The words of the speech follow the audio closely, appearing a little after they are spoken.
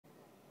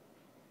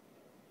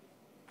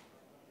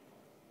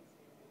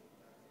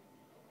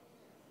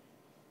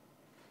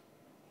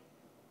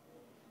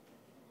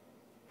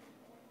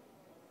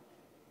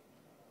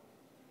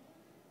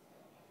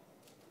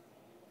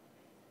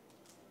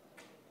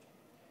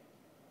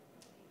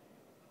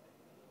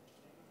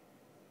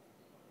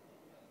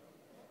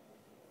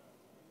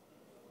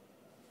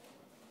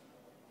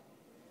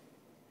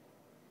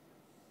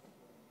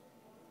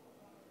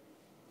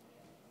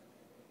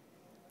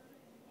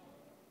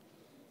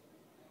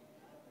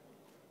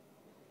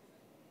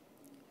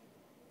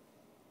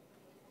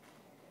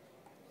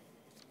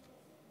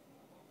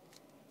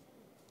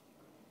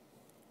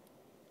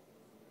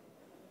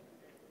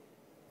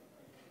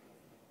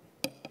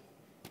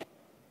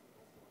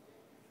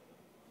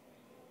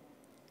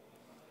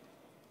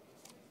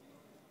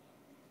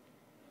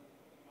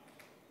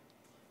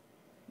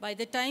By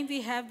the time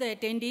we have the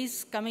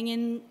attendees coming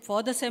in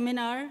for the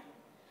seminar,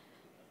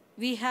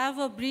 we have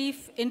a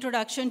brief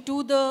introduction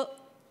to the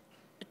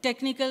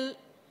technical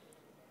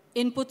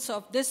inputs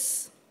of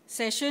this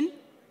session.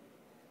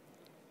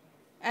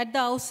 At the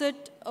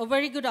outset, a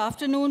very good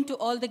afternoon to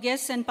all the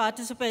guests and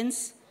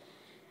participants,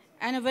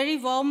 and a very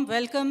warm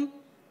welcome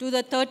to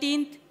the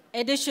 13th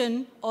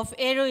edition of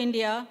Aero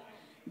India,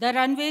 the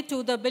runway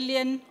to the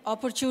billion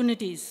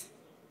opportunities.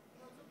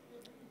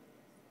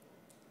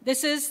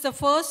 This is the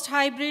first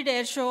hybrid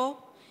air show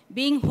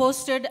being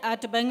hosted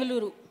at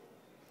Bengaluru.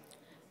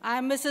 I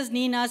am Mrs.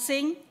 Neena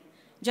Singh,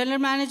 General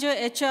Manager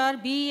HR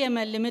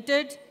BEML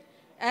Limited,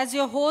 as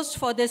your host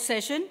for this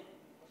session.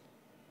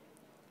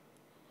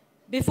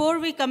 Before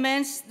we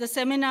commence the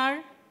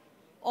seminar,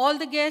 all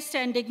the guests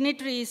and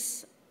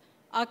dignitaries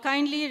are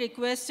kindly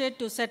requested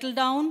to settle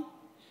down,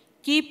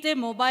 keep their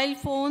mobile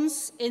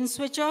phones in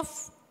switch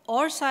off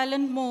or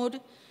silent mode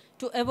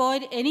to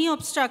avoid any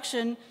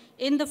obstruction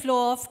in the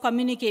flow of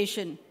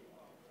communication.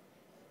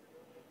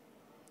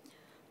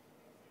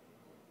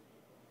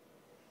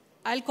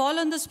 I'll call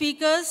on the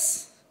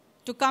speakers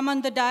to come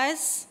on the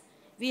dais.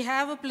 We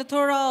have a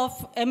plethora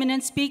of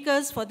eminent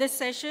speakers for this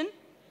session.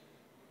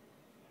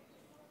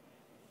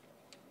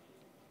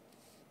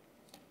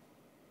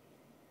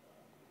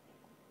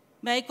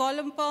 May I call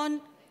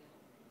upon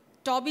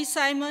Toby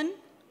Simon,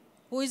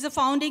 who is the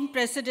founding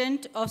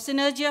president of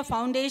Synergia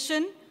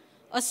Foundation,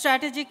 a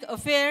strategic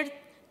affair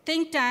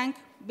think tank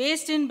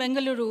based in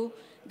Bengaluru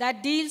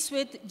that deals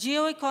with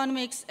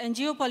geoeconomics and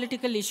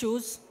geopolitical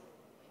issues.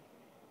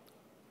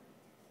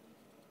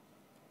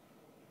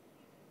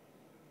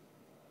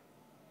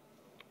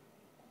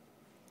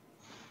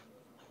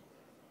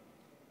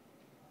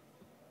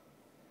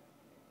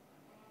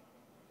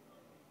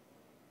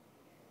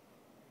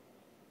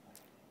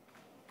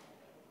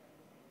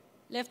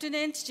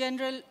 Lieutenant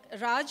General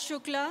Raj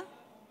Shukla,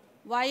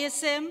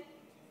 YSM,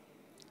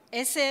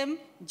 SM,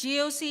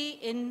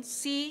 GOC in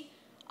C,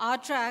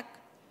 R-Track.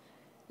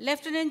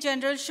 Lieutenant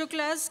General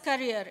Shukla's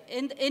career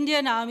in the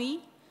Indian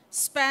Army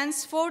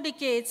spans 4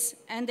 decades,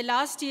 and the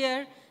last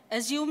year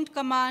assumed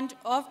command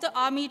of the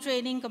Army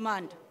Training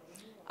Command.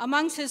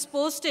 Amongst his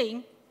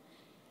posting,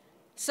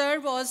 Sir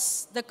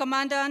was the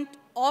commandant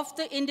of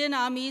the Indian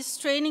Army's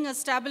training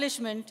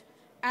establishment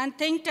and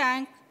think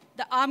tank,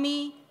 the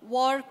Army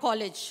War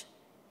College.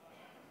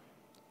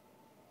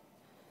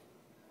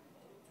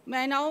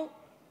 May I now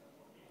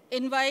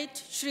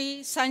invite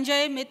Shri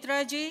Sanjay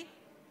Mitra ji,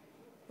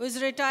 who is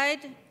retired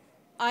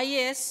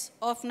IAS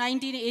of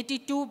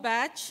 1982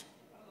 batch,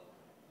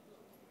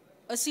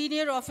 a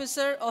senior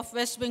officer of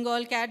West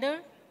Bengal cadre.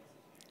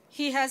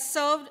 He has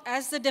served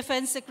as the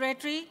Defense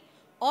Secretary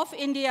of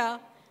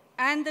India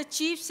and the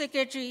Chief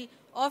Secretary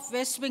of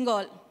West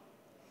Bengal.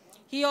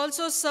 He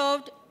also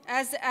served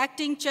as the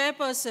acting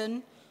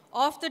chairperson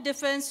of the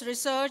Defense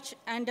Research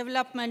and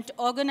Development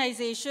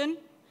Organization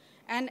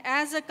and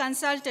as a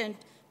consultant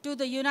to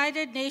the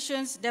United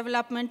Nations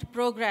Development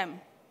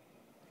Program.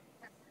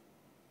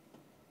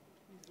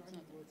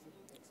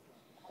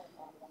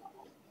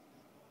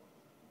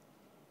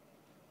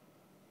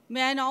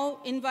 May I now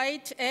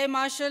invite Air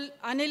Marshal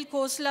Anil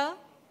Khosla,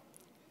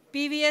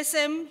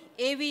 PVSM,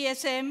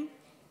 AVSM,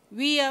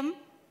 VM,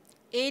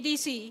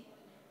 ADC,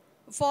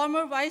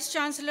 former Vice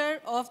Chancellor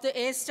of the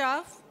Air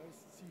Staff,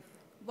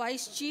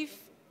 Vice Chief,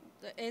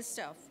 the Air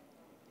Staff.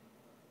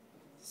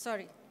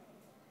 Sorry.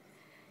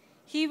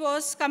 He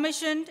was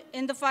commissioned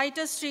in the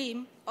fighter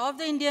stream of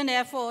the Indian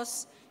Air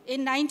Force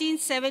in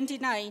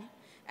 1979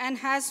 and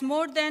has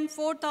more than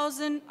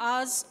 4,000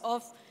 hours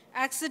of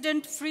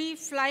accident-free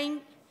flying,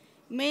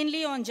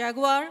 mainly on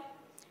Jaguar,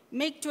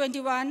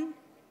 MiG-21,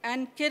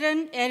 and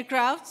Kiran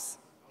aircrafts.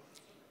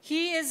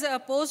 He is a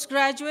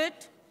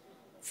postgraduate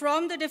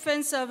from the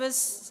Defense Service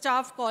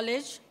Staff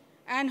College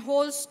and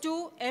holds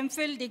 2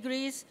 MPhil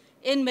degrees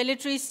in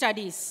military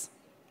studies.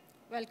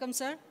 Welcome,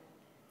 sir.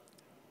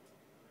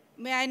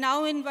 May I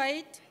now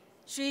invite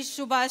Shri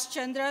Subhash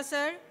Chandra,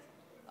 sir,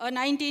 a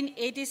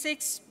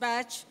 1986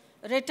 batch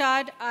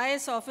retired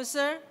IS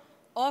officer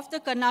of the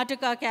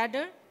Karnataka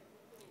cadre.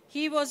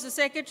 He was the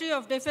Secretary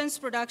of Defense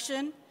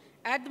Production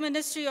at the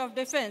Ministry of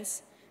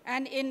Defense,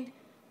 and in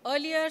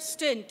earlier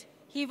stint,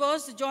 he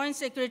was the Joint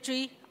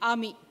Secretary,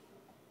 Army.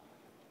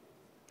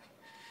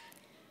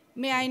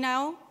 May I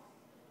now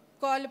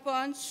call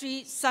upon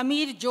Shri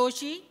Samir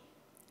Joshi,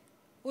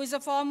 who is a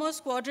former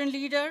squadron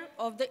leader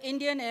of the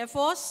Indian Air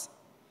Force.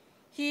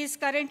 He is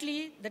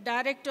currently the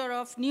Director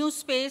of New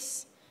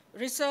Space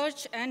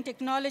Research and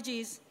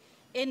Technologies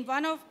in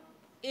one of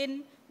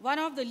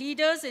the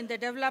leaders in the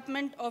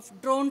development of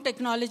drone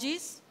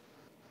technologies.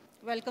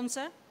 Welcome,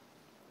 sir.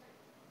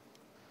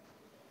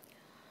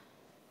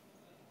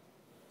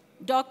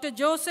 Dr.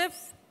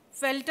 Joseph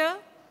Felter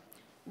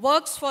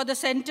works for the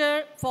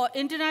Center for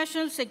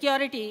International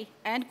Security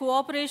and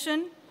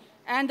Cooperation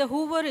and the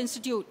Hoover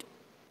Institute.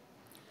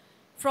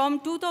 From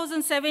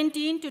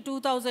 2017 to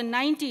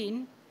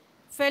 2019,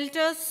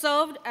 Felter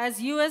served as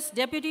U.S.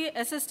 Deputy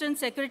Assistant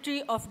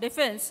Secretary of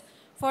Defense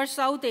for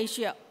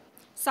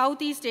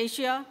Southeast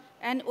Asia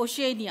and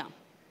Oceania.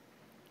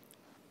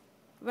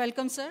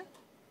 Welcome, sir.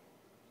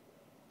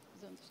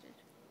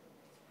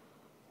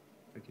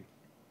 Thank you.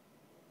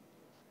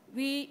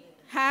 We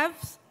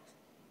have,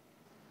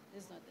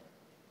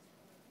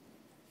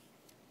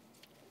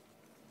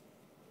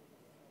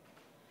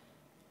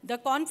 the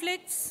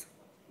conflicts,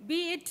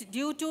 be it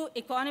due to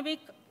economic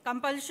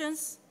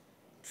compulsions,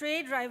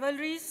 trade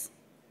rivalries,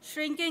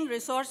 shrinking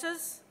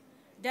resources,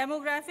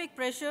 demographic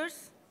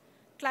pressures,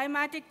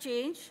 climatic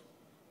change,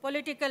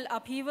 political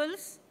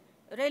upheavals,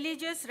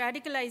 religious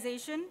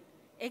radicalization,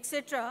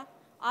 etc.,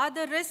 are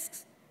the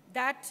risks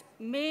that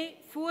may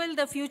fuel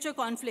the future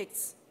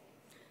conflicts.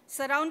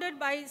 Surrounded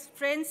by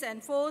friends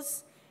and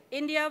foes,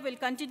 India will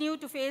continue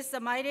to face the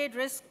myriad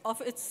risk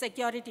of its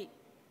security.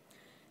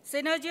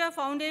 Synergia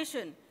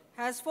Foundation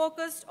has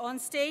focused on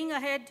staying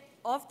ahead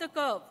of the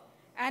curve,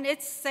 and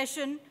its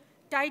session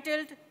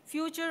titled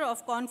Future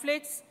of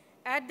Conflicts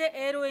at the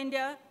Aero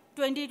India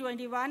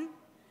 2021.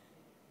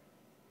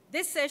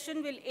 This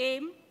session will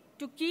aim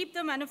to keep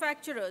the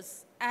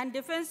manufacturers and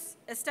defense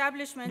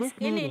establishments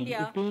in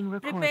India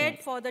prepared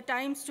for the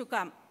times to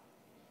come.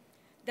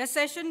 The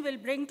session will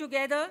bring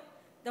together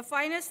the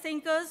finest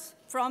thinkers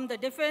from the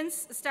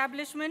defense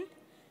establishment,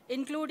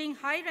 including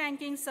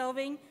high-ranking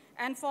serving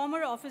and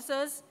former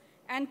officers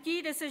and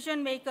key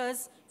decision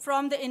makers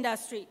from the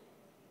industry.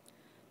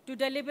 To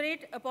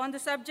deliberate upon the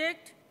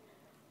subject,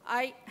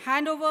 I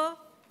hand over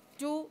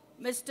to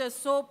Mr.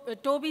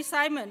 Toby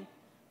Simon,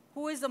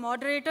 who is the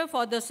moderator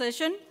for the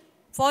session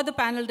for the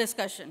panel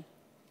discussion.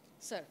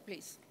 Sir,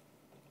 please.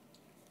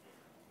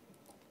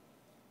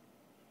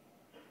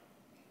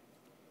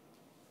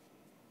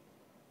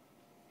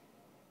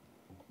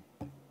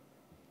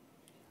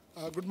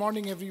 Good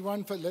morning,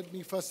 everyone. Let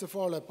me first of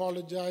all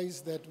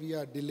apologize that we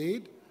are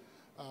delayed.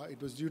 It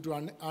was due to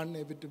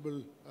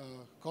inevitable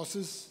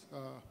causes.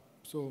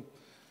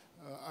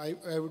 I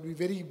would be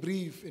very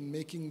brief in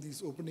making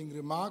these opening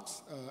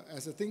remarks.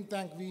 As a think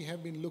tank, we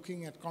have been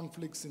looking at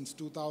conflicts since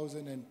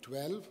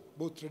 2012,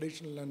 both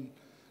traditional and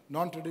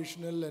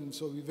non-traditional, and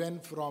so we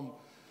went from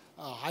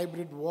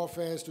hybrid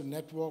warfares to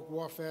network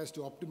warfares to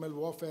optimal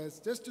warfares,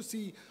 just to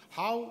see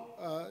how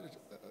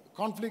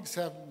conflicts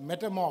have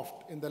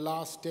metamorphed in the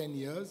last 10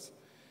 years.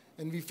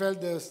 And we felt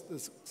there's a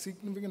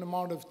significant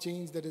amount of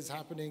change that is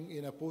happening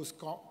in a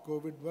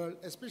post-COVID world,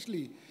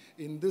 especially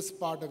in this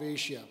part of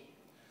Asia.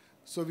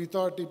 So we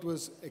thought it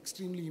was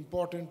extremely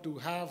important to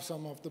have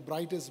some of the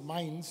brightest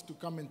minds to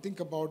come and think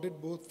about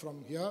it, both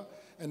from here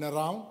and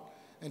around.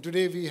 And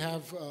today we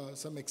have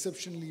some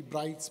exceptionally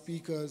bright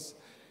speakers,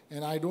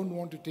 and I don't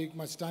want to take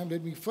much time.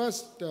 Let me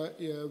first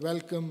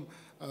welcome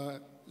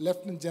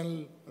Lieutenant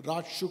General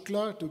Raj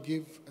Shukla to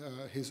give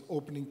his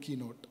opening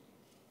keynote.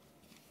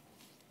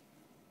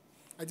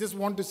 I just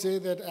want to say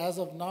that as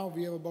of now,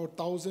 we have about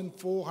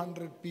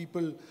 1,400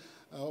 people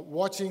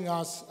watching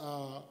us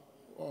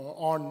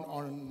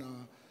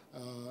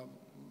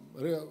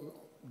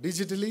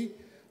digitally.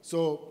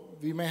 So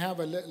we may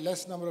have a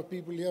less number of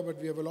people here, but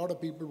we have a lot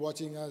of people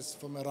watching us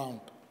from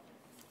around.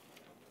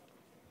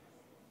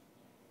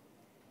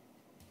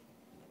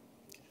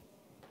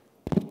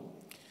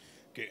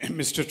 Okay.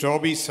 Mr.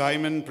 Toby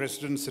Simon,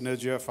 President,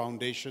 Synergia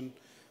Foundation,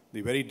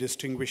 the very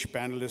distinguished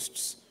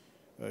panelists,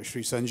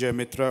 Shri Sanjay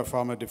Mitra,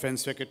 former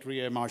Defense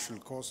Secretary, Air Marshal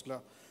Khosla,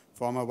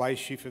 former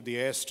Vice Chief of the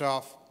Air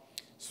Staff,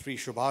 Sri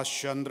Subhash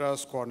Chandra,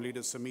 Squad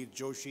Leader Samir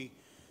Joshi,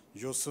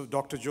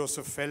 Dr.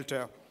 Joseph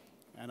Felter,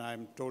 and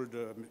I'm told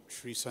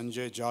Sri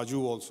Sanjay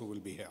Jaju also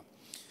will be here.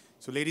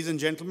 So ladies and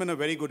gentlemen, a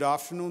very good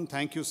afternoon.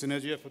 Thank you,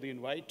 Synergia, for the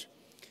invite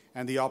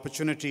and the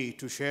opportunity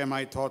to share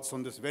my thoughts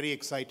on this very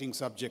exciting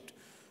subject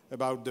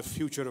about the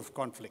future of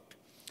conflict.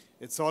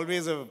 It's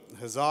always a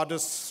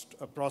hazardous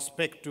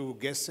prospect to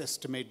guess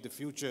estimate the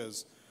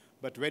futures,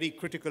 but very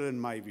critical in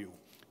my view,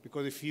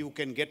 because if you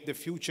can get the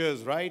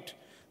futures right,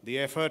 the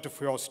effort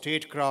of your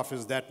statecraft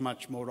is that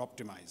much more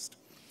optimized.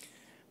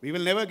 We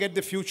will never get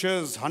the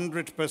futures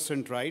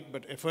 100% right,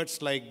 but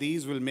efforts like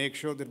these will make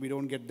sure that we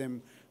don't get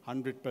them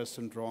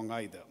 100% wrong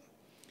either.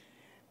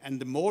 And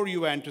the more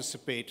you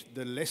anticipate,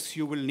 the less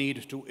you will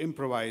need to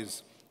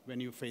improvise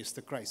when you face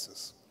the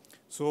crisis.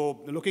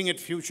 So looking at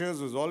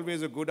futures is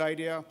always a good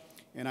idea,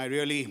 and I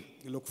really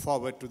look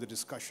forward to the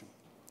discussion.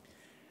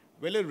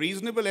 Well, a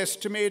reasonable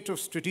estimate of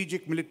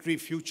strategic military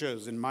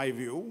futures, in my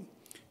view,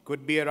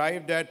 could be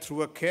arrived at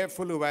through a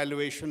careful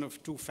evaluation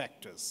of two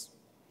factors.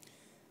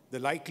 The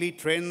likely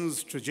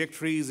trends,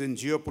 trajectories in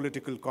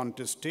geopolitical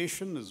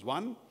contestation is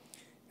one,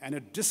 and a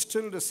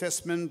distilled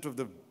assessment of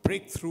the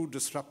breakthrough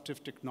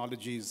disruptive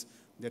technologies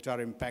that are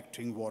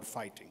impacting war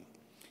fighting.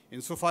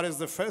 Insofar as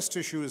the first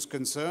issue is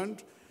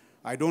concerned,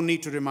 I don't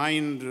need to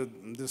remind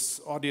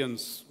this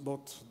audience,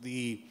 both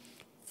the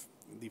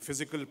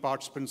physical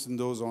participants and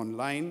those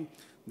online,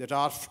 that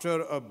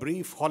after a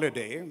brief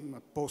holiday,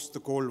 post the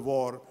Cold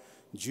War,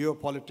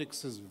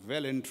 geopolitics is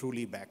well and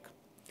truly back.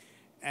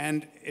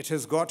 And it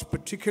has got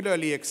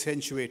particularly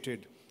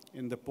accentuated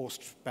in the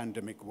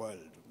post-pandemic world.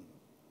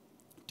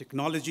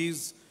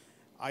 Technologies,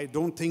 I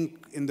don't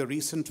think in the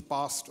recent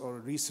past or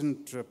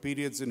recent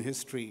periods in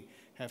history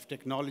have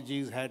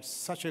technologies had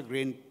such a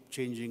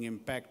game-changing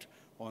impact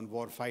on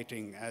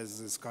warfighting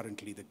as is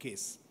currently the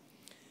case.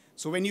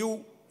 So when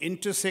you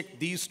intersect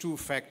these two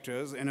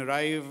factors and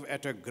arrive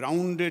at a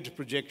grounded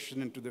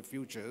projection into the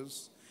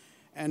futures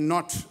and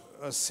not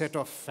a set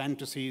of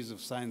fantasies of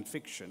science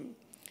fiction,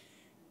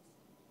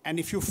 and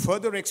if you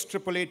further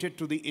extrapolate it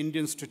to the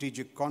Indian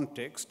strategic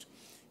context,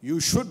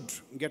 you should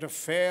get a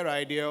fair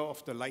idea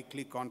of the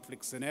likely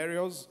conflict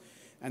scenarios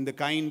and the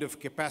kind of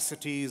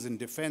capacities in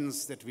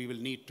defense that we will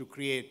need to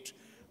create,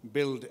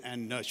 build,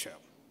 and nurture.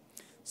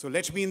 So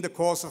let me, in the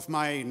course of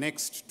my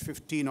next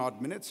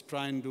 15-odd minutes,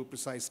 try and do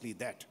precisely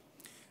that.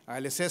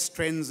 I'll assess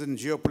trends in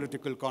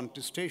geopolitical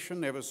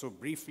contestation ever so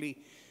briefly,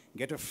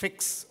 get a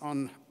fix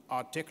on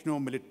our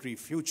techno-military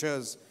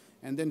futures,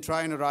 and then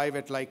try and arrive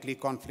at likely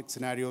conflict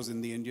scenarios in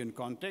the Indian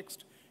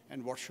context,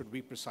 and what should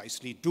we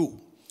precisely do.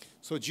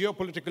 So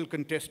geopolitical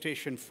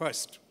contestation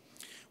first.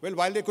 Well,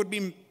 while there could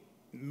be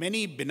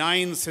many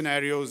benign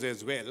scenarios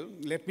as well,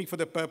 let me, for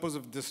the purpose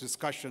of this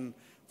discussion,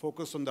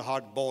 focus on the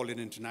hard ball in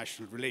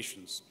international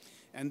relations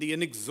and the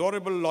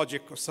inexorable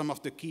logic of some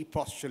of the key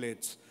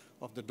postulates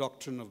of the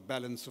doctrine of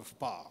balance of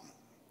power.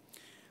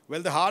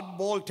 Well, the hard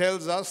ball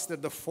tells us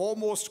that the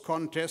foremost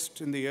contest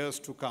in the years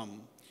to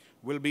come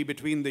will be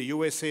between the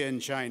USA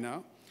and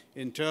China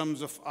in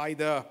terms of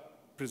either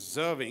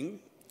preserving,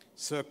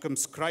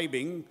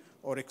 circumscribing,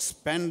 or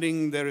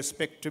expanding their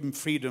respective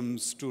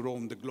freedoms to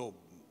roam the globe.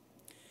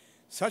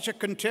 Such a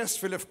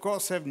contest will, of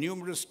course, have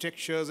numerous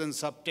textures and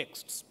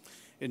subtexts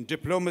in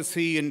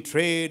diplomacy, in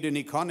trade, in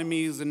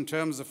economies, in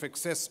terms of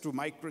access to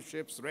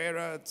microchips, rare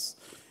earths,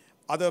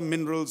 other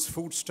minerals,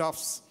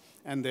 foodstuffs,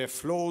 and their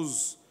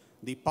flows,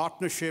 the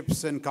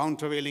partnerships and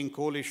countervailing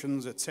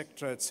coalitions,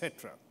 etc.,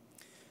 etc.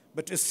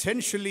 But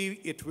essentially,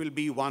 it will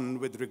be one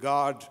with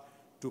regard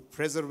to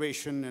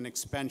preservation and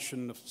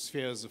expansion of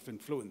spheres of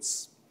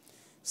influence.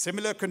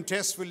 Similar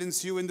contests will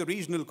ensue in the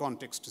regional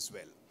context as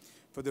well.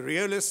 For the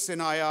realists in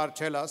IR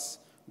tell us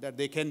that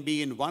there can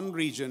be in one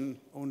region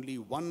only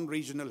one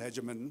regional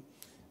hegemon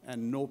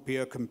and no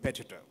peer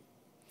competitor.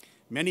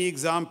 Many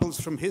examples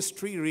from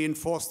history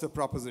reinforce the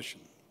proposition.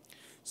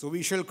 So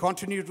we shall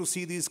continue to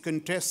see these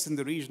contests in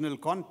the regional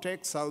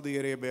context, Saudi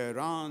Arabia,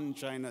 Iran,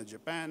 China,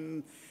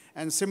 Japan,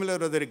 and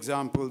similar other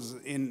examples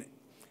in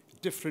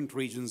different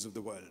regions of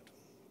the world.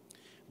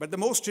 But the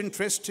most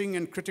interesting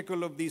and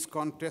critical of these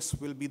contests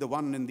will be the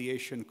one in the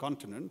Asian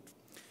continent,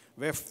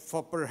 where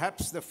for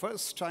perhaps the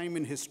first time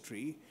in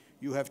history,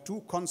 you have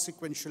two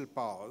consequential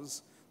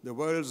powers, the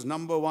world's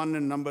 #1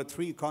 and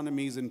 #3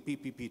 economies in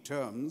PPP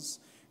terms,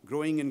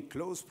 growing in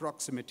close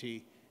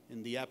proximity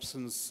in the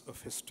absence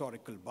of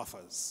historical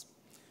buffers.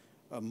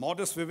 A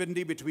modus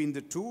vivendi between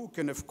the two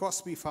can of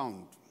course be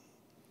found,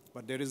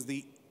 but there is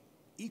the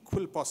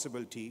equal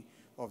possibility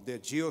of their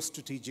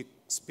geostrategic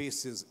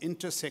spaces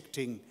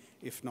intersecting,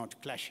 if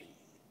not clashing.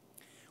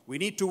 We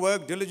need to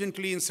work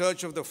diligently in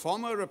search of the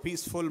former, a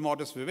peaceful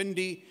modus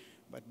vivendi,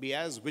 but be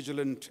as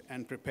vigilant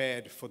and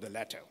prepared for the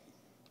latter.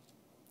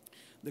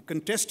 The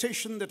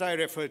contestation that I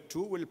referred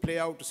to will play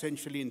out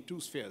essentially in two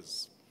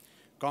spheres: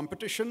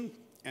 competition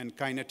and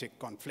kinetic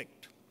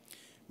conflict.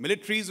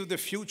 Militaries of the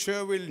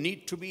future will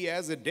need to be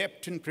as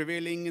adept in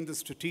prevailing in the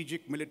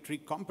strategic military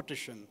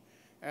competition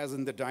as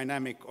in the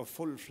dynamic of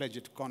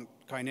full-fledged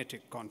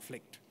kinetic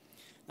conflict.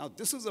 Now,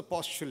 this is a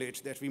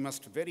postulate that we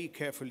must very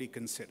carefully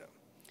consider.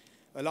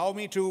 Allow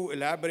me to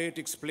elaborate,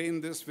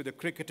 explain this with a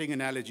cricketing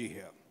analogy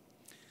here.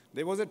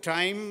 There was a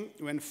time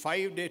when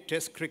 5-day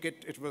test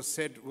cricket, it was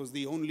said, was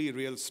the only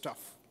real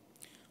stuff.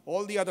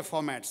 All the other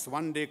formats,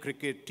 one-day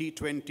cricket,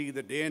 T20,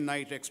 the day and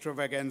night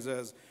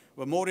extravaganzas,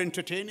 were more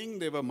entertaining.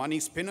 They were money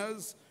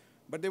spinners,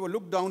 but they were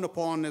looked down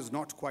upon as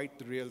not quite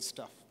the real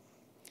stuff.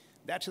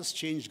 That has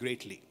changed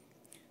greatly.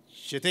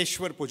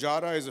 Cheteshwar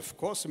Pujara is, of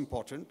course,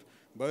 important,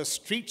 but a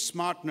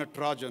street-smart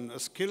Natarajan, a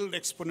skilled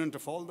exponent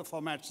of all the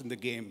formats in the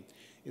game,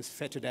 is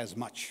feted as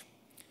much.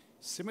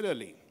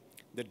 Similarly,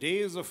 the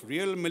days of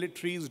real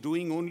militaries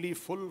doing only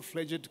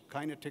full-fledged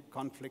kinetic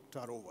conflict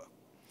are over.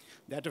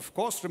 That, of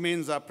course,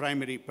 remains our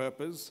primary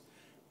purpose,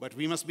 but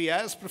we must be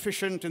as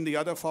proficient in the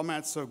other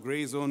formats of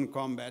gray zone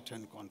combat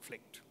and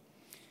conflict.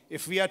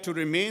 If we are to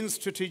remain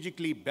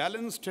strategically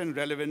balanced and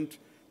relevant,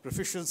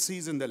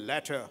 proficiencies in the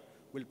latter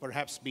will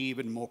perhaps be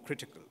even more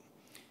critical.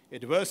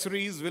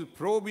 Adversaries will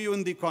probe you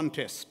in the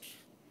contest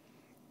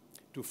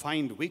to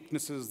find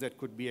weaknesses that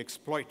could be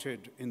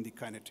exploited in the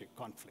kinetic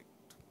conflict.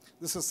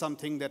 This is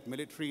something that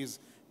militaries,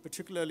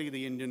 particularly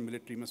the Indian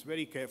military, must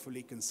very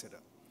carefully consider.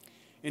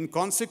 In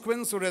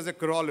consequence, or as a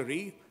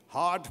corollary,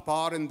 hard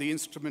power and the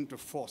instrument of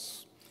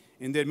force,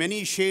 in their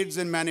many shades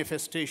and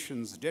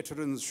manifestations,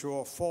 deterrence,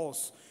 show of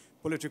force,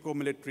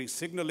 politico-military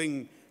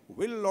signaling,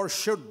 will or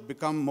should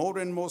become more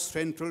and more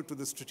central to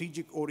the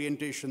strategic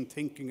orientation,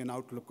 thinking, and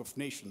outlook of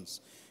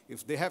nations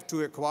if they have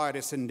to acquire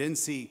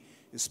ascendancy,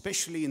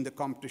 especially in the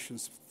competition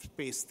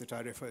space that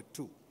I referred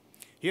to.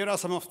 Here are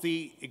some of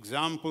the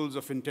examples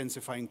of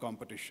intensifying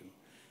competition.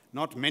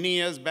 Not many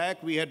years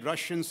back, we had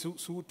Russian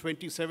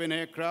Su-27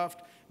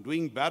 aircraft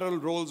doing barrel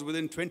rolls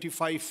within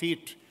 25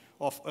 feet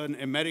of an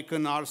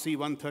American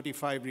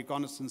RC-135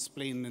 reconnaissance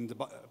plane in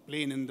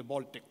the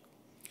Baltic.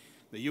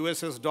 The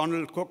USS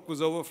Donald Cook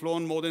was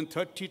overflown more than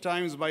 30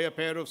 times by a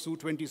pair of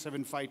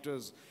Su-27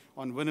 fighters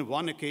on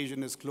one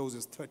occasion as close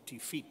as 30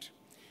 feet.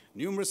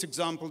 Numerous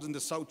examples in the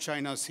South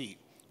China Sea.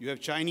 You have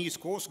Chinese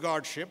Coast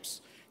Guard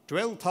ships,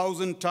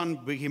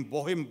 12,000-ton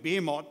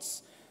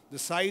behemoths, the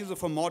size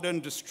of a modern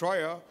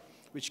destroyer,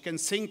 which can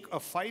sink a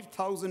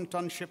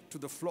 5,000-ton ship to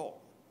the floor.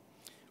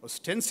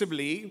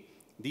 Ostensibly,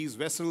 these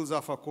vessels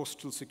are for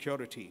coastal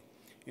security.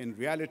 In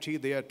reality,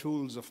 they are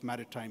tools of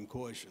maritime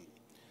coercion.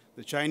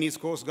 The Chinese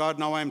Coast Guard,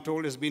 now I'm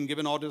told, has been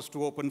given orders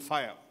to open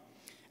fire.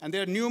 And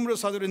there are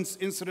numerous other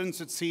incidents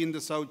at sea in the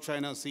South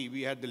China Sea.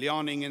 We had the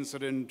Liaoning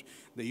incident,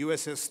 the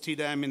USS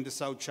Tidam in the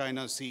South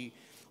China Sea,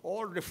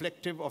 all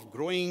reflective of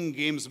growing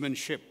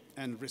gamesmanship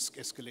and risk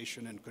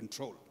escalation and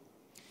control.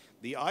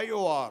 The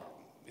IOR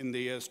in the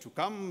years to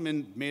come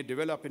may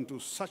develop into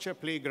such a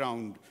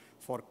playground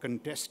for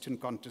contest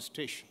and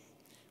contestation.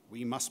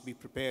 We must be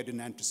prepared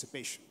in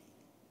anticipation.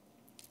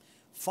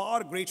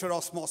 Far greater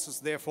osmosis,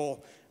 therefore,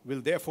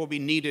 will therefore be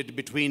needed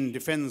between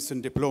defense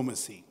and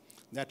diplomacy.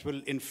 That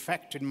will, in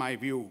fact, in my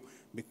view,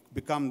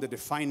 become the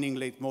defining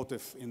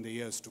leitmotif in the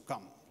years to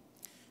come.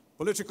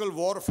 Political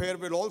warfare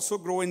will also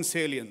grow in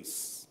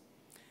salience.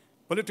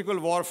 Political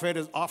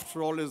warfare,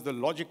 after all, is the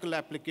logical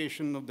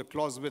application of the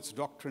Clausewitz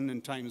doctrine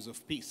in times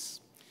of peace.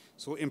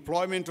 So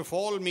employment of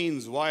all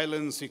means,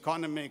 violence,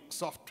 economic,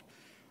 soft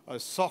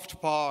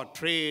power,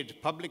 trade,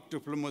 public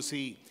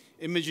diplomacy,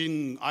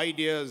 imaging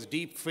ideas,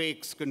 deep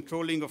fakes,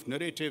 controlling of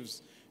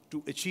narratives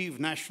to achieve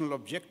national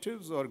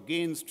objectives or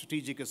gain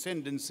strategic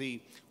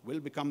ascendancy will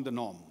become the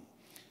norm.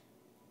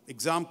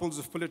 Examples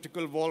of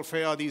political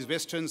warfare are these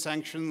Western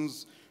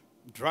sanctions,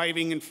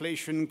 driving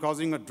inflation,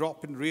 causing a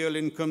drop in real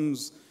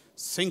incomes,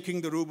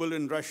 sinking the ruble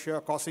in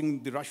Russia,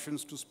 causing the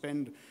Russians to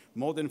spend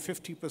more than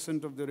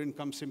 50% of their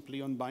income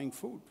simply on buying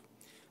food.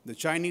 The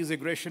Chinese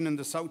aggression in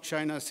the South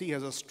China Sea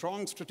has a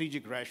strong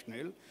strategic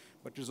rationale,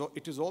 but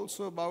it is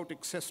also about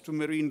access to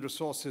marine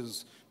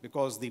resources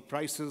because the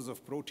prices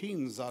of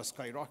proteins are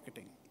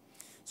skyrocketing.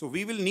 So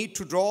we will need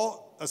to draw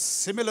a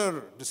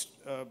similar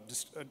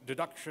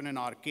deduction in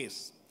our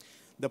case.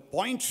 The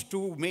point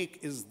to make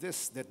is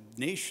this, that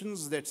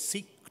nations that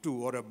seek to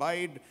or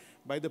abide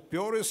by the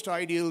purest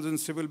ideals in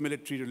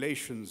civil-military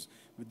relations,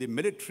 with the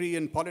military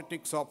and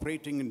politics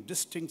operating in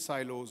distinct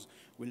silos,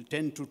 will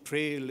tend to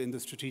trail in the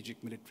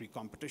strategic military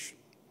competition.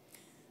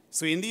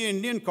 So in the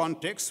Indian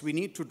context, we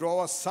need to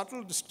draw a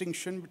subtle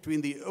distinction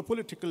between the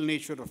apolitical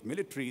nature of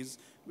militaries,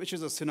 which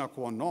is a sine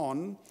qua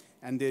non,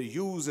 and their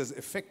use as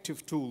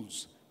effective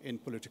tools in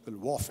political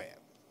warfare.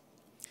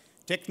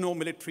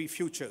 Techno-military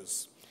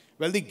futures.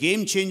 Well, the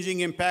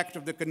game-changing impact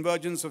of the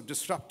convergence of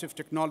disruptive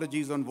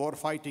technologies on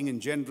warfighting in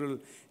general,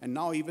 and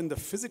now even the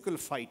physical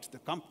fight, the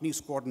company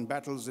squadron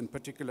battles in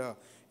particular,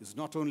 is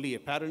not only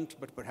apparent,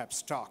 but perhaps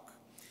stark.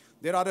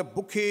 There are a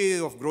bouquet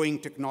of growing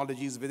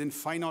technologies with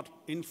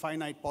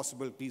infinite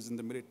possibilities in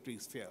the military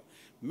sphere.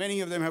 Many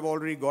of them have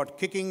already got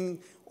kicking.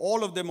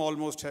 All of them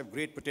almost have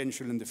great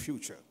potential in the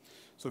future.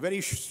 So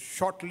very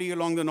shortly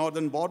along the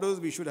northern borders,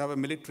 we should have a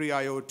military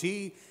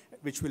IoT,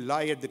 which will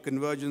lie at the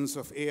convergence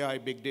of AI,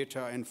 big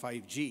data, and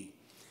 5G.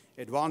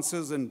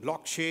 Advances in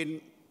blockchain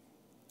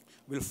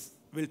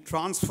will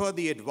transfer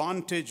the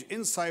advantage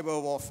in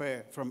cyber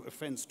warfare from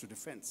offense to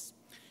defense.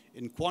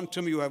 In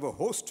quantum, you have a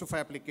host of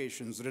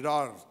applications,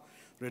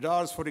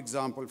 radars, for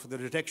example, for the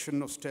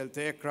detection of stealth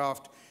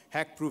aircraft,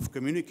 hack-proof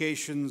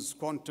communications,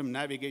 quantum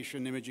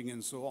navigation, imaging,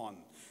 and so on.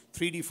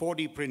 3D,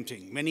 4D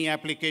printing, many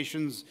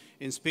applications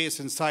in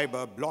space and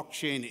cyber,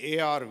 blockchain,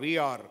 AR,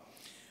 VR,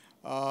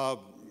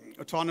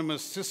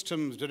 autonomous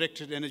systems,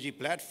 directed energy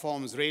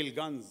platforms, rail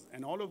guns,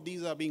 and all of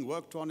these are being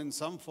worked on in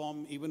some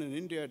form, even in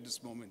India at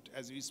this moment,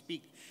 as we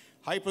speak.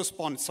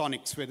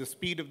 Hypersonics, where the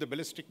speed of the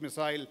ballistic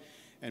missile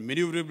and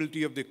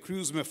maneuverability of the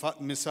cruise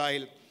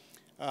missile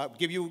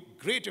give you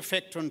great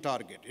effect on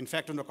target. In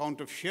fact, on account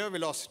of sheer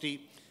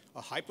velocity,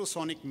 a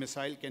hypersonic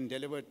missile can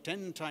deliver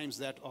 10 times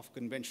that of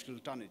conventional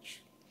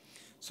tonnage.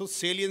 So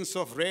salience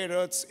of rare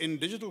earths in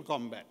digital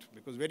combat,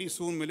 because very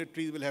soon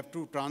militaries will have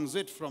to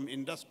transit from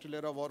industrial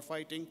era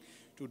warfighting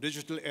to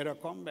digital era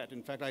combat.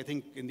 In fact, I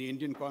think in the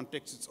Indian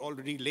context, it's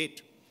already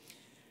late.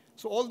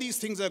 So all these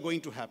things are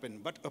going to happen.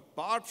 But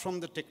apart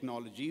from the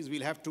technologies,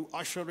 we'll have to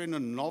usher in a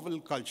novel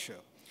culture,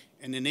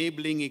 an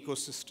enabling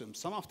ecosystem.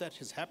 Some of that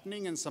is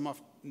happening, and some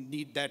of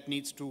that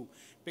needs to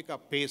pick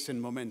up pace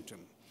and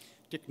momentum.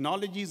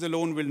 Technologies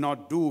alone will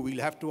not do.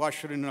 We'll have to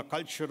usher in a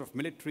culture of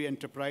military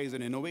enterprise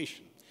and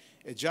innovation.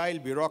 Agile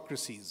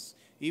bureaucracies.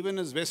 Even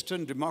as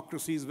Western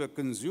democracies were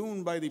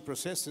consumed by the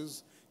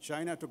processes,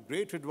 China took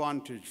great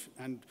advantage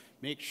and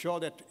make sure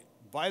that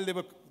while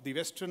the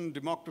Western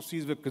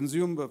democracies were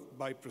consumed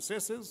by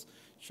processes,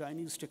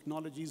 Chinese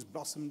technologies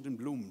blossomed and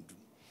bloomed.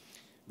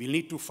 We'll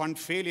need to fund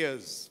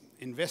failures,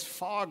 invest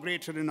far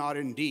greater in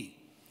R&D.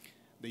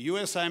 The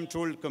US, I am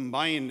told,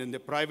 combined in the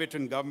private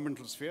and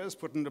governmental spheres,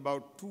 put in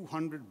about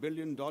 $200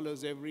 billion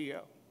every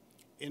year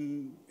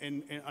in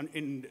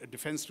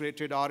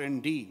defense-related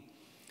R&D.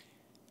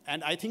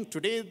 And I think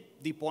today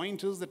the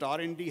point is that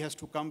R&D has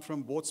to come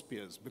from both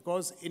spheres,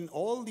 because in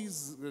all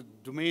these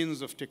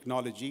domains of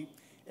technology,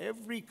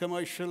 every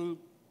commercial,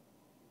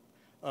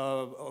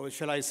 or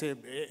shall I say,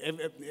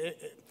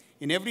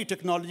 in every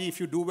technology, if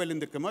you do well in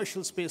the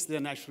commercial space, there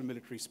are national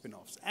military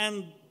spin-offs,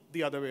 and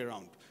the other way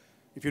around.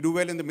 If you do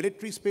well in the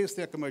military space,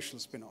 there are commercial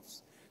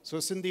spin-offs. So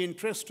it's in the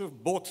interest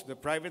of both the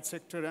private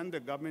sector and the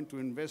government to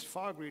invest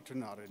far greater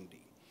in R&D.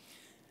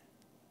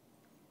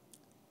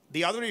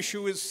 The other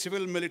issue is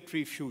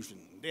civil-military fusion.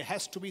 There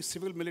has to be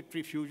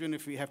civil-military fusion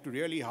if we have to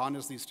really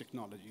harness these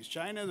technologies.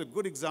 China is a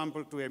good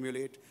example to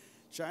emulate.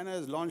 China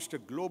has launched a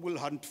global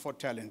hunt for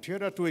talent.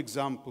 Here are two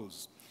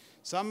examples.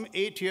 Some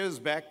 8 years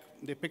back,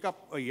 they pick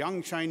up a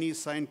young Chinese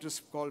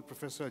scientist called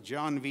Professor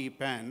Jian V.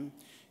 Pan.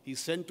 He's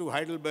sent to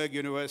Heidelberg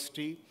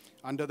University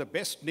under the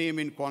best name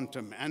in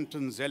quantum,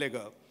 Anton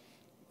Zeiliger.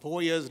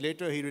 4 years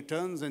later, he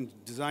returns and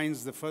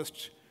designs the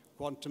first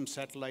quantum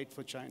satellite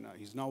for China.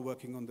 He's now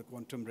working on the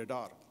quantum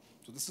radar.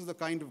 So this is the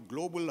kind of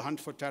global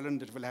hunt for talent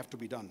that will have to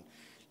be done.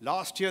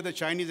 Last year, the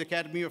Chinese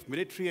Academy of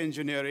Military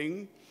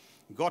Engineering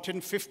got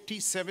in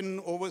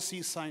 57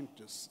 overseas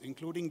scientists,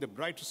 including the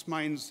brightest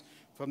minds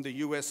from the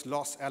US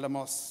Los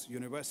Alamos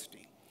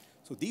University.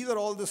 So these are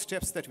all the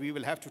steps that we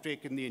will have to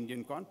take in the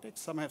Indian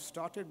context. Some have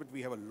started, but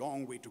we have a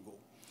long way to go.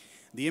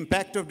 The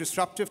impact of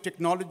disruptive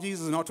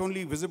technologies is not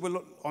only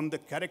visible on the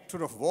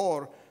character of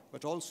war,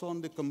 but also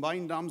on the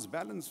combined arms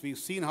balance. We've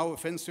seen how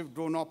offensive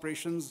drone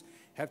operations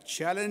have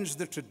challenged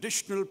the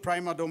traditional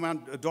prima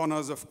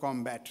donnas of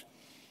combat.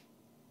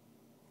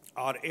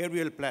 Our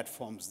aerial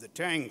platforms, the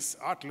tanks,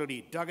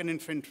 artillery, dug-in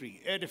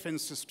infantry, air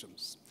defense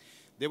systems.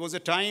 There was a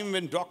time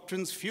when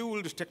doctrines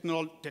fueled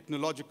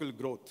technological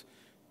growth.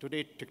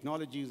 Today,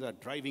 technologies are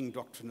driving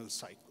doctrinal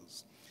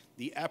cycles.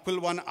 The Apple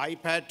One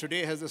iPad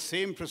today has the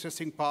same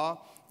processing power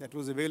that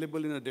was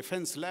available in a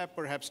defense lab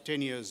perhaps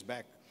 10 years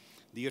back.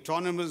 The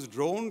autonomous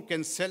drone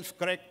can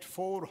self-correct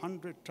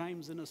 400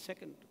 times in a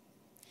second.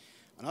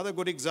 Another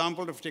good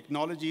example of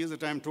technology is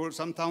that I'm told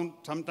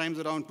sometimes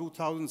around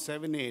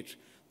 2007-8,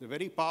 the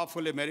very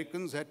powerful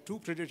Americans had two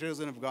predators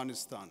in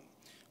Afghanistan.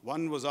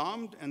 One was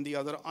armed and the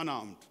other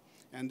unarmed.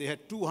 And they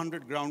had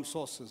 200 ground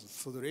sources.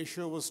 So the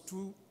ratio was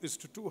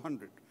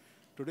 2:200.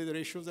 Today the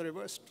ratios are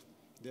reversed.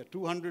 There are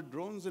 200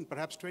 drones and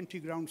perhaps 20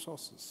 ground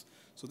sources.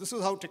 So this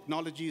is how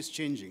technology is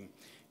changing.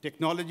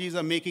 Technologies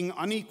are making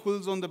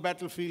unequals on the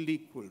battlefield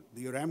equal.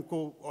 The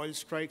Aramco oil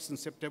strikes in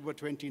September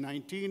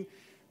 2019,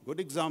 good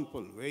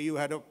example, where you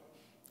had a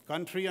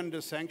country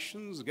under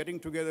sanctions getting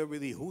together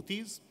with the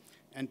Houthis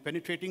and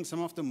penetrating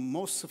some of the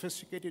most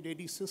sophisticated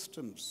AD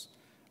systems,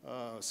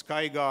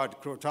 Skyguard,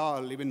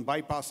 Crotal, even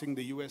bypassing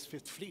the US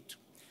Fifth Fleet.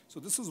 So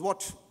this is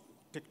what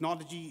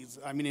technology is,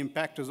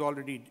 impact is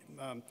already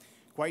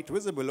quite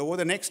visible. Over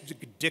the next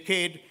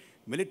decade,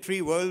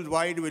 military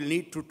worldwide will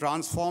need to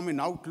transform in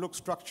outlook,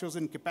 structures,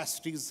 and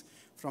capacities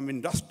from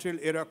industrial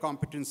era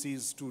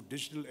competencies to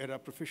digital era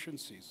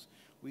proficiencies.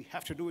 We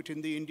have to do it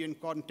in the Indian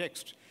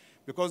context,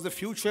 because the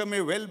future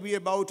may well be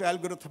about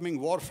algorithmic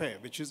warfare,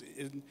 which is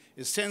in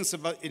a sense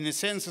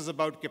is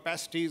about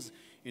capacities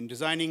in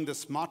designing the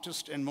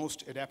smartest and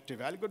most adaptive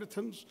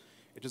algorithms.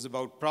 It is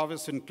about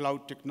prowess in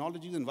cloud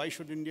technologies, and why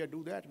should India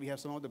do that? We have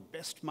some of the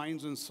best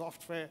minds in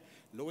software,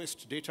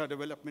 lowest data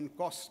development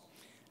costs,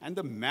 and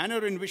the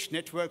manner in which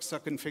networks are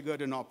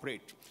configured and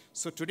operate.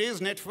 So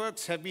today's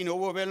networks have been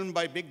overwhelmed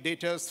by big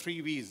data's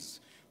 3 V's,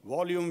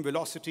 volume,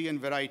 velocity, and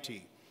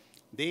variety.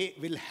 They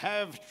will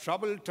have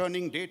trouble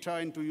turning data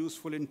into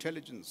useful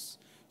intelligence.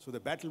 So the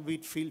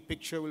battlefield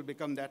picture will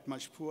become that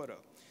much poorer.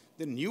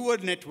 The newer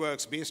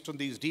networks based on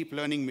these deep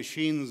learning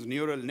machines,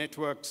 neural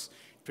networks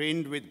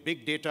trained with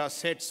big data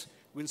sets,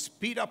 will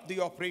speed up the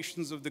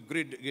operations of the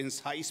grid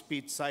against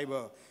high-speed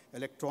cyber,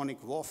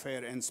 electronic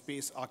warfare, and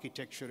space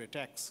architecture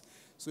attacks.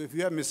 So if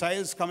you have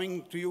missiles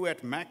coming to you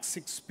at Mach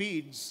 6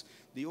 speeds,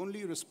 the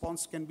only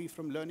response can be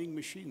from learning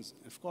machines.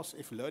 Of course,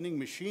 if learning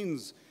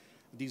machines,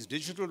 these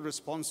digital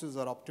responses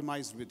are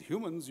optimized with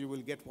humans, you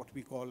will get what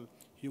we call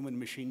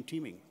human-machine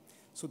teaming.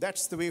 So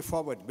that's the way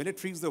forward.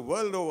 Militaries the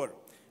world over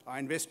are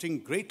investing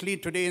greatly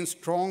today in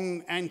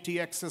strong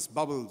anti-access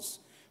bubbles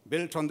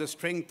built on the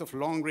strength of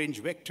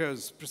long-range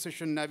vectors,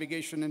 precision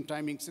navigation and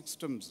timing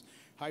systems,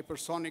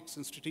 hypersonics,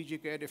 and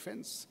strategic air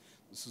defense.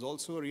 This is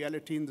also a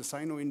reality in the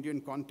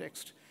Sino-Indian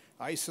context.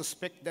 I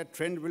suspect that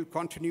trend will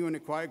continue and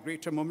acquire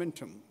greater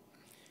momentum.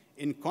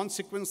 In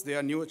consequence, there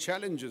are newer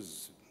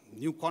challenges.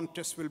 New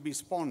contests will be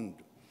spawned.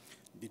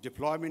 The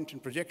deployment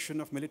and projection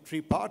of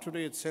military power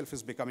today itself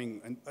is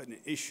becoming an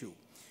issue.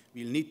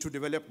 We'll need to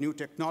develop new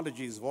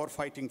technologies,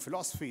 warfighting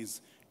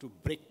philosophies to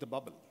break the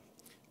bubble,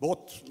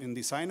 both in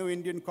the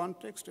Sino-Indian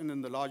context and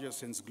in the larger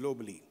sense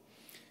globally.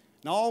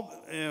 Now,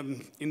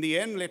 in the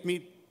end, let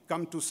me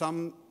come to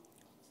some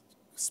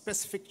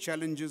specific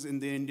challenges in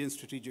the Indian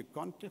strategic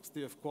context.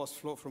 They, of course,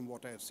 flow from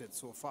what I have said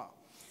so far.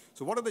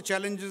 So what are the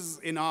challenges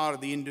in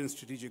the Indian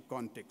strategic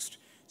context,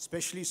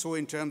 especially so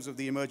in terms of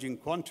the emerging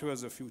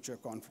contours of future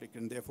conflict,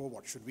 and therefore,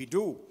 what should we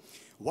do?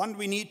 One,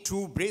 we need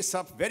to brace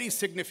up very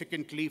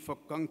significantly for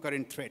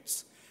concurrent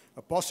threats.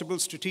 a possible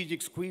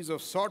strategic squeeze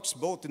of sorts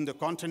both in the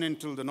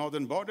continental, the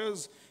northern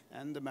borders,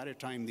 and the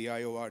maritime, the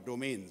IOR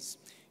domains.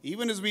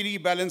 Even as we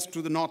rebalance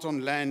to the north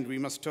on land, we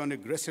must turn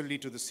aggressively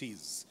to the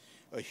seas,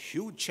 a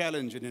huge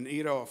challenge in an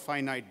era of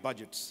finite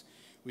budgets.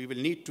 We will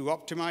need to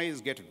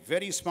optimize, get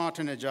very smart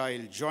and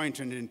agile, joint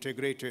and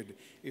integrated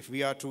if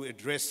we are to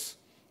address,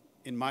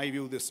 in my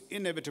view, this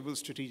inevitable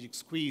strategic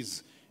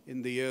squeeze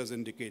in the years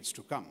and decades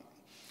to come.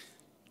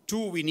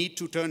 Two, we need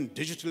to turn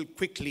digital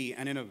quickly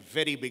and in a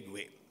very big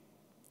way.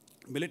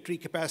 Military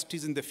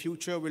capacities in the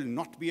future will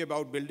not be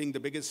about building the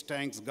biggest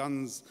tanks,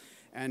 guns,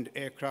 and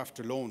aircraft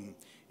alone.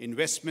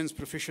 Investments,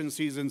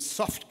 proficiencies, and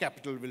soft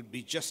capital will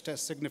be just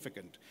as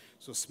significant.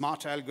 So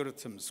smart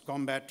algorithms,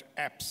 combat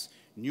apps,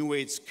 new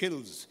age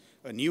skills,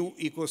 a new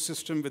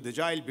ecosystem with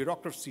agile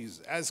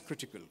bureaucracies as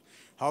critical.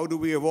 How do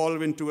we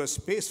evolve into a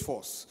space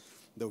force?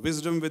 The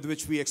wisdom with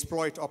which we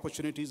exploit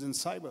opportunities in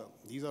cyber.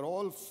 These are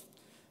all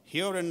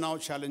here and now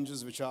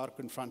challenges which are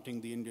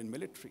confronting the Indian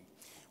military.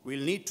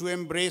 We'll need to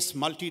embrace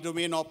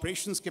multi-domain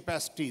operations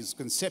capacities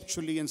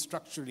conceptually and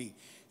structurally,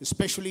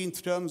 especially in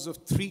terms of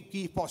three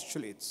key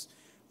postulates.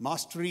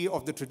 Mastery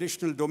of the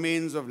traditional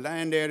domains of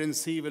land, air, and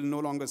sea will no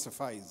longer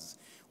suffice.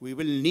 We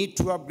will need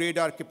to upgrade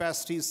our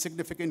capacities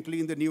significantly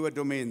in the newer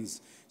domains: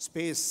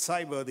 space,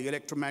 cyber, the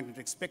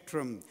electromagnetic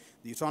spectrum,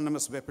 the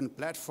autonomous weapon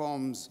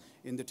platforms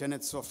in the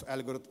tenets of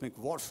algorithmic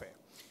warfare.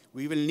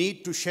 We will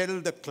need to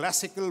shelve the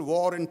classical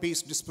war and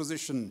peace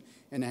disposition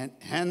and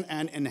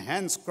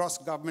enhance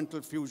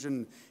cross-governmental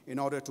fusion in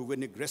order to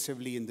win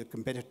aggressively in the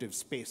competitive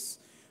space.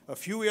 A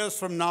few years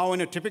from now,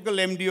 in a typical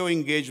MDO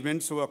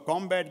engagement, so a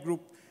combat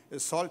group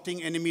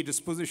assaulting enemy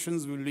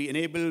dispositions will be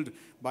enabled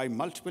by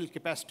multiple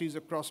capacities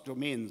across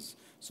domains.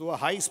 So a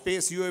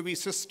high-space UAV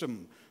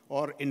system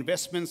or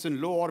investments in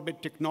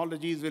low-orbit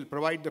technologies will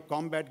provide the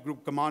combat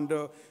group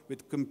commander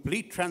with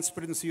complete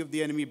transparency of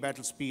the enemy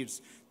battle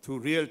speeds through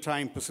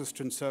real-time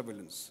persistent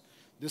surveillance.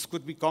 This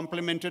could be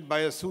complemented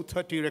by a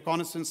Su-30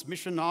 reconnaissance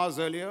mission hours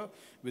earlier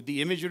with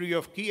the imagery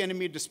of key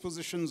enemy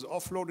dispositions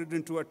offloaded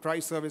into a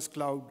tri-service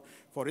cloud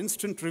for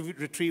instant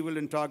retrieval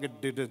and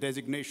target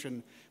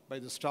designation by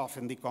the staff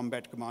in the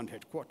combat command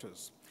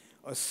headquarters.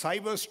 A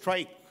cyber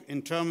strike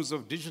in terms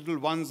of digital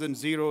ones and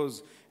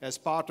zeros as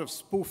part of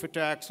spoof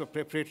attacks or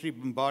preparatory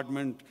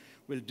bombardment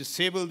will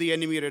disable the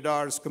enemy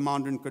radars,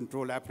 command and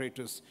control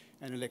apparatus,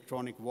 and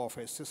electronic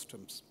warfare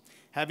systems.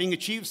 Having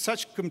achieved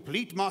such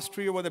complete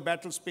mastery over the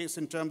battle space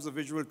in terms of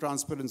visual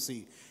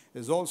transparency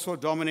is also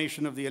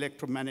domination of the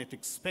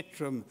electromagnetic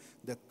spectrum,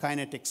 the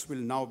kinetics will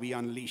now be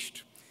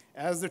unleashed.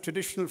 As the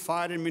traditional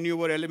fire and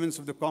maneuver elements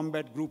of the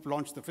combat group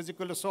launch the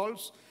physical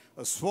assaults,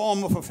 a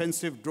swarm of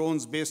offensive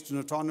drones based on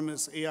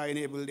autonomous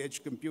AI-enabled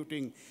edge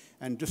computing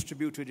and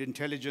distributed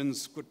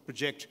intelligence could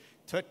project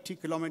 30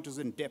 kilometers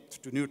in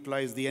depth to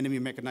neutralize the enemy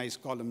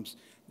mechanized columns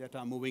that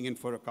are moving in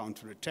for a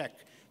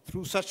counterattack.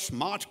 Through such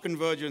smart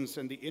convergence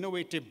and the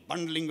innovative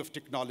bundling of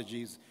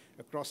technologies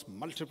across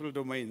multiple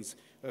domains,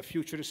 a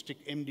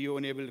futuristic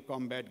MDO-enabled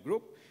combat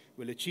group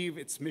will achieve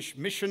its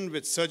mission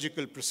with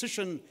surgical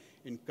precision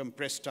in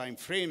compressed time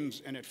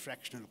frames and at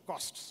fractional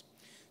costs.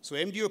 So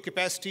MDO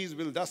capacities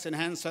will thus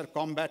enhance our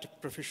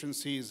combat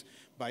proficiencies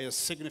by a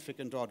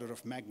significant order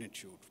of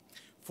magnitude.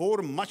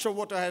 For much of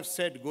what I have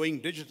said, going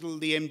digital,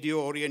 the MDO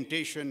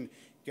orientation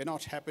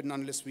cannot happen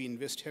unless we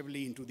invest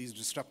heavily into these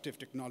disruptive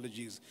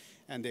technologies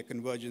and their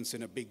convergence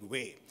in a big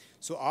way.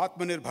 So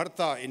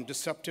Atmanirbharta in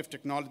disruptive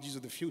technologies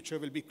of the future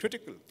will be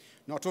critical.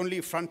 Not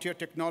only frontier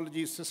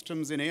technology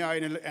systems in AI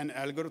and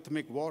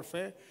algorithmic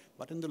warfare,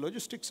 but in the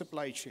logistics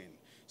supply chain.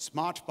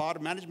 Smart power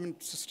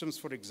management systems,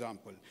 for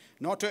example.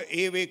 Not an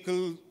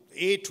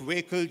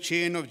 8-vehicle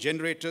chain of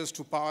generators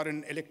to power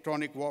an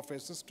electronic warfare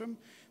system,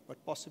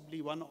 but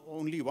possibly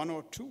only one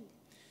or two.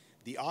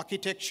 The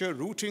architecture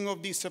routing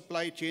of these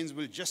supply chains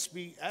will just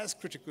be as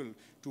critical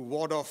to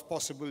ward off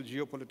possible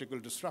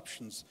geopolitical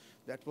disruptions.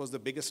 That was the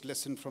biggest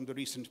lesson from the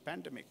recent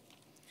pandemic.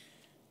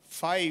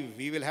 5,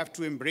 we will have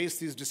to embrace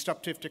these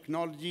disruptive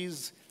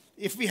technologies.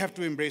 If we have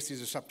to embrace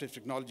these disruptive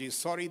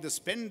technologies, the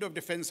spend of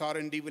defense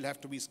R&D will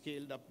have to be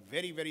scaled up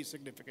very, very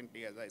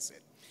significantly, as I said.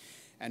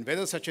 And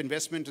whether such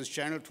investment is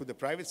channeled through the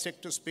private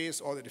sector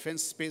space or the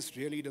defense space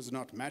really does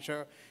not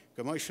matter.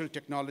 Commercial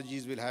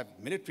technologies will have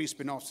military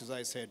spin-offs, as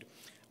I said,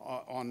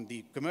 on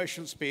the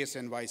commercial space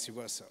and vice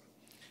versa.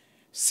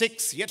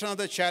 6, yet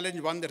another challenge,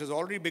 one that has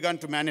already begun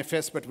to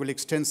manifest but will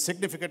extend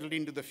significantly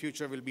into the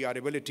future, will be our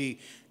ability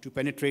to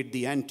penetrate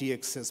the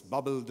anti-access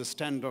bubble, the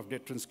standoff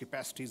deterrence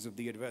capacities of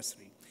the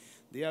adversary.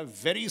 There are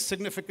very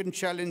significant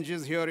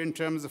challenges here in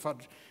terms of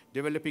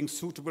developing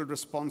suitable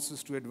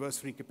responses to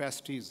adversary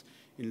capacities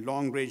in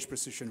long-range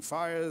precision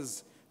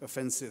fires,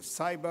 offensive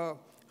cyber,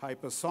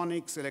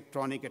 hypersonics,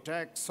 electronic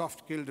attacks,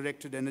 soft-kill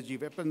directed energy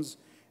weapons,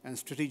 and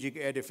strategic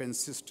air defense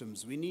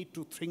systems. We need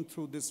to think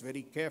through this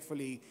very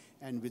carefully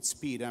and with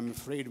speed. I'm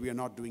afraid we are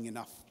not doing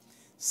enough.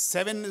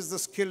 7 is the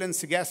skill and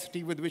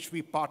sagacity with which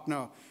we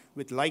partner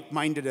with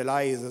like-minded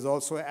allies, as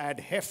also add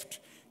heft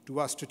to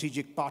our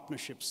strategic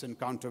partnerships and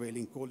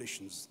countervailing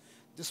coalitions.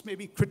 This may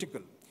be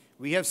critical.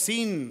 We have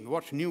seen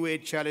what new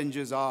age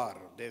challenges are.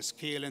 Their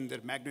scale and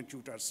their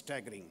magnitude are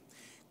staggering.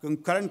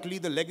 Concurrently,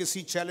 the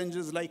legacy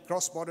challenges like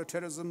cross-border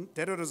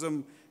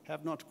terrorism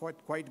have not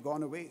quite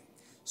gone away.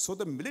 So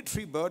the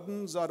military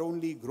burdens are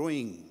only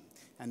growing,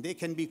 and they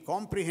can be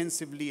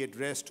comprehensively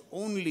addressed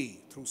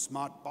only through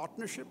smart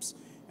partnerships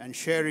and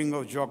sharing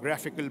of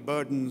geographical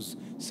burdens,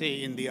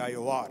 say in the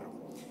IOR.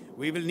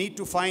 We will need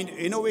to find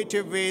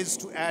innovative ways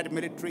to add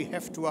military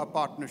heft to our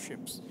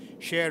partnerships,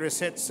 share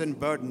assets and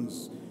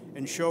burdens,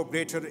 ensure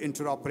greater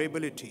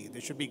interoperability.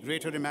 There should be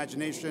greater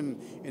imagination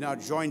in our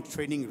joint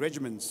training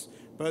regiments,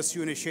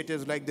 pursue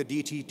initiatives like the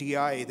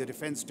DTTI, the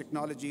Defense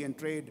Technology and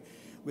Trade,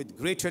 with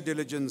greater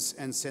diligence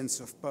and sense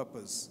of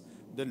purpose.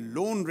 The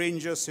Lone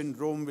Ranger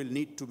syndrome will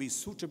need to be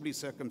suitably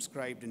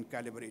circumscribed and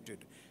calibrated.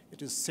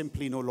 It is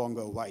simply no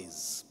longer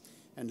wise.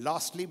 And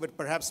lastly, but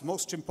perhaps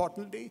most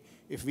importantly,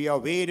 if we are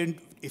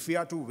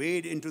to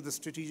wade into the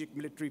strategic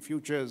military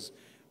futures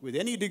with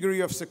any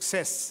degree of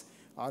success,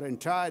 our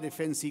entire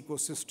defense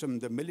ecosystem,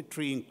 the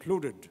military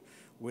included,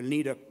 will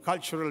need a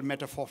cultural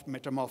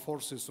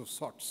metamorphosis of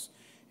sorts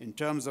in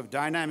terms of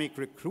dynamic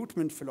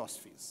recruitment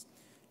philosophies,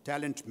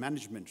 talent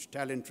management,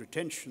 talent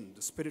retention,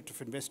 the spirit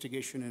of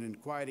investigation and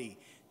inquiry,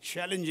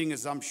 challenging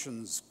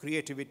assumptions,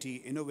 creativity,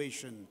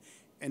 innovation,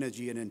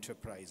 energy, and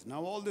enterprise.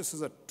 Now, all this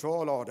is a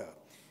tall order.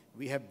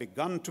 We have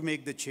begun to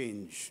make the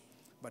change,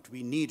 but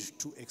we need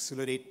to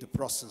accelerate the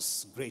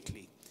process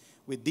greatly.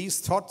 With these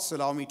thoughts,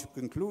 allow me to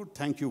conclude.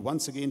 Thank you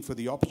once again for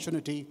the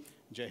opportunity.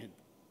 Jai Hind.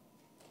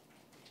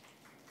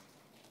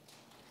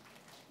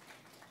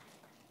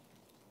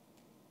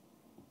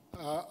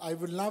 I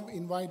will now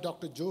invite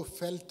Dr. Joe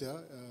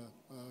Felter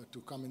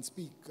to come and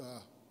speak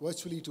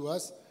virtually to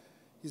us.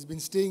 He's been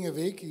staying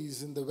awake.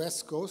 He's in the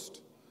West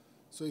Coast.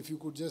 So if you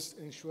could just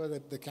ensure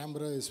that the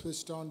camera is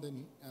switched on,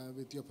 then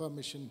with your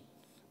permission,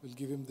 we'll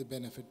give him the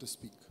benefit to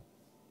speak.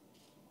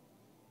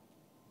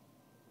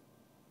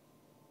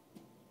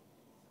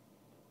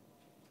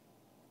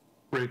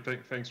 Great,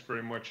 thanks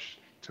very much,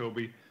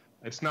 Toby.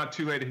 It's not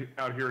too late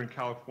out here in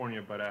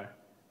California, but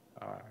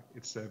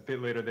it's a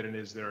bit later than it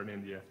is there in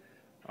India.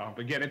 But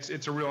again,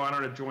 it's a real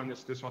honor to join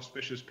this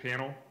auspicious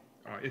panel,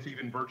 if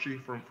even virtually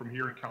from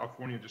here in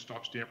California, just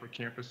off Stanford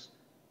campus.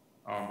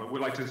 But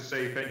we'd like to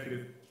say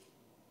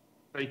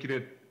thank you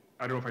to,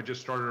 I don't know if I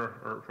just started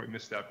or if I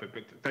missed that, but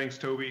thanks,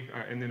 Toby,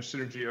 and then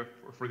Synergia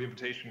for the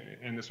invitation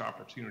and this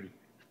opportunity.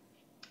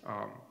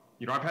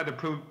 You know, I've had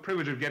the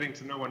privilege of getting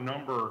to know a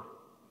number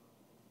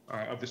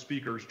of the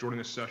speakers joining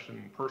this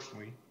session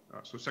personally.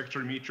 So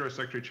Secretary Mitra,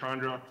 Secretary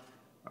Chandra,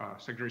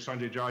 Secretary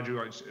Sanjay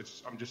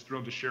Jaju, I'm just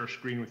thrilled to share a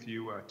screen with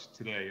you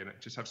today, and I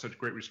just have such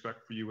great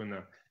respect for you and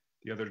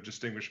the other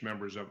distinguished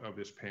members of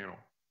this panel.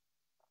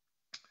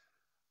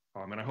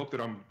 And I hope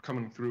that I'm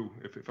coming through.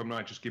 If I'm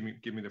not, just give me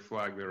the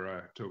flag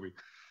there, Toby.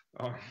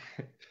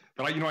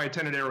 But I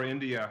attended Aero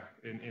India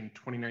in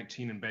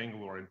 2019 in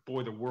Bangalore, and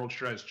boy, the world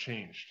sure has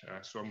changed.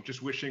 So I'm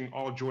just wishing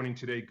all joining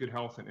today good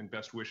health and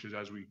best wishes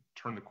as we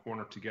turn the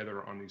corner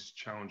together on these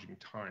challenging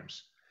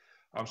times.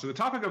 So the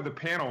topic of the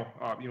panel,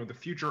 the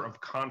future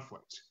of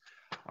conflict.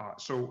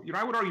 So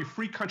I would argue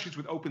free countries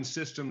with open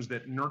systems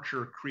that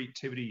nurture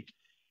creativity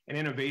and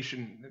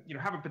innovation,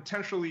 have a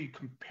potentially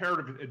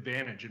comparative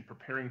advantage in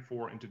preparing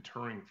for and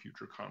deterring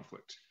future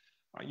conflict.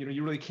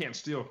 You really can't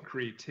steal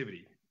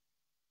creativity.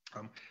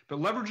 But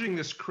leveraging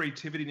this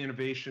creativity and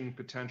innovation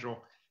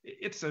potential,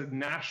 it's a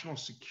national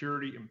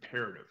security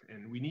imperative,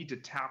 and we need to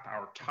tap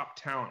our top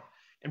talent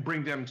and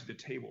bring them to the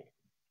table.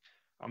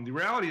 The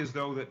reality is,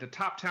 though, that the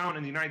top talent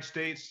in the United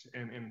States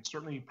and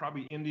certainly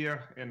probably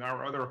India and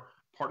our other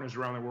partners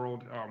around the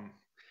world,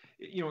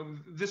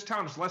 this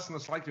talent is less and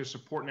less likely to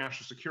support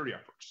national security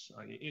efforts.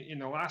 In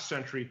the last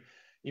century,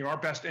 our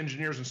best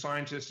engineers and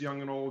scientists,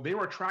 young and old, they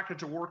were attracted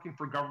to working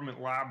for government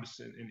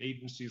labs and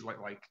agencies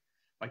like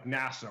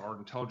NASA or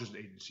intelligence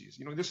agencies.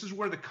 This is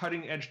where the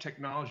cutting edge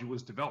technology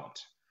was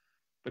developed.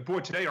 But boy,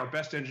 today our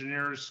best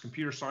engineers,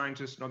 computer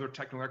scientists, and other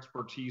technical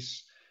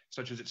expertise,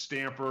 such as at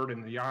Stanford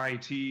and the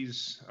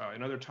IITs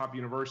and other top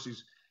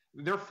universities,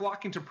 they're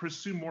flocking to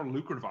pursue more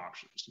lucrative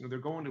options. They're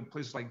going to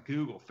places like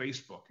Google,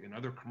 Facebook, and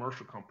other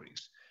commercial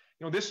companies.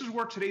 This is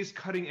where today's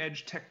cutting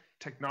edge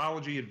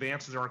technology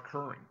advances are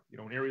occurring, in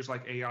areas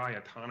like AI,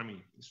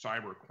 autonomy,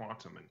 cyber,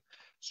 quantum, and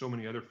so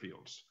many other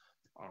fields.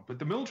 But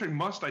the military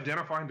must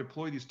identify and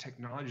deploy these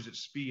technologies at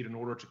speed in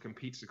order to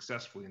compete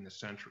successfully in this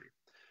century.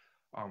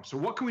 So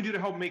what can we do to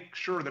help make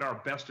sure that our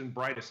best and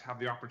brightest have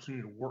the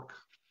opportunity to work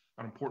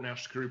on important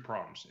national security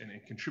problems and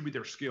contribute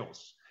their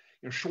skills,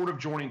 short of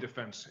joining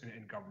defense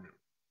and government?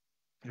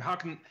 How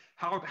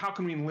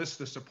can we enlist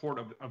the support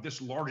of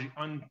this largely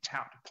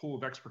untapped pool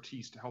of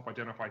expertise to help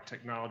identify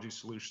technology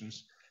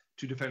solutions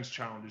to defense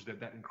challenges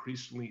that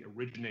increasingly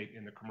originate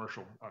in the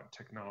commercial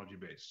technology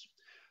base?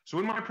 So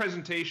in my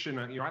presentation,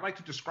 I'd like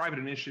to describe an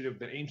initiative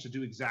that aims to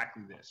do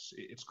exactly this.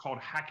 It's called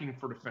Hacking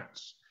for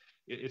Defense.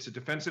 It's a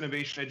defense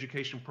innovation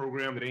education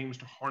program that aims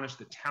to harness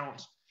the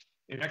talents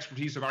and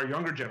expertise of our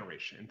younger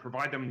generation and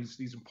provide them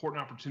these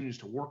important opportunities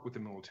to work with the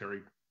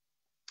military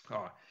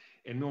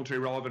and military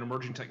relevant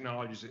emerging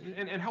technologies,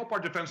 and help our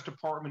Defense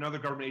Department and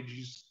other government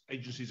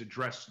agencies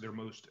address their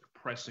most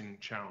pressing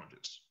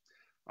challenges.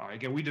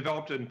 Again, we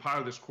developed and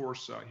piloted this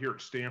course here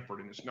at Stanford,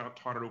 and it's now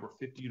taught at over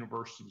 50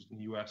 universities in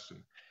the US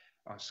and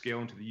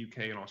scaling to the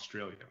UK and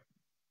Australia.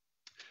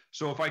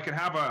 So if I could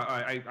have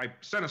I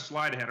sent a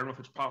slide ahead. I don't know if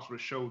it's possible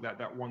to show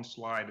that one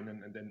slide and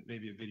then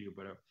maybe a video,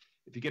 but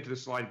if you get to the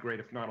slide,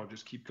 great. If not, I'll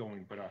just keep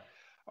going. But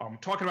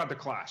talking about the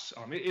class,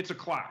 it's a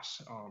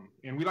class,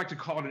 and we like to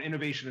call it an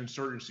innovation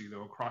insurgency,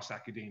 though, across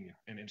academia.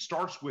 And it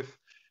starts with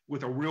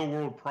a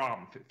real-world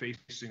problem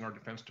facing our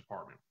Defense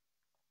Department.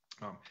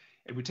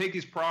 And we take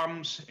these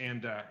problems,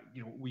 and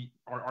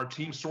our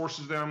team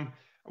sources them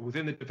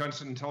within the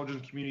defense and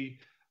intelligence community.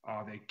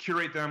 They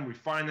curate them,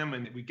 refine them,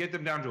 and we get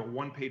them down to a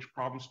one-page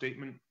problem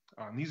statement.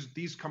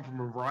 These come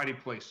from a variety of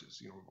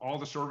places, all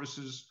the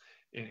services,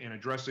 and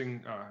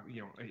addressing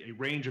a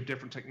range of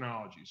different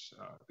technologies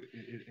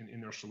in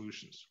their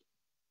solutions.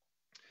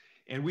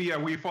 And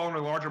we fall under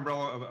a large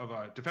umbrella of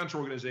a defense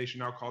organization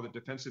now called the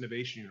Defense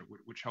Innovation Unit,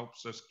 which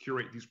helps us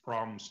curate these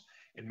problems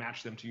and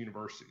match them to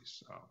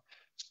universities.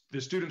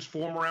 The students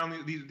form around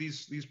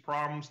these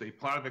problems, they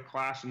apply to the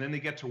class, and then they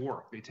get to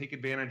work. They take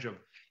advantage of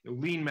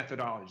lean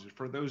methodologies.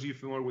 For those of you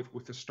familiar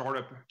with the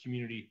startup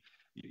community,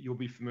 you'll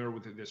be familiar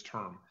with this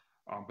term.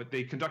 But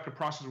they conduct a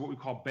process of what we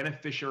call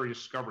beneficiary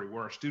discovery,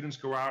 where our students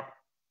go out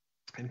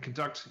and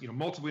conduct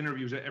multiple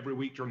interviews every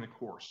week during the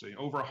course, so,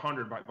 over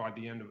 100 by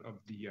the end of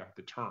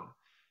the term.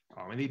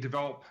 And they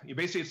develop,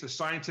 basically it's the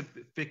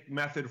scientific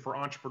method for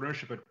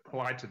entrepreneurship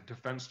applied to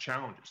defense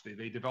challenges.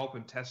 They develop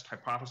and test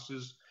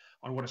hypotheses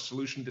on what a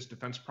solution to this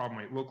defense problem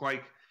might look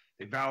like.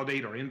 They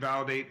validate or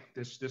invalidate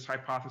this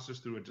hypothesis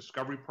through a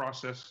discovery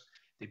process.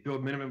 They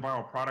build minimum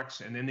viable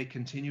products, and then they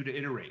continue to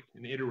iterate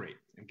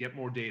and get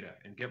more data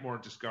and get more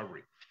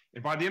discovery.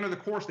 And by the end of the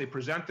course, they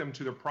present them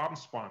to their problem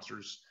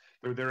sponsors,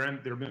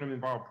 their minimum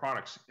viable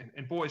products.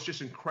 And boy, it's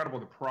just incredible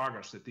the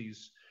progress that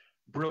these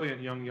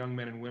brilliant young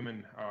men and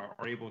women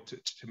are able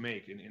to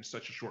make in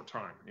such a short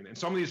time. And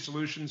some of these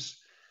solutions,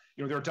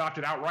 they're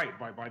adopted outright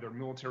by their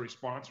military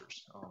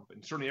sponsors.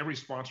 And certainly every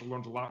sponsor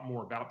learns a lot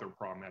more about their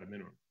problem at a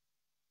minimum.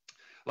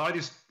 A lot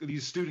of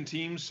these student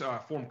teams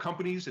form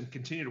companies and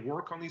continue to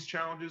work on these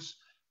challenges.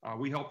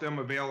 We help them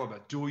avail of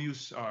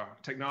dual-use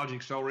technology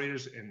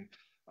accelerators and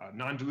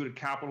non-diluted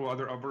capital,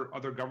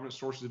 other government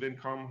sources of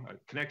income,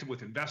 connected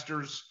with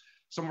investors.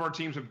 Some of our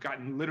teams have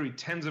gotten literally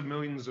tens of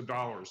millions of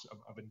dollars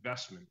of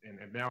investment and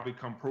have now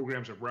become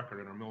programs of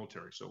record in our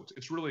military. So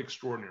it's really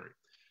extraordinary.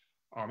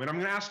 And I'm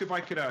going to ask if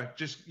I could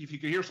if you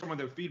could hear some of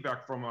the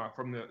feedback from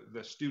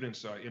the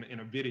students in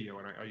a video,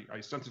 and I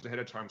sent it ahead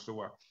of time.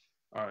 So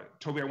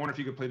Toby, I wonder if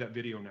you could play that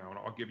video now, and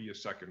I'll give you a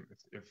second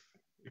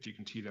if you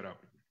can tee that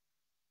up.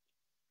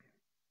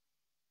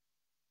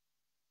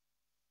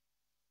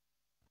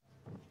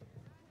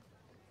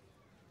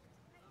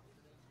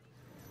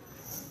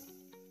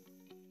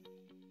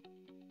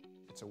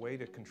 It's a way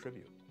to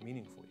contribute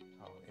meaningfully,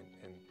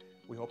 and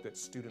we hope that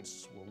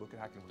students will look at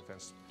academic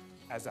defense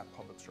as that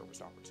public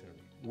service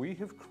opportunity. We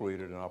have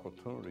created an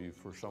opportunity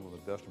for some of the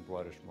best and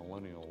brightest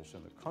millennials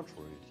in the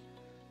country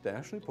to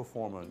actually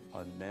perform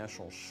a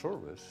national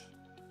service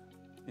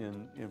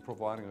in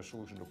providing a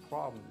solution to a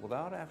problem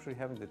without actually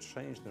having to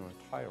change their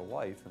entire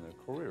life and their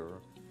career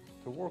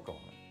to work on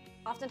it.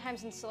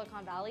 Oftentimes in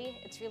Silicon Valley,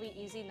 it's really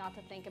easy not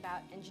to think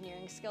about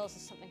engineering skills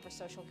as something for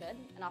social good,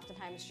 and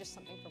oftentimes just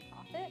something for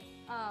profit.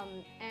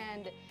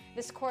 And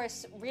this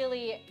course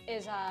really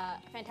is a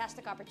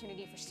fantastic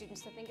opportunity for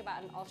students to think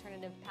about an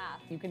alternative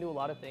path. You can do a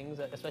lot of things,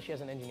 especially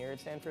as an engineer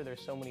at Stanford.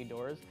 There's so many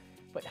doors,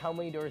 but how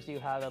many doors do you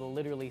have that'll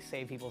literally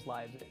save people's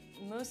lives?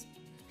 Most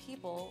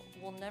people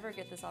will never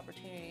get this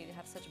opportunity to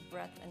have such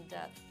breadth and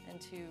depth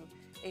into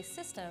a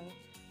system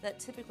that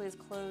typically is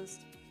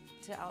closed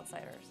to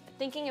outsiders.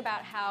 Thinking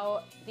about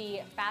how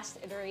the fast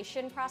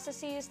iteration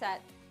processes that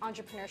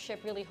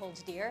entrepreneurship really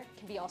holds dear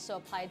can be also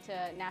applied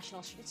to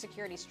national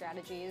security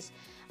strategies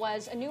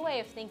was a new way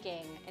of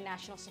thinking in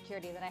national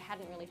security that I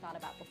hadn't really thought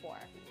about before.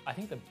 I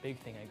think the big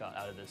thing I got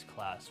out of this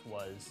class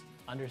was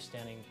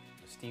understanding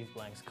Steve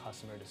Blank's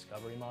customer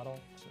discovery model.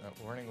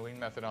 Learning lean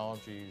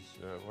methodologies,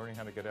 learning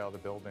how to get out of the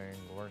building,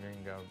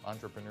 learning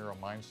entrepreneurial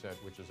mindset,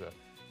 which is a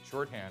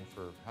shorthand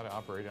for how to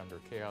operate under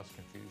chaos,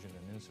 confusion,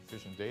 and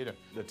insufficient data.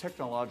 The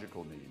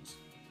technological needs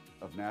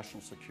of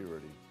national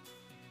security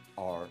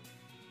are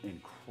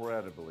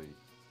incredibly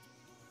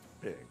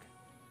big.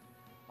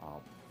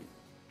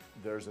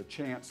 There's a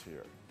chance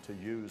here to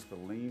use the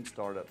lean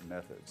startup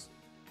methods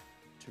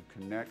to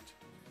connect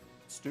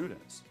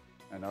students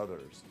and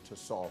others to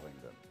solving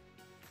them.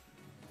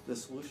 The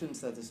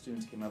solutions that the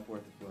students came up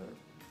with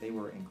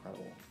were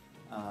incredible.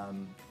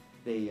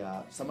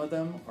 Some of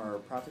them are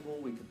practical,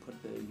 we could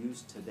put to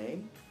use today.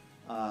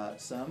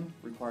 Some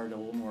required a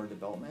little more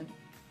development,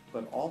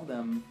 but all of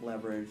them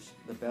leverage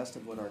the best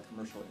of what our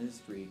commercial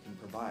industry can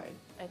provide.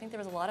 I think there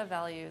was a lot of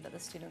value that the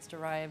students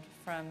derived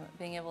from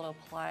being able to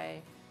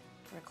apply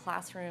their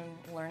classroom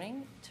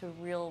learning to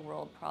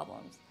real-world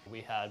problems. We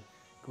had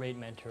great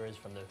mentors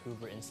from the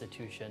Hoover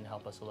Institution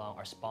help us along.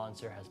 Our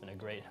sponsor has been a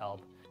great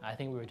help. I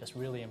think we were just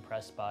really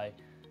impressed by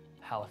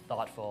how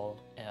thoughtful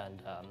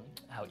and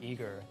how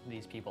eager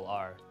these people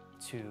are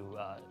to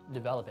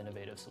develop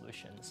innovative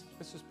solutions.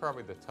 This is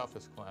probably the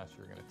toughest class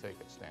you're going to take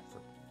at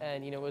Stanford.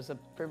 And it was a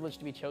privilege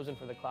to be chosen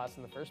for the class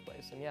in the first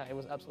place. And yeah, it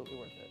was absolutely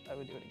worth it. I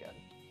would do it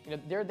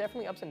again. There are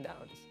definitely ups and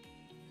downs,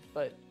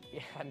 but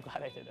yeah, I'm glad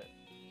I did it.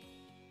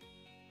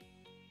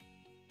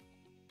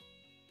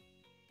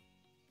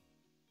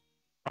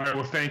 All right,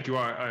 well, thank you.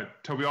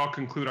 Toby, I'll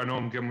conclude. I know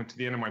I'm getting to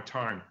the end of my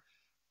time.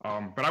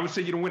 But I would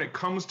say, when it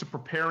comes to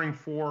preparing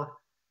for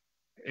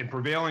and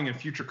prevailing in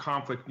future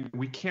conflict,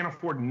 we can't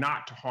afford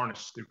not to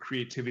harness the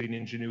creativity and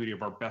ingenuity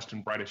of our best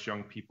and brightest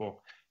young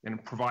people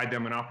and provide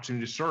them an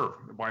opportunity to serve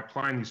by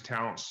applying these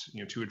talents,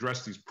 to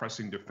address these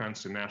pressing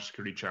defense and national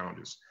security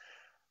challenges.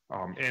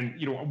 And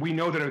we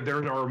know that there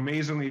are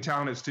amazingly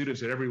talented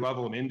students at every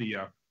level in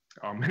India.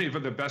 Many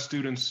of the best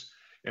students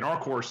in our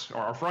course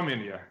are from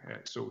India.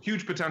 So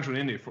huge potential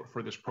in India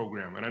for this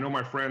program. And I know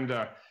my friend,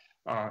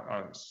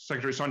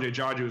 Secretary Sanjay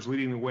Jaju is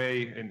leading the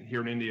way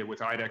here in India with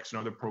IDEX and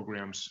other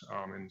programs.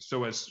 And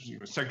so as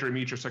Secretary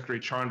Mitra, Secretary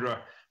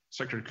Chandra,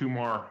 Secretary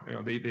Kumar,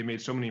 they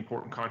made so many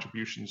important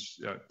contributions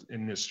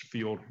in this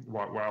field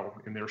while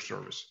in their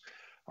service.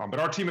 But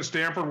our team at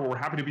Stanford, we're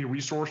happy to be a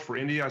resource for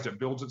India as it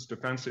builds its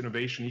defense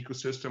innovation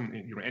ecosystem.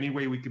 Any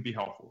way we could be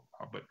helpful.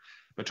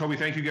 But Toby,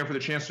 thank you again for the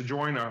chance to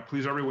join.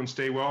 Please, everyone,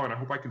 stay well, and I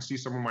hope I can see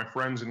some of my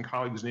friends and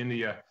colleagues in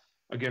India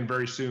again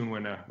very soon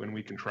when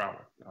we can travel.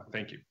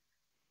 Thank you.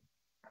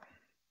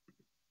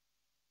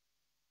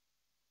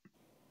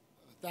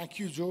 Thank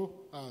you, Joe.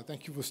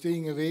 Thank you for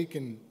staying awake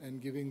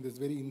and giving this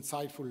very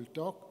insightful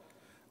talk.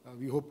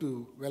 We hope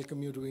to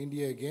welcome you to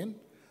India again.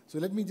 So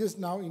let me just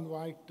now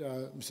invite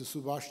Mr.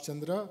 Subhash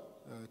Chandra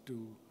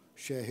to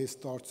share his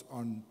thoughts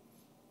on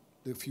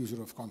the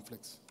future of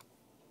conflicts.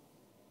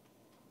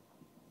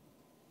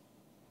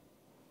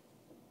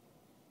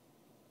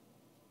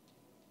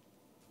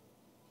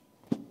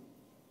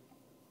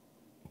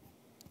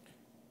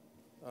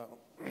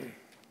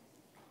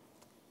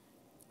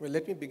 Well,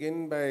 let me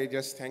begin by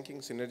just thanking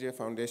Synergia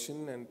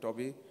Foundation and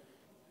Toby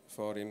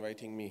for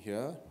inviting me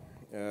here.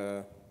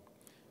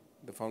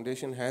 The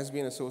foundation has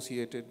been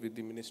associated with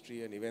the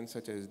ministry and events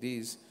such as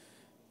these,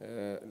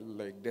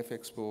 like Def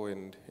Expo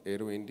and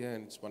Aero India,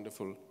 and it's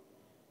wonderful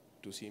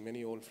to see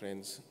many old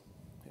friends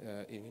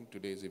in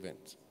today's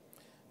events.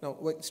 Now,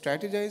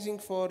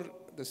 strategizing for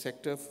the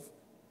sector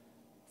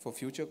for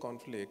future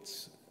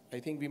conflicts,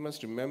 I think we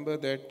must remember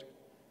that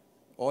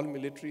all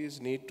militaries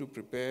need to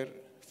prepare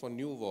for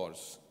new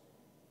wars,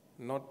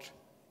 not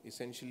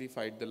essentially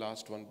fight the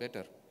last one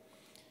better.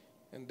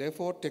 And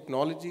therefore,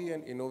 technology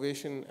and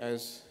innovation,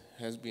 as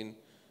has been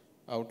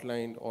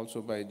outlined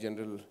also by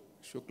General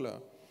Shukla,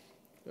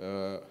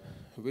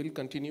 will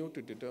continue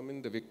to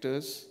determine the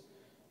victors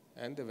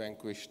and the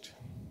vanquished,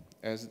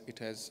 as it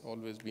has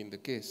always been the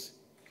case.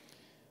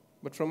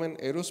 But from an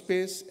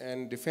aerospace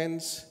and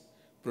defense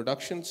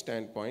production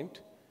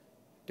standpoint,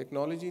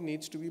 technology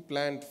needs to be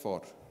planned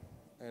for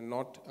and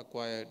not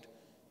acquired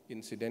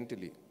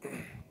incidentally.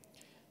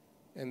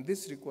 And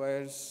this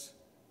requires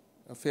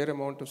a fair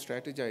amount of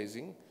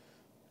strategizing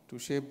to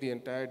shape the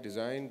entire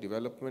design,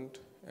 development,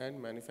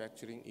 and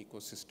manufacturing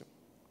ecosystem.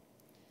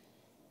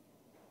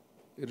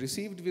 The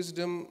received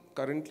wisdom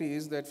currently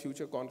is that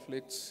future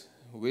conflicts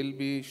will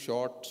be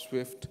short,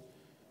 swift,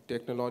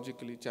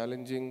 technologically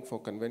challenging for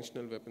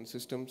conventional weapon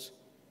systems,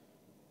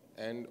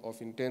 and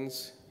of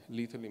intense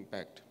lethal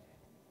impact.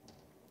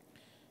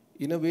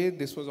 In a way,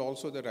 this was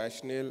also the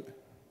rationale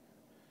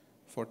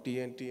for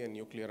TNT and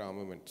nuclear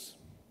armaments.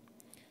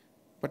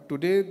 But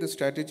today, the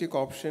strategic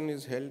option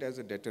is held as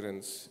a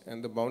deterrence,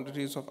 and the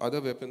boundaries of other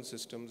weapon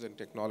systems and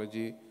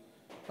technology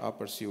are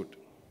pursued.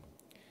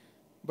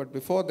 But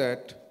before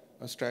that,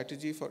 a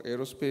strategy for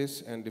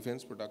aerospace and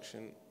defense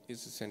production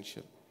is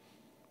essential.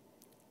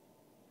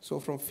 So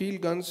from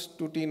field guns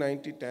to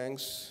T-90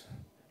 tanks,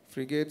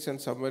 frigates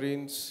and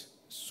submarines,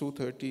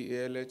 Su-30,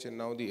 ALH, and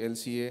now the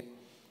LCA,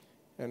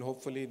 and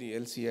hopefully the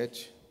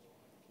LCH,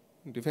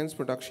 defense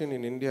production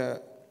in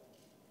India,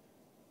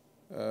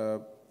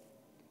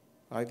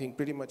 I think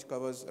pretty much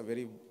covers a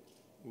very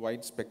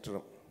wide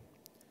spectrum.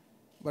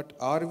 But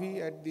are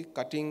we at the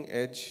cutting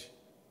edge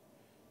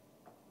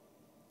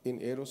in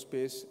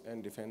aerospace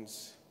and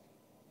defense?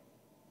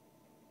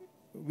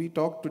 We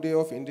talk today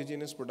of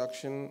indigenous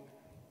production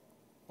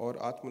or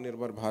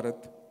Atmanirbhar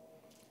Bharat,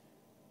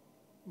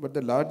 but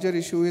the larger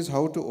issue is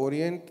how to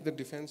orient the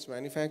defense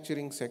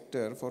manufacturing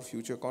sector for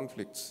future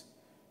conflicts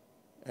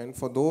and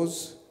for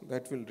those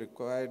that will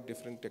require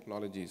different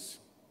technologies.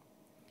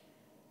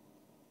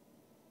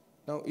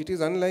 Now, it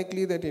is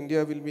unlikely that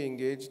India will be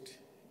engaged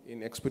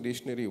in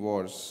expeditionary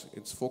wars.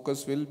 Its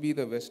focus will be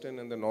the western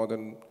and the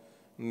northern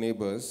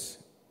neighbors,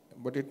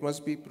 but it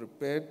must be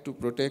prepared to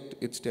protect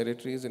its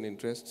territories and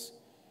interests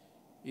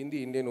in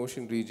the Indian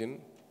Ocean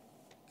region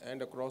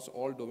and across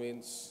all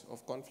domains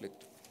of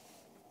conflict.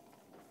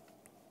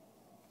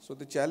 So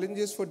the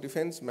challenges for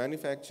defense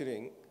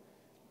manufacturing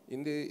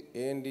in the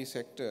A&D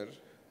sector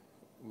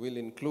will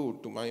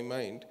include, to my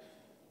mind,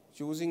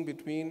 choosing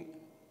between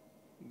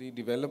the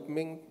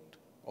development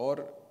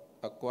or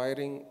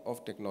acquiring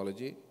of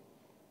technology,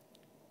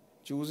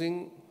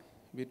 choosing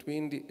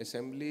between the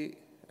assembly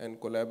and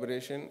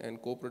collaboration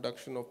and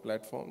co-production of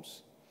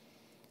platforms,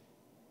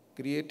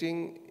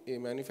 creating a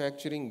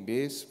manufacturing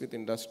base with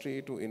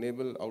industry to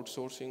enable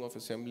outsourcing of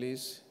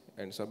assemblies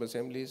and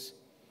sub-assemblies,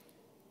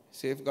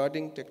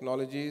 safeguarding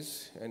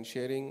technologies and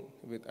sharing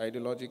with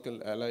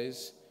ideological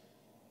allies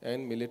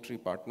and military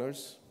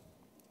partners,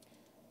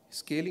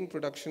 scaling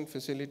production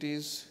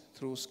facilities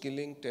through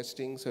skilling,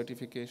 testing,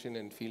 certification,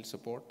 and field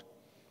support,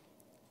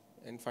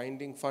 and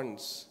finding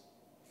funds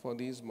for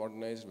these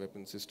modernized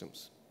weapon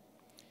systems.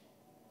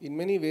 In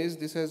many ways,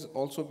 this has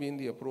also been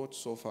the approach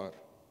so far.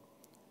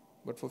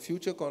 But for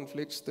future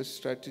conflicts, the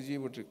strategy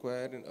would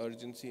require an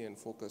urgency and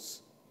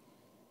focus.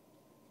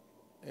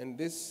 And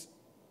this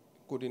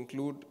could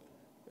include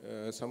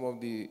some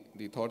of the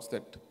thoughts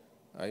that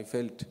I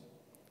felt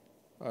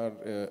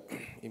are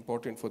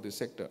important for this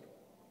sector.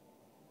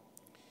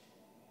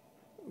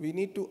 We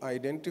need to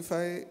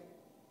identify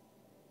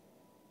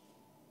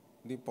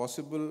the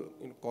possible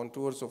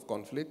contours of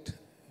conflict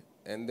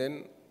and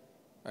then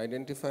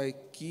identify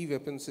key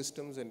weapon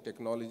systems and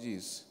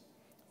technologies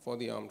for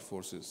the armed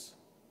forces.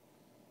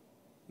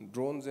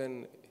 Drones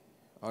and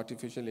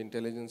artificial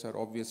intelligence are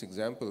obvious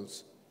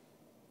examples,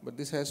 but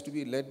this has to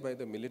be led by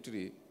the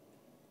military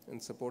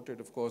and supported,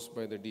 of course,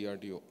 by the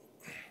DRDO.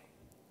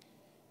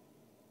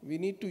 We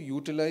need to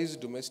utilize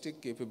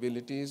domestic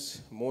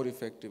capabilities more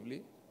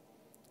effectively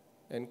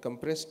and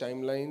compress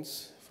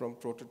timelines from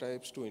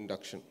prototypes to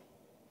induction.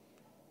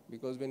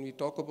 Because when we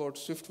talk about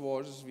swift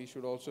wars, we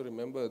should also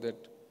remember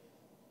that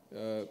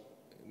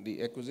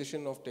the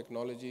acquisition of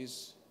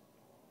technologies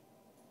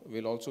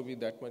will also be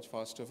that much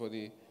faster for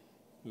the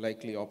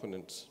likely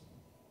opponents.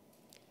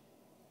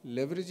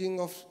 Leveraging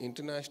of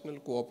international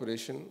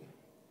cooperation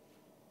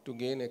to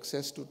gain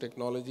access to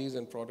technologies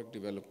and product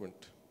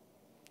development.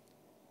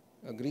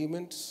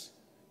 Agreements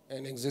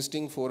and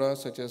existing fora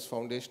such as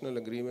foundational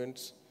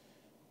agreements,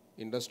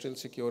 industrial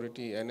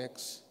security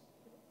annex,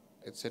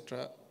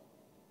 etc.,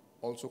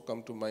 also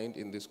come to mind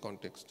in this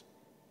context.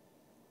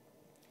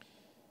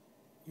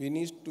 We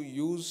need to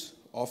use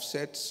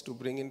offsets to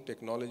bring in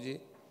technology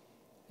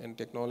and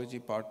technology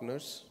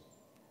partners.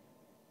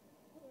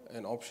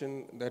 An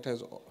option that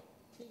has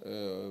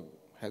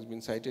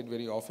been cited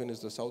very often is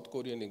the South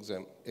Korean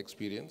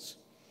experience.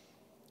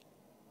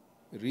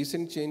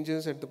 Recent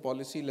changes at the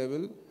policy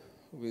level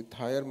with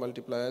higher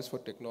multipliers for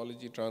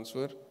technology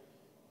transfer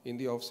in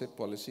the offset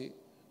policy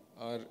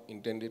are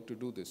intended to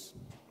do this.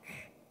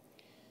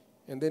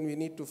 And then we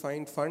need to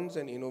find funds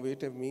and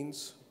innovative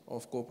means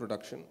of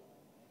co-production.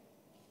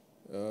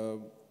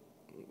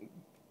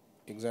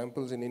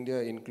 Examples in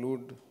India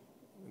include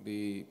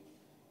the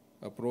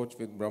approach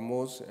with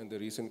BrahMos and the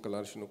recent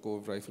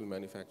Kalashnikov rifle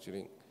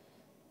manufacturing,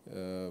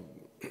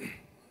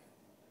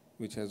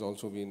 which has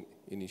also been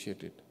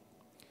initiated.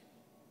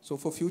 So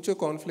for future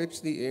conflicts,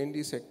 the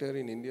A&D sector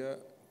in India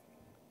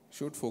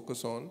should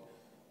focus on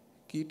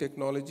key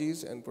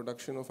technologies and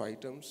production of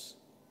items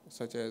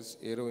such as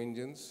aero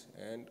engines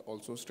and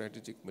also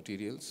strategic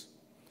materials,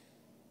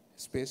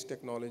 space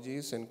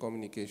technologies and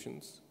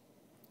communications,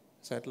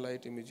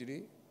 satellite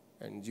imagery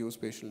and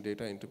geospatial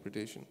data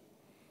interpretation,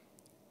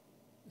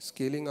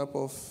 scaling up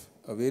of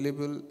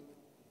available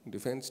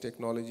defense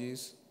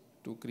technologies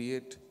to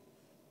create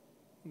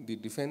the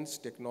defense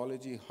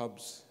technology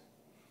hubs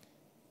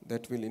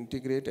that will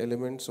integrate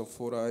elements of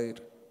 4IR,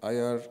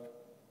 IR,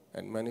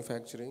 and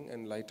manufacturing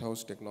and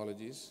lighthouse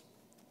technologies.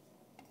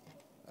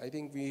 I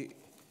think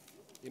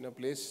in a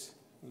place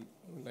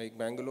like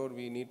Bangalore,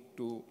 we need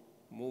to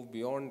move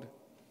beyond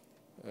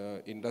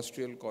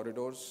industrial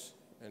corridors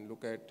and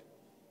look at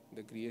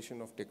the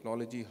creation of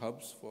technology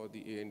hubs for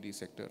the A&D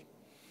sector.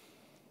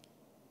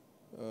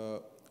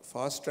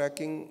 Fast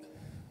tracking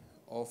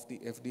of the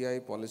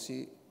FDI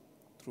policy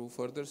through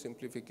further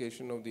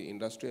simplification of the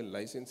industrial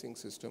licensing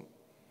system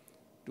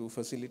to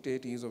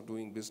facilitate ease of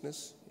doing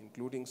business,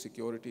 including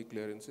security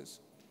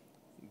clearances.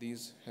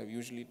 These have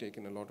usually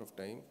taken a lot of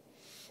time.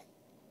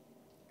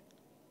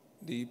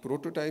 The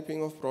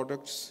prototyping of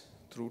products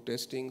through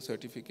testing,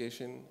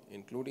 certification,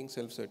 including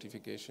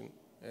self-certification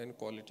and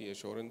quality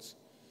assurance,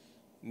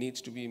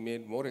 needs to be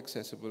made more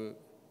accessible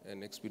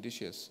and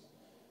expeditious,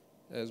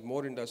 as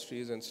more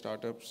industries and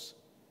startups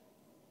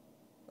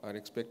are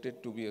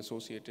expected to be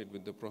associated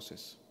with the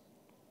process.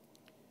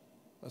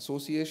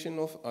 Association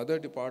of other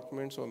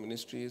departments or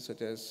ministries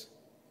such as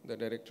the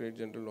Directorate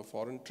General of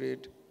Foreign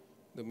Trade,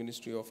 the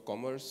Ministry of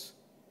Commerce,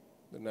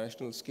 the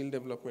National Skill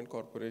Development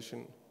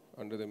Corporation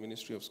under the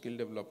Ministry of Skill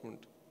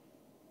Development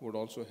would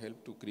also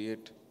help to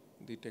create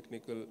the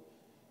technical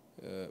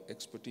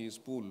expertise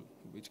pool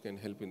which can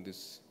help in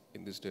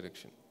this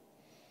direction.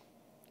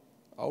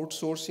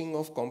 Outsourcing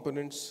of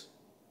components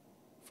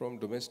from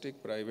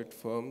domestic private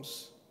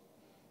firms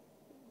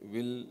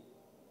will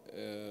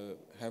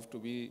have to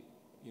be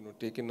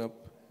taken up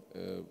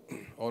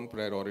on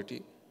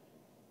priority.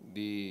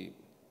 The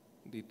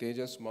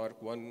Tejas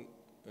Mark 1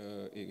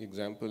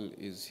 example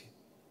is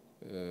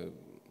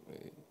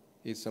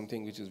is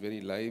something which is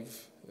very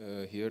live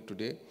here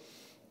today.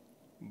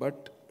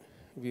 But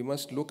we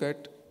must look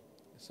at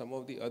some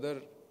of the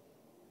other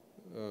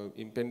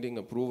impending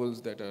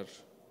approvals that are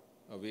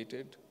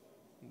awaited.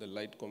 The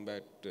light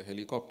combat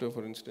helicopter,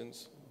 for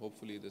instance,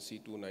 hopefully the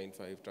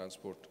C-295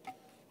 transport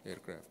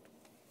aircraft.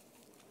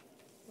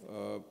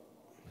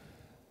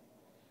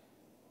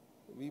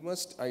 We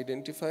must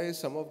identify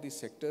some of the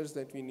sectors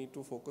that we need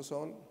to focus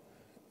on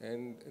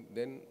and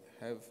then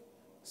have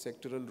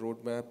sectoral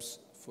roadmaps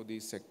for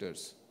these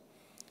sectors.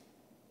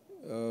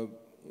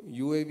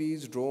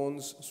 UAVs,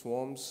 drones,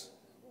 swarms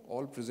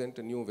all present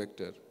a new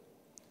vector.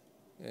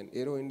 And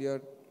Aero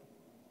India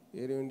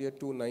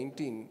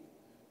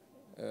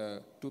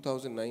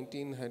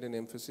 2019 had an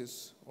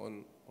emphasis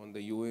on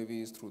the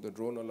UAVs through the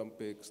Drone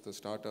Olympics, the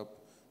Startup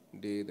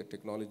Day, the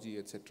technology,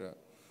 etc.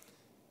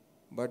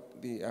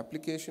 But the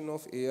application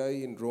of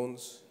AI in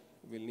drones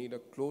will need a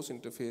close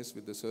interface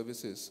with the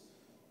services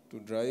to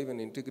drive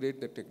and integrate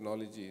the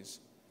technologies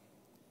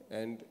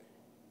and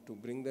to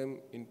bring them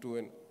into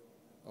an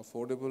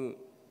affordable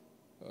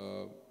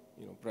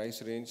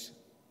price range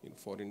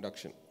for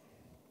induction.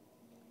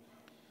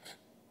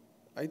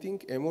 I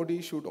think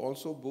MOD should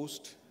also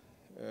boost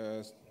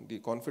the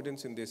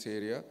confidence in this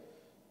area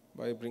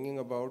by bringing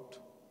about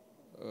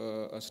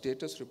a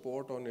status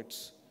report on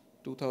its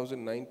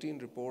 2019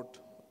 report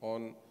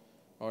on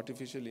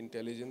artificial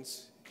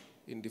intelligence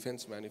in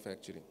defense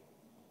manufacturing.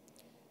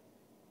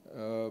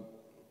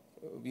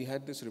 We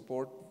had this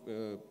report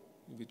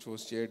which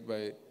was chaired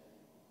by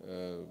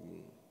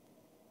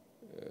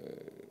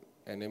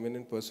an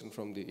eminent person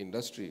from the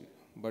industry,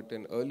 but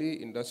an early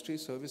industry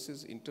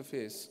services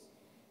interface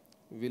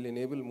will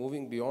enable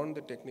moving beyond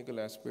the technical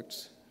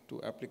aspects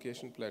to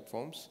application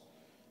platforms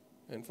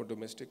and for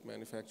domestic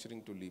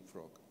manufacturing to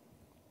leapfrog.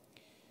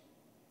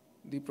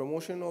 The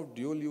promotion of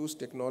dual-use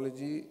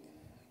technology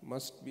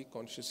must be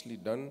consciously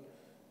done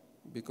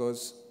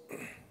because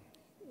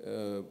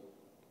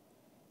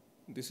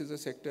this is a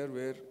sector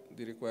where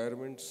the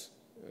requirements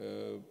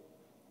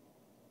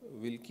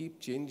will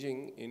keep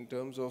changing in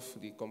terms of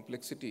the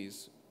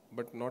complexities,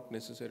 but not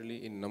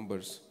necessarily in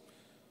numbers.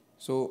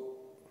 So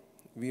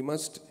we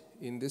must,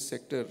 in this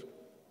sector,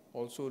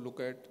 also look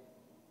at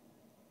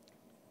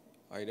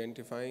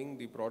identifying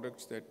the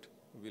products that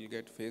will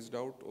get phased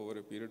out over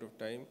a period of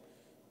time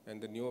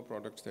and the newer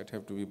products that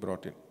have to be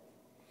brought in.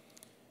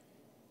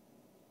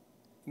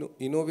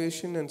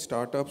 Innovation and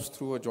startups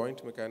through a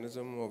joint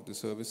mechanism of the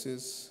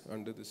services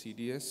under the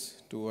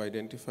CDS to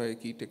identify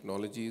key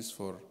technologies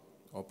for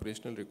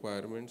operational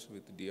requirements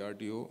with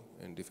DRDO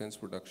and defense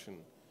production,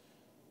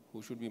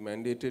 who should be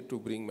mandated to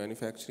bring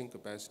manufacturing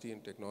capacity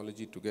and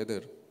technology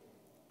together,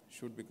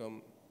 should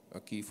become a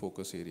key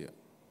focus area.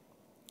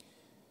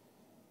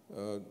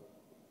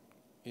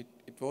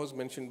 It was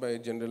mentioned by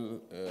General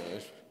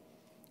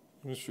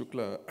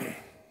Shukla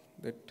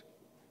that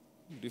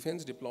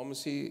defense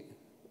diplomacy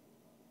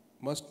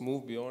must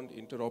move beyond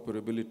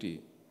interoperability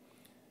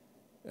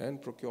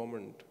and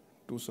procurement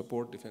to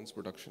support defense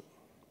production.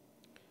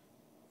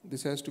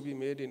 This has to be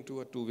made into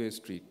a two-way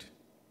street.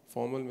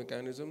 Formal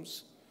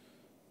mechanisms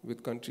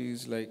with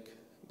countries like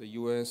the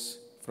US,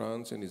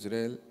 France, and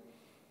Israel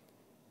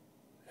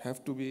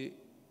have to be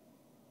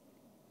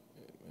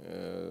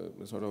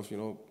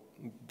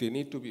they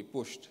need to be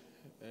pushed.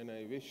 And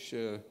I wish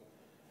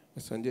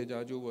Sanjay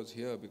Jaju was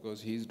here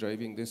because he's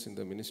driving this in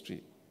the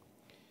ministry.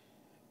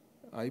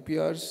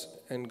 IPRs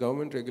and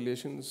government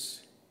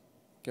regulations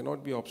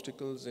cannot be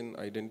obstacles in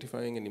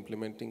identifying and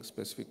implementing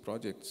specific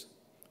projects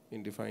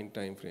in defined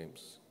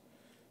timeframes.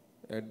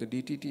 At the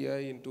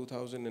DTTI in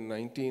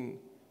 2019,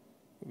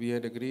 we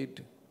had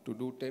agreed to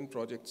do 10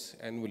 projects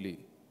annually,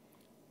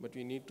 but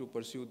we need to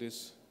pursue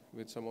this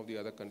with some of the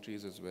other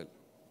countries as well.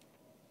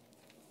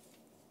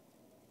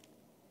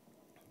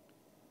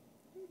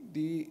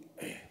 The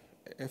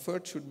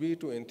effort should be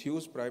to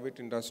enthuse private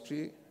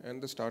industry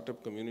and the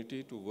startup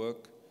community to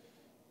work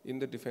in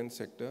the defense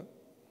sector,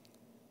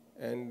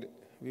 and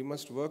we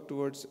must work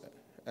towards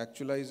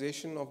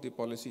actualization of the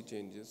policy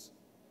changes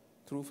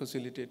through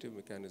facilitative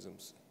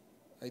mechanisms.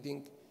 I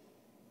think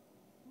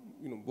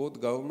both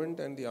government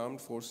and the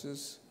armed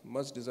forces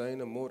must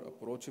design a more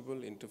approachable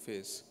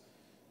interface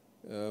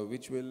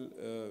which will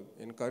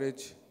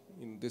encourage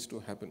this to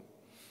happen.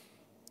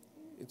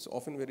 It's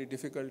often very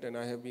difficult, and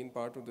I have been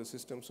part of the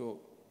system, so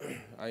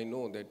I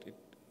know that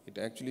it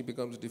actually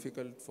becomes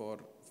difficult for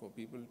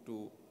people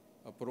to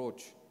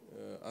approach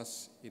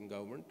us in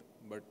government,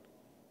 but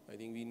I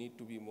think we need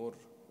to be more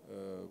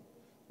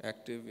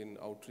active in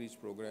outreach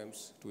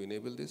programs to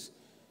enable this.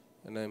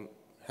 And I'm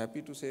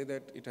happy to say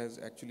that it has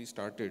actually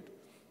started,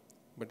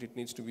 but it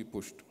needs to be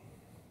pushed.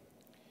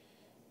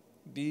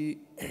 We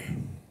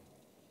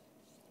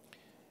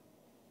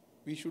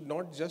should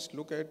not just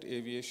look at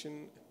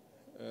aviation,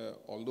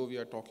 although we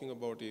are talking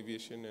about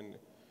aviation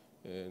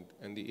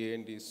and the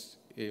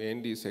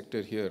A&D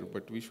sector here,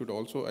 but we should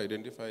also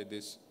identify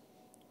this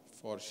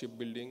for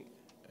shipbuilding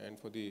and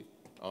for the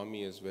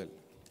army as well.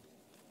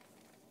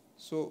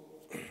 So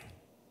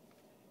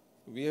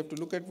we have to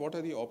look at what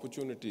are the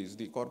opportunities.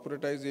 The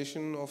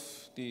corporatization of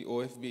the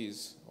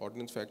OFBs,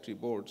 Ordnance Factory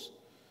Boards,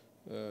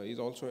 is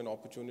also an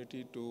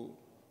opportunity to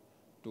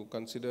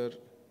consider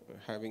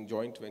having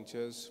joint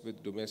ventures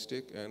with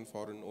domestic and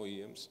foreign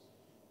OEMs.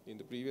 In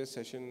the previous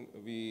session,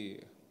 we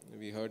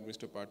heard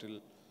Mr.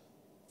 Patil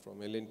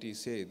from L&T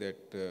say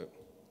that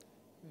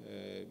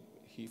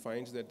he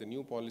finds that the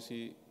new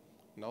policy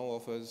now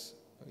offers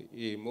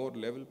a more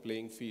level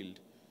playing field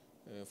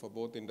for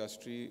both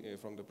industry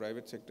from the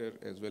private sector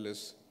as well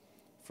as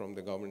from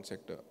the government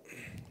sector.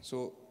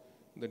 So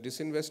the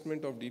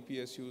disinvestment of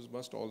DPSUs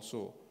must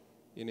also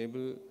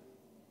enable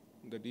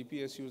the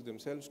DPSUs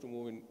themselves to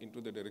move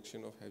into the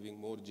direction of having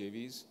more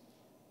JVs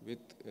with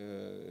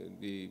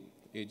the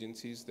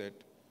agencies that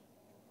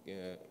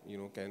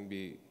can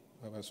be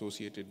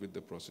associated with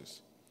the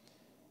process.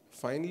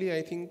 Finally,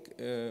 I think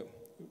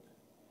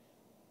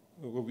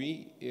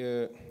we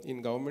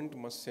in government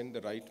must send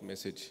the right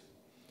message.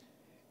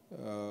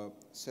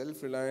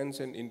 Self-reliance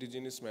and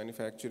indigenous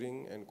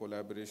manufacturing and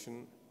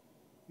collaboration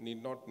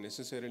need not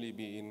necessarily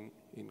be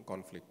in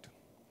conflict.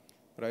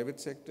 Private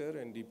sector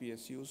and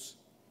DPSUs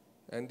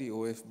and the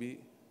OFB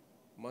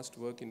must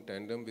work in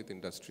tandem with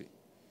industry.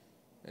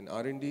 And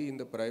R&D in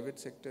the private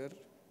sector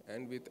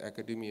and with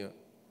academia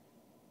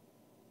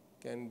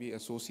can be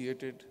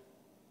associated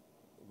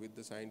with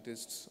the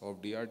scientists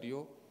of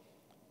DRDO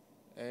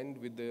and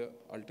with the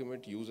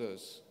ultimate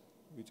users,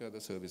 which are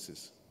the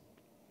services.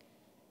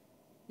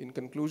 In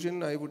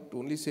conclusion, I would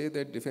only say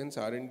that defense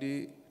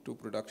R&D to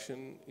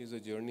production is a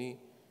journey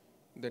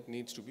that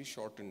needs to be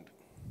shortened.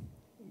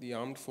 The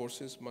armed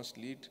forces must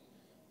lead,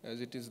 as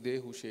it is they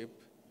who shape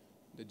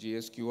the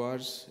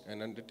GSQRs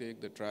and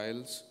undertake the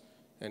trials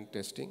and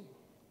testing.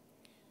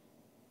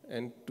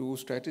 And to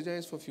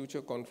strategize for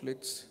future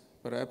conflicts,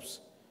 perhaps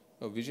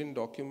a vision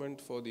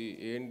document for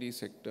the A&D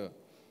sector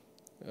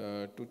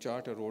to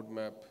chart a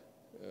roadmap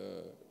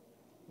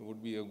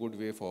would be a good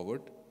way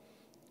forward.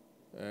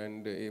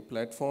 And a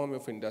platform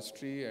of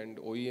industry and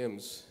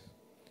OEMs,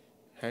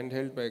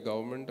 handheld by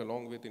government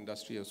along with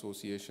industry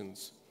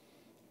associations,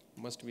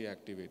 must be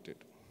activated.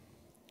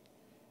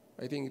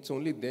 I think it's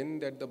only then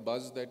that the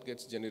buzz that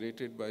gets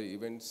generated by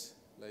events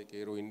like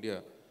Aero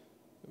India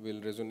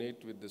will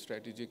resonate with the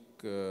strategic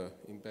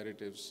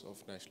imperatives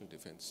of national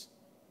defense.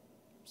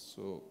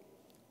 So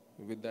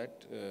with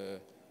that,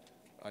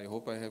 I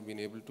hope I have been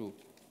able to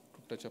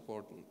touch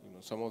upon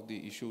some of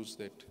the issues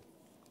that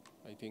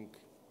I think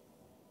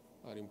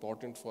are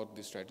important for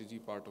the strategy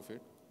part of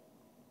it.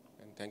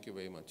 And thank you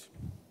very much.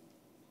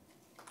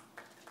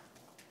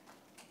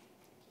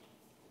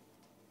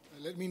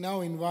 Let me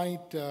now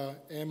invite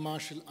Air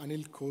Marshal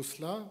Anil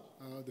Khosla,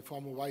 the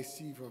former Vice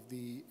Chief of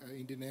the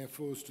Indian Air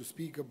Force, to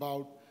speak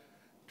about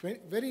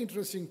very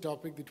interesting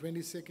topic, the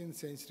 22nd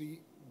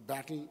century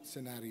battle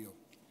scenario.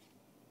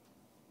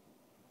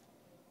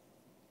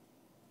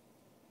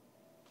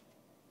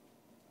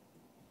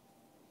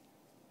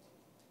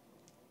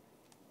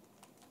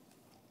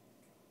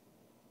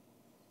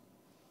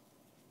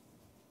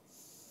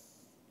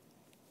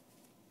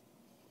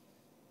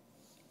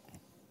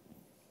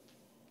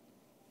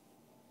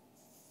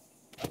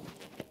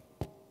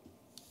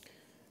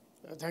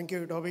 Thank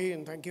you, Toby,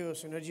 and thank you,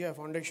 Synergia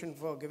Foundation,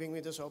 for giving me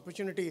this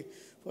opportunity.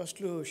 First,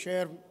 to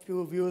share a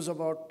few views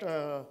about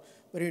a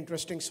very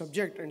interesting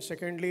subject, and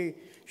secondly,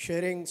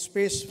 sharing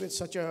space with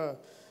such a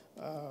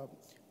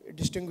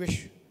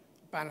distinguished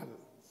panel.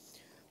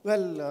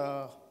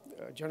 Well,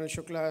 General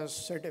Shukla has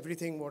said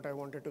everything what I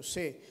wanted to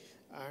say,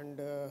 and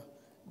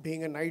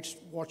being a night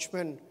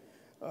watchman,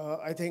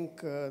 I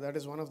think that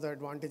is one of the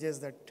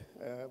advantages that,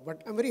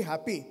 but I'm very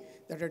happy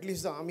that at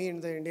least the Army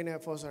and the Indian Air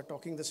Force are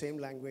talking the same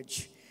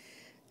language.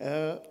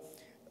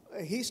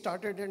 He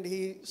started and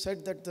he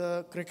said that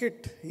the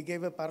cricket, he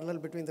gave a parallel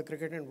between the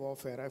cricket and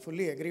warfare. I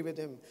fully agree with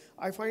him.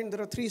 I find there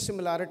are three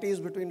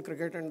similarities between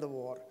cricket and the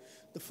war.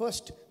 The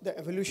first, the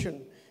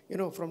evolution,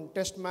 from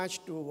test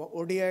match to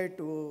ODI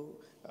to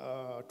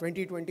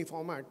 2020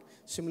 format.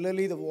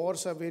 Similarly, the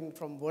wars have been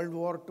from World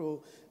War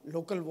to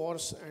local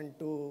wars and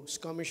to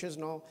skirmishes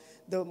now.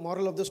 The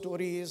moral of the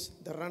story is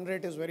the run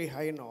rate is very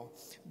high now.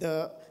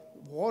 The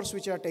wars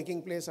which are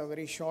taking place are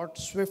very short,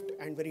 swift,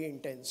 and very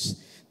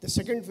intense. The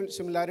second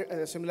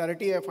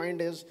similarity I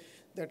find is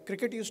that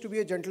cricket used to be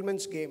a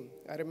gentleman's game.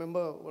 I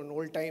remember in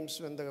old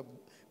times when the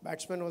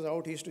batsman was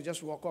out, he used to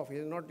just walk off. He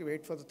did not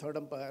wait for the third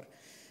umpire.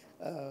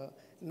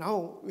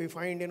 Now we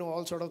find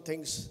all sort of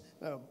things,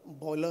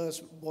 bowlers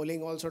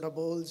bowling all sort of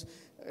bowls,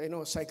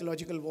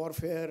 psychological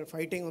warfare,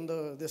 fighting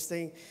on this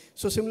thing.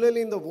 So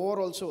similarly in the war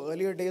also,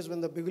 earlier days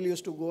when the bugle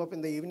used to go up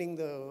in the evening,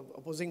 the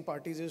opposing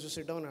parties used to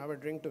sit down and have a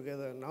drink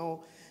together.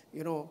 Now,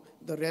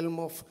 the realm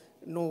of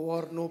no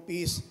war, no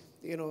peace,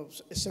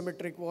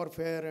 asymmetric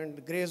warfare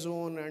and gray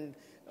zone and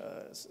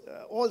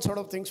all sort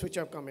of things which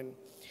have come in.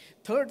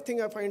 Third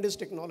thing I find is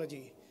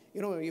technology.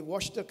 You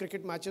watch the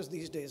cricket matches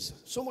these days.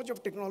 So much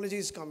of technology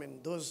is coming.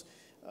 Those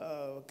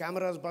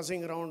cameras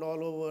buzzing around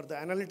all over, the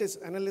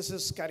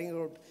analysis carrying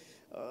out,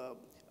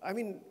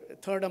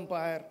 third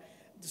umpire,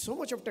 so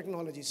much of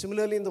technology.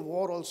 Similarly, in the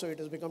war also, it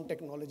has become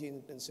technology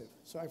intensive.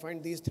 So I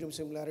find these three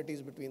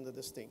similarities between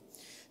this thing.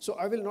 So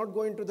I will not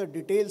go into the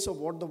details of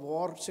what the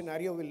war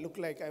scenario will look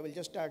like. I will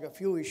just tag a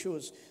few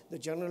issues. The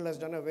general has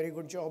done a very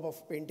good job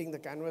of painting the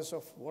canvas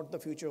of what the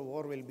future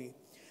war will be.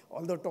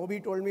 Although Toby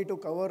told me to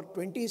cover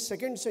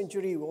 22nd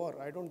century war,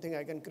 I don't think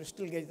I can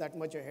crystal gauge that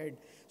much ahead.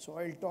 So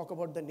I'll talk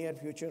about the near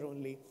future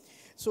only.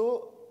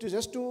 So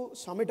just to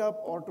sum it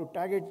up or to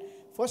tag it,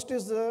 first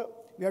is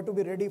we have to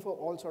be ready for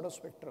all sort of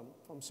spectrum,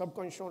 from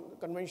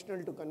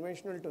conventional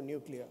to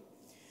nuclear.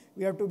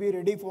 We have to be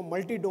ready for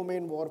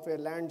multi-domain warfare,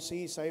 land,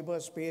 sea,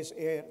 cyber, space,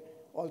 air,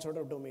 all sort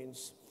of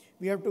domains.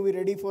 We have to be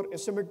ready for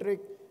asymmetric,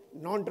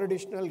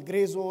 non-traditional,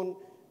 gray zone,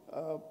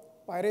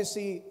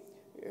 piracy,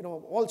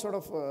 all sort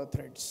of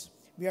threats.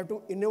 We have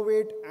to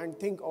innovate and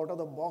think out of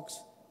the box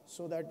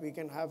so that we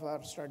can have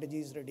our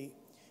strategies ready.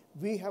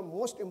 We have,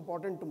 most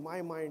important to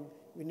my mind,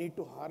 we need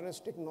to harness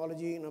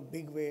technology in a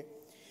big way.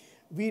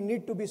 We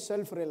need to be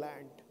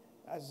self-reliant,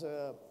 as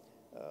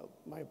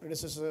my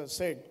predecessor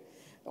said.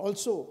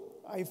 Also,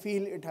 I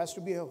feel it has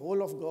to be a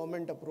whole of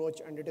government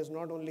approach, and it is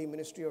not only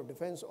Ministry of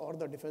Defense or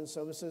the Defense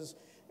Services,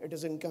 it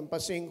is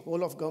encompassing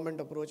whole of government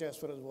approach as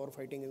far as war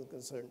fighting is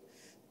concerned.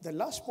 The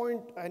last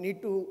point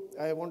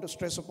I want to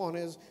stress upon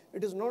is,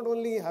 it is not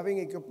only having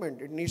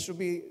equipment, it needs to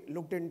be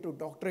looked into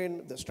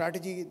doctrine, the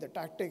strategy, the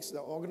tactics,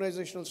 the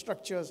organizational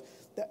structures,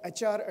 the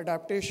HR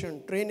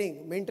adaptation,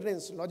 training,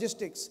 maintenance,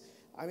 logistics,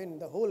 I mean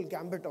the whole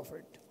gambit of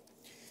it.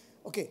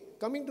 Okay,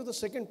 coming to the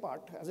second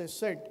part, as I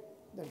said,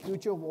 the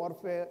future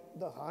warfare,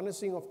 the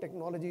harnessing of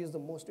technology is the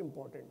most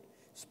important,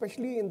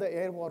 especially in the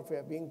air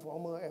warfare. Being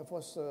former Air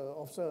Force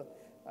officer,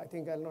 I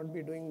think I'll not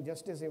be doing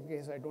justice in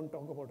case I don't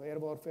talk about air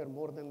warfare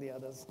more than the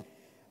others.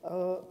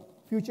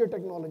 Future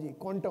technology,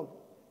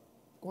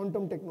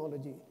 quantum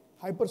technology,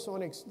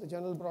 hypersonics, the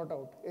general brought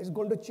out, is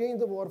going to change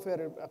the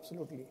warfare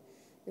absolutely.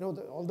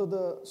 Although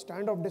the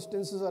standoff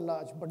distances are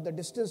large, but the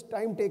distance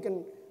time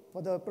taken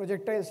for the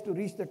projectiles to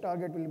reach the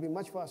target will be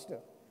much faster.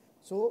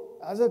 So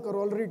as a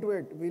corollary to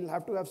it, we'll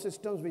have to have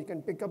systems which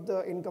can pick up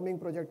the incoming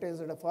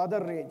projectiles at a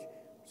farther range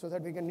so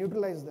that we can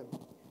neutralize them.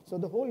 So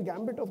the whole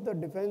gambit of the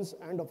defense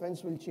and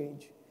offense will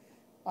change.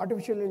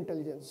 Artificial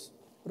intelligence,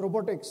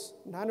 robotics,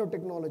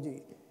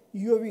 nanotechnology,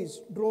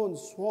 UAVs,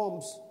 drones,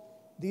 swarms,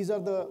 these are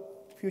the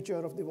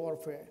future of the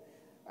warfare.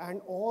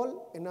 And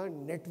all in a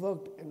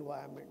networked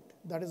environment.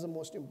 That is the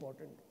most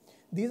important.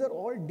 These are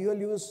all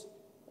dual-use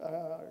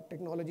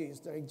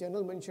technologies. Like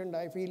General mentioned,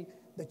 I feel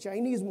the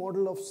Chinese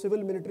model of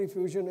civil-military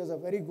fusion is a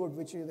very good,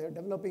 which they're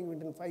developing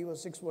within 5 or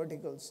 6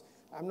 verticals.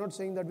 I'm not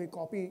saying that we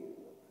copy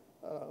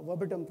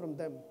verbatim from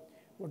them.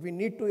 What we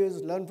need to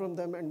is learn from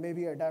them and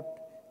maybe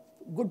adapt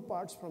good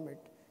parts from it.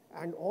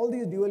 And all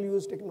these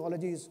dual-use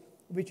technologies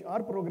which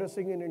are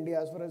progressing in India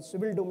as far as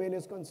civil domain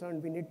is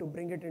concerned, we need to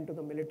bring it into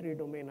the military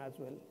domain as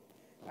well.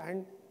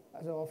 And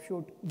as an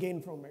offshoot, gain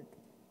from it.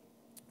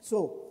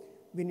 So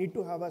we need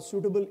to have a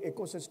suitable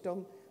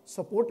ecosystem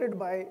supported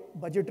by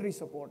budgetary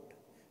support.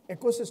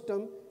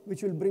 Ecosystem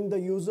which will bring the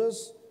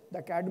users, the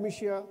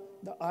academia,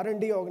 the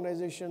R&D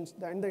organizations,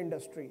 and the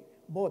industry,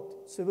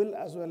 both civil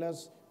as well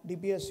as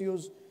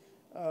DPSUs,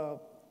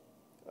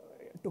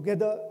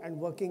 together and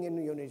working in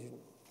unison.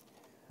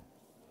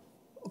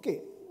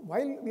 Okay,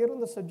 while we are on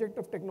the subject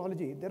of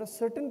technology, there are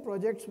certain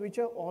projects which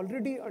are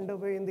already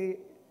underway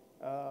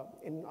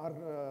in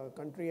our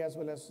country as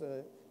well as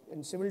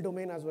in civil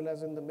domain as well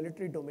as in the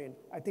military domain.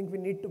 I think we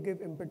need to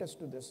give impetus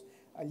to this.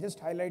 I'll just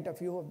highlight a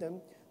few of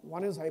them.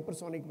 One is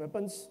hypersonic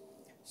weapons.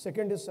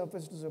 Second is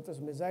surface-to-surface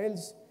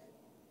missiles.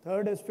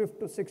 Third is 5th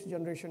to 6th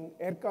generation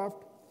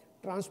aircraft,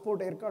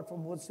 transport aircraft for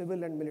both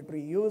civil and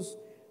military use.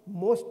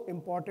 Most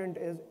important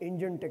is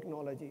engine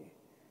technology.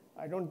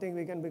 I don't think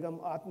we can become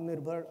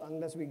Atmanirbhar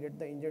unless we get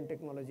the engine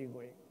technology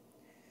going.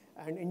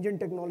 And engine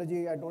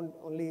technology, I don't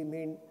only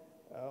mean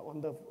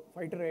on the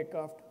fighter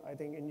aircraft. I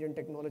think engine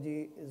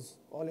technology is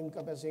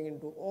all-encompassing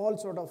into all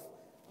sort of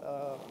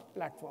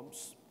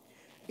platforms.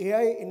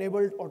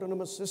 AI-enabled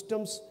autonomous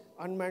systems,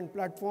 unmanned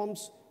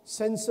platforms,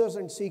 sensors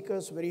and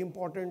seekers, very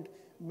important,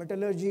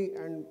 metallurgy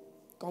and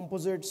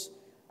composites,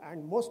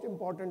 and most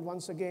important,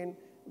 once again,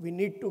 we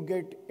need to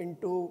get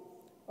into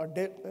a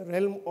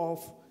realm of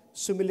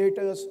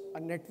simulators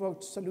and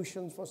networked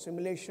solutions for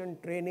simulation,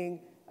 training,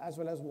 as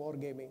well as war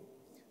gaming.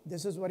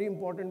 This is very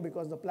important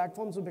because the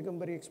platforms have become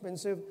very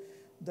expensive.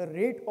 The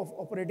rate of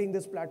operating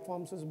these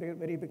platforms has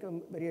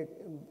become very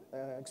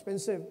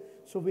expensive.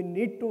 So we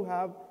need to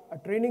have a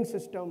training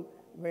system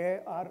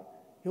where our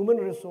human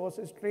resource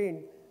is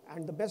trained.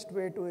 And the best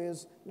way to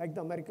is, like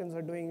the Americans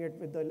are doing it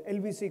with the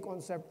LVC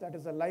concept, that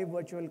is a live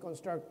virtual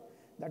construct.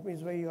 That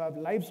means where you have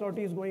live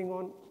sorties going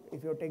on.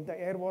 If you take the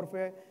air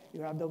warfare,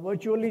 you have the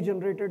virtually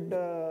generated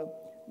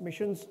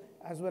missions,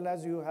 as well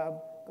as you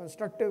have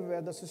constructive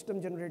where the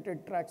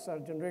system-generated tracks are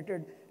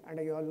generated, and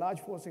you have large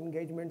force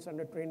engagements and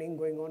a training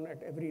going on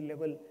at every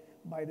level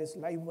by this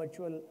live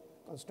virtual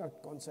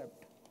construct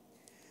concept.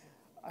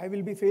 I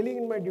will be failing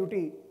in my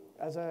duty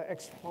as an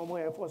ex-former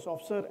Air Force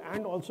officer,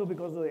 and also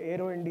because the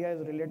Aero India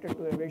is related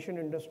to aviation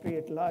industry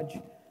at large.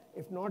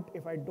 If not,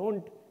 if I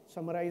don't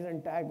summarize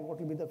and tag what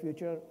will be the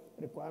future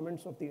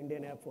requirements of the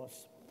Indian Air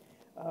Force.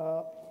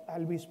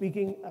 I'll be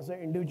speaking as an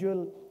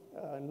individual,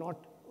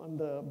 not on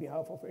the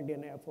behalf of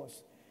Indian Air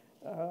Force.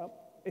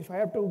 If I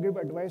have to give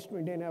advice to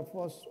Indian Air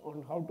Force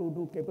on how to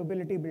do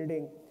capability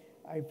building,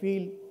 I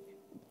feel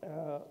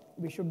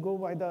we should go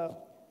by the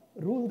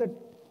rule that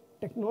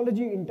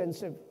technology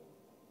intensive,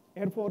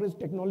 Air Force is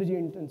technology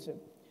intensive.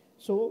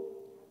 So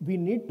we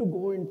need to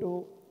go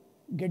into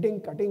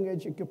getting cutting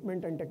edge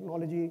equipment and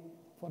technology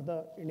for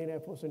the Indian Air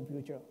Force in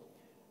future.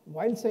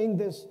 While saying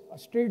this, a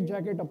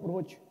straitjacket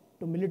approach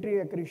to military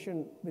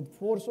accretion with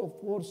force of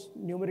force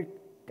numeric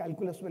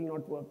calculus will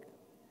not work.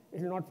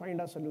 It will not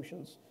find our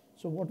solutions.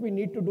 So what we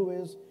need to do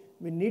is,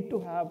 we need to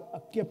have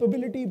a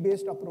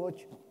capability-based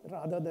approach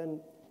rather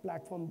than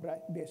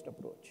platform-based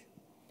approach.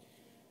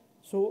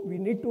 So we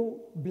need to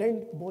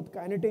blend both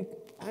kinetic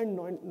and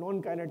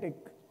non-kinetic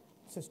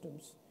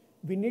systems.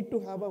 We need to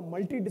have a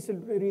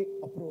multidisciplinary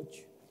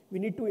approach. We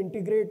need to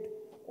integrate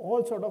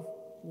all sort of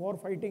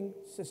war-fighting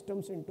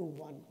systems into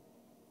one.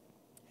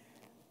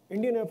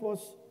 Indian Air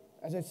Force,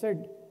 as I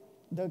said,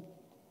 the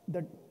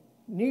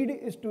need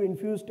is to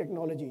infuse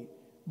technology,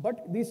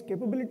 but this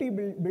capability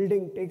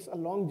building takes a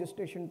long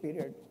gestation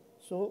period.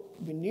 So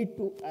we need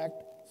to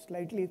act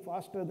slightly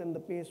faster than the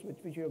pace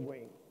with which we are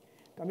going.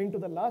 Coming to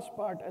the last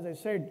part, as I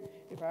said,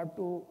 if I have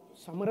to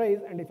summarize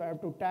and if I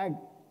have to tag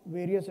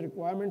various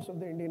requirements of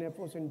the Indian Air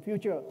Force in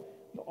future,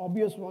 the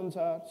obvious ones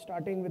are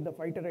starting with the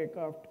fighter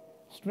aircraft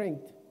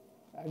strength.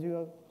 As you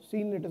have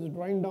seen, it is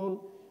drawing down.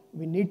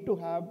 We need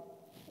to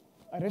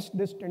arrest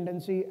this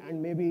tendency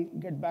and maybe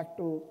get back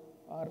to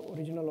our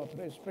original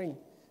authorized strength.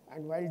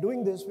 And while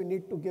doing this, we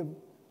need to give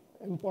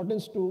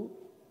importance to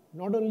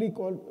not only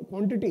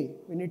quantity,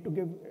 we need to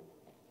give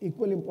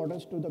equal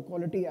importance to the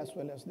quality as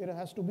well. As there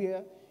has to be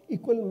an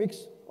equal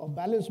mix or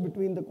balance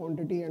between the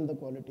quantity and the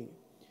quality.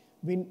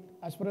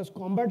 As far as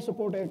combat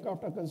support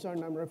aircraft are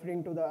concerned, I'm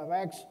referring to the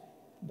AWACS,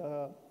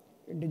 the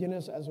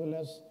indigenous as well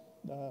as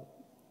the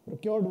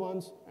procured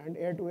ones, and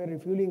air-to-air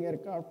refueling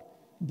aircraft.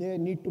 They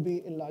need to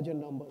be in larger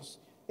numbers.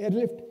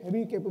 Airlift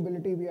heavy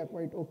capability, we are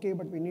quite okay,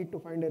 but we need to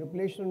find a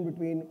replacement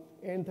between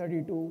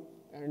AN-32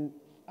 and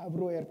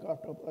Avro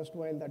aircraft of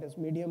erstwhile, that is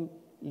medium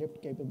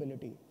lift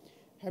capability.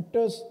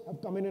 Hepters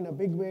have come in a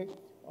big way.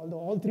 Although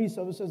all three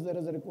services, there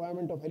is a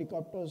requirement of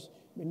helicopters,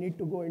 we need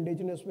to go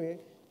indigenous way.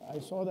 I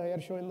saw the air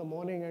show in the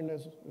morning and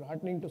it's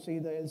heartening to see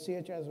the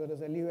LCH as well as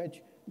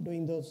LUH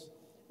doing those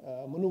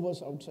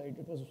maneuvers outside.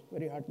 It was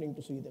very heartening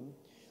to see them.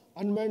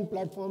 Unmanned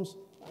platforms,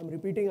 I'm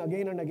repeating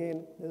again and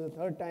again, this is the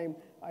third time,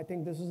 I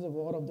think this is the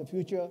war of the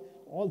future.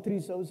 All three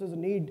services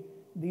need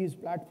these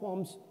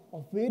platforms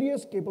of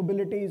various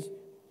capabilities,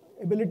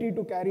 ability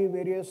to carry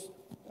various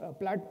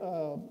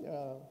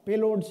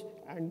payloads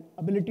and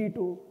ability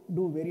to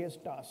do various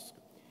tasks.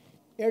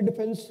 Air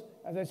defense,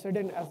 as I said,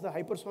 as the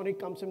hypersonic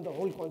comes in, the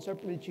whole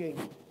concept will change.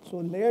 So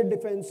layered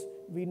defense,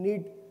 we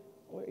need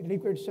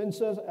liquid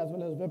sensors as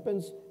well as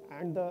weapons,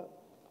 and the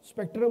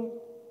spectrum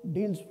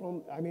deals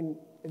from,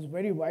 is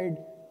very wide,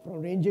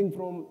 ranging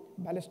from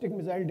ballistic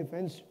missile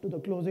defense to the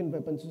close-in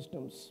weapon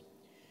systems.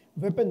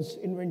 Weapons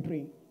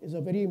inventory is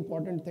a very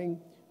important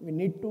thing. We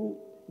need to,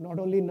 not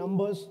only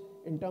numbers,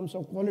 in terms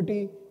of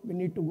quality, we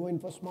need to go in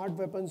for smart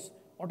weapons,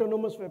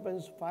 autonomous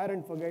weapons, fire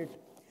and forget,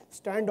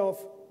 standoff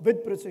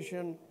with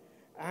precision,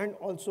 and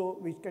also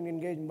we can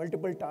engage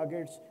multiple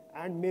targets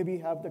and maybe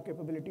have the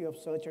capability of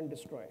search and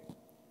destroy.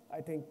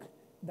 I think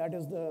that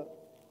is the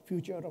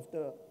future of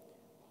the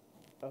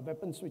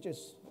weapons which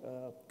is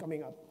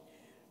coming up.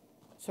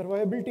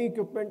 Survivability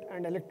equipment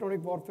and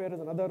electronic warfare is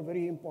another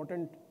very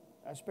important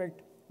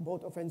aspect,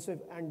 both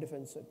offensive and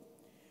defensive.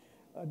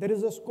 There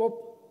is a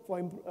scope for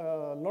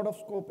a lot of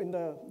scope in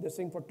this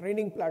thing for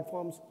training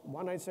platforms.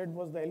 One I said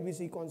was the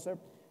LVC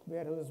concept,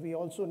 whereas we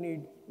also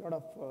need a lot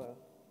of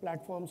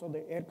platforms on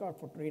the aircraft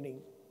for training.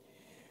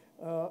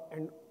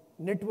 And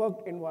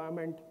networked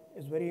environment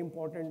is very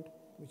important,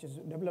 which is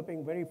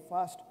developing very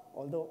fast.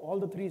 Although all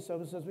the three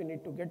services we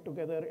need to get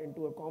together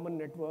into a common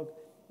network,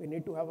 we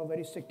need to have a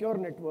very secure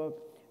network,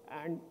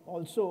 and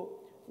also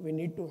we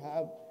need to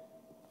have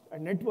a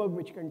network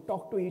which can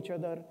talk to each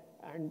other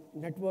and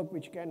network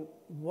which can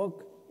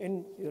work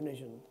in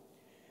unison.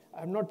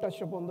 I have not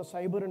touched upon the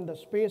cyber and the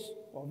space.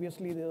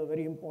 Obviously, they are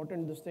very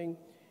important, this thing.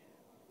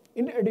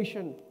 In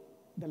addition,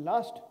 the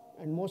last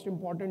and most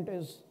important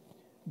is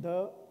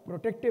the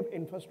protective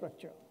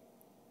infrastructure.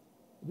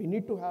 We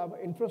need to have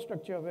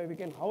infrastructure where we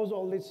can house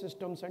all these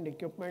systems and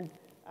equipment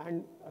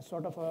and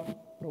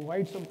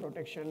provide some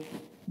protection.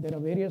 There are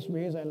various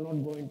ways, I'll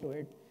not go into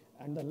it.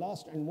 And the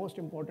last and most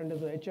important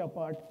is the HR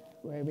part,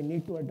 where we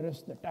need to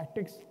address the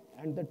tactics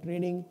and the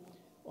training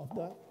of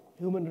the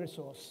human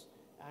resource.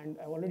 And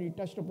I've already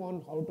touched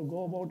upon how to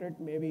go about it,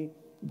 maybe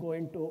go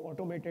into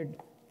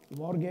automated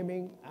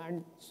wargaming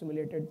and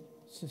simulated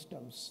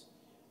systems.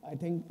 I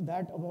think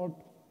that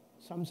about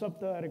sums up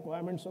the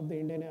requirements of the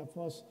Indian Air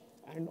Force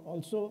and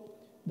also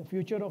the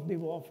future of the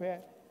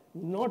warfare,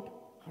 not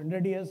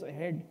 100 years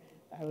ahead,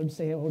 I would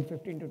say about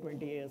 15 to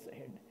 20 years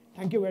ahead.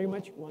 Thank you very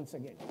much once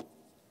again.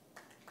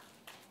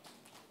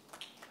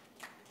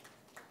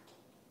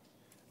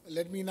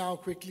 Let me now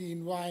quickly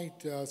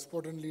invite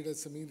Squadron Leader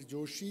Samir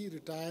Joshi,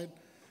 retired,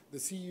 the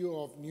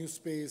CEO of New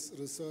Space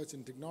Research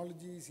and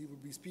Technologies. He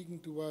will be speaking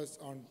to us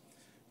on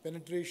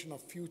penetration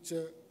of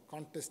future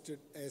contested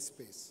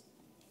airspace.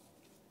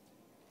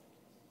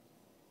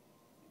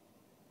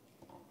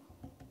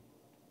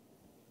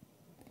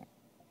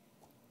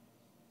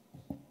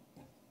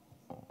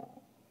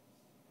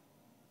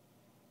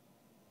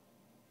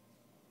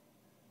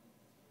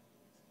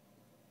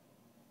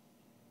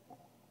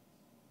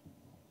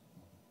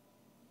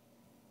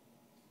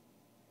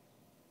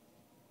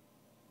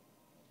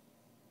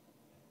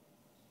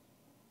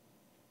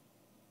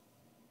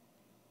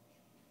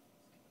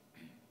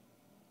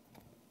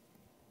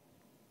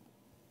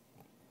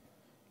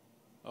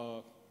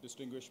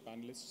 Distinguished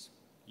panelists,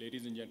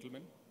 ladies and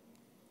gentlemen,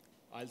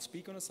 I'll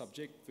speak on a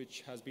subject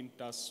which has been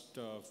touched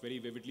very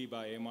vividly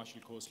by Air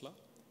Marshal Khosla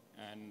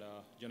and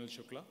General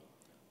Shukla,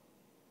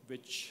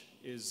 which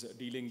is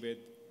dealing with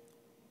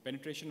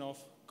penetration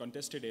of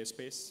contested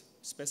airspace,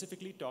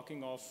 specifically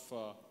talking of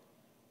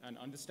and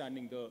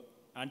understanding the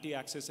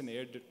anti-access and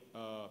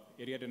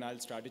area denial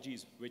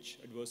strategies which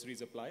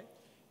adversaries apply,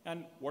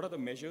 and what are the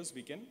measures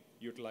we can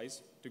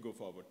utilize to go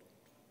forward.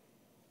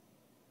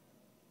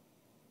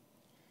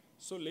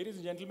 So, ladies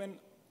and gentlemen,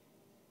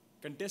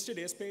 contested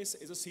airspace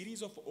is a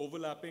series of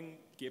overlapping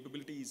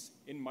capabilities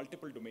in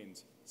multiple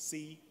domains: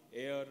 sea,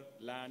 air,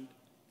 land,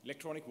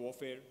 electronic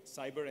warfare,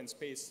 cyber, and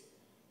space.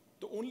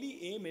 The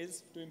only aim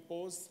is to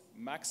impose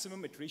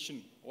maximum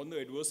attrition on the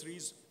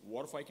adversary's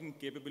warfighting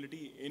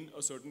capability in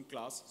a certain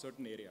class,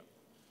 certain area.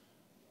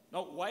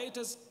 Now, why it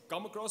has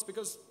come across?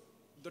 Because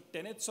the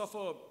tenets of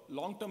a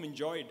long-term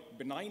enjoyed,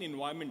 benign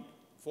environment,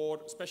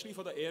 especially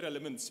for the air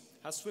elements,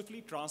 has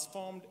swiftly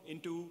transformed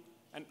into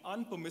an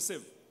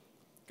unpermissive,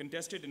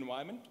 contested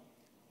environment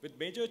with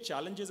major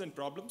challenges and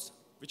problems,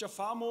 which are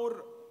far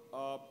more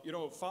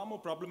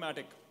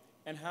problematic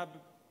and have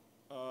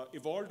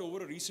evolved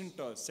over a recent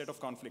set of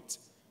conflicts.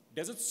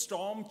 Desert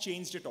Storm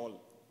changed it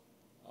all.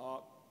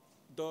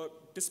 The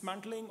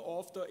dismantling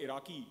of the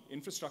Iraqi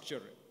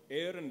infrastructure,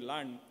 air and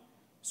land,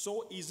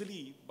 so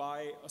easily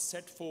by a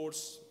set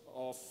force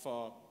of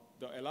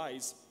the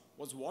allies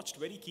was watched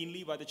very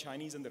keenly by the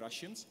Chinese and the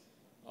Russians,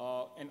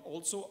 and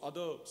also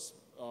others.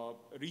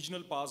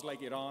 Regional powers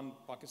like Iran,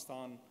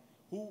 Pakistan,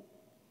 who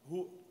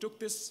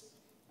took this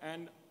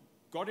and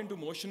got into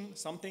motion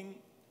something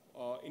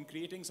in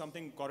creating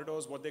something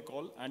corridors, what they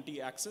call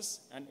anti-access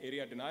and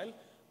area denial.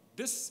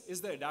 This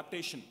is the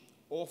adaptation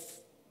of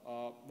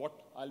what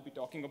I'll be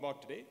talking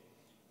about today.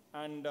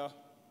 And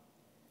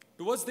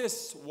towards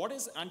this, what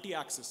is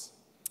anti-access?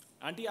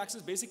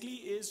 Anti-access basically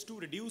is to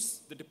reduce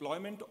the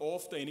deployment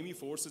of the enemy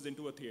forces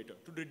into a theater,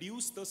 to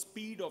reduce the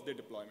speed of their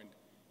deployment.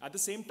 At the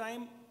same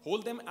time,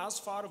 hold them as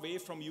far away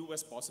from you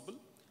as possible,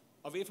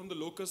 away from the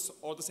locus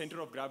or the center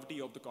of gravity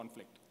of the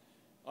conflict.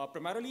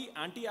 Primarily,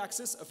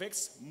 anti-access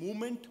affects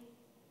movement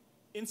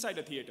inside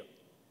a theater.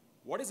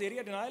 What is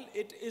area denial?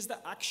 It is the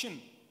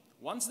action.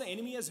 Once the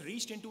enemy has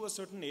reached into a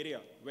certain area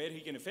where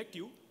he can affect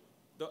you,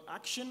 the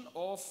action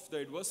of the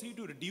adversary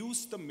to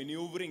reduce the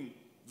maneuvering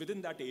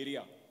within that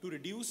area, to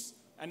reduce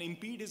and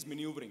impede his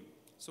maneuvering,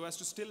 so as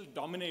to still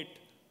dominate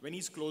when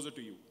he's closer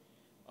to you.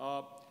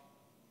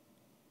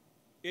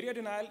 Area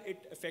denial,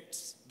 it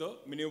affects the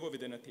maneuver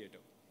within a theater.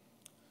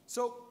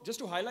 So just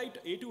to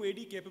highlight,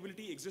 A2AD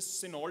capability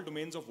exists in all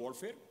domains of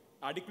warfare,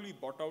 adequately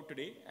brought out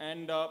today,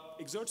 and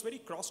exerts very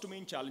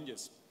cross-domain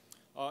challenges.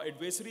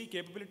 Adversary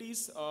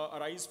capabilities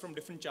arise from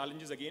different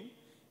challenges again,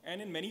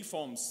 and in many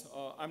forms.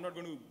 I'm not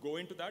going to go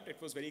into that, it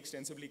was very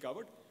extensively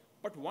covered.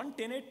 But one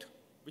tenet,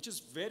 which is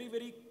very,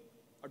 very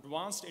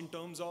advanced in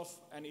terms of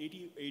an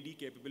A2AD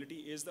capability,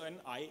 is an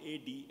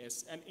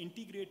IADS, an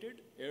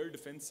integrated air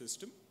defense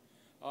system,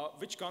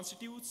 which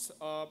constitutes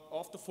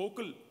of the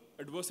focal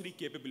adversary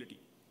capability.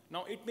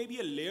 Now, it may be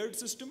a layered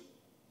system.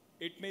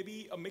 It may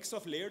be a mix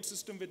of layered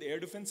system with air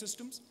defense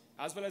systems,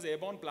 as well as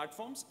airborne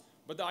platforms.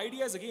 But the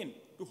idea is, again,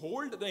 to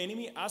hold the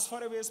enemy as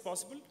far away as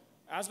possible,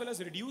 as well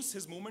as reduce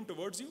his movement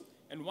towards you.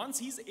 And once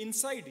he's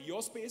inside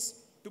your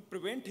space, to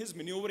prevent his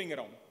maneuvering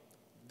around.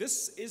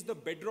 This is the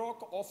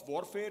bedrock of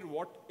warfare,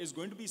 what is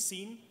going to be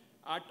seen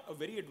at a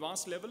very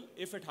advanced level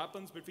if it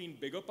happens between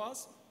bigger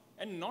powers.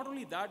 And not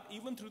only that,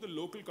 even through the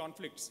local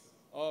conflicts,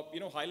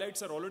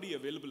 highlights are already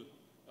available.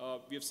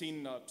 We have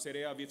seen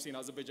Syria, we have seen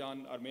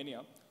Azerbaijan,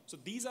 Armenia. So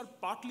these are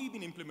partly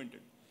been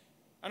implemented.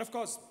 And of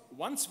course,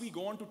 once we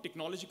go on to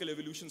technological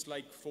evolutions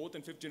like 4th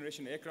and 5th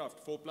generation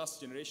aircraft, 4+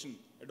 generation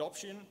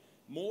adoption,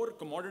 more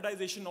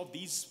commoditization of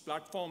these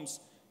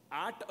platforms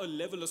at a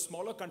level, a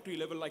smaller country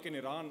level like in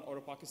Iran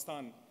or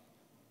Pakistan,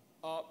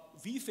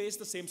 we face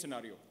the same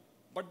scenario.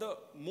 But the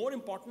more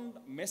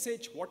important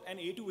message, what an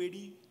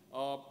A2AD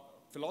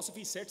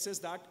philosophy sets, is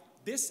that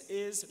this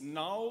is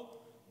now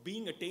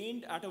being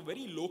attained at a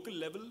very local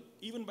level,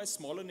 even by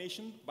smaller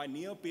nations, by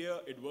near-peer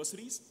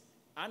adversaries,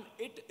 and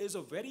it is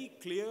a very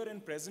clear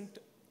and present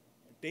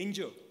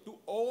danger to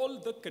all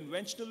the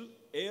conventional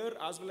air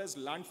as well as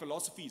land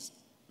philosophies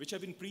which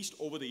have been preached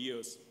over the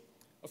years.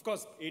 Of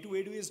course,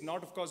 A2AD is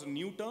not, of course, a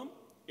new term.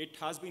 It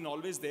has been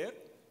always there,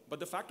 But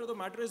the fact of the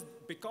matter is,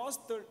 because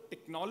the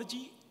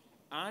technology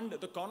and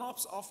the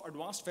ConOps of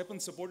advanced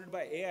weapons supported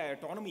by AI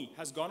autonomy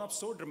has gone up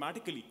so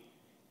dramatically,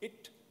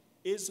 it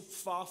is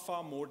far,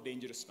 far more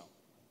dangerous now.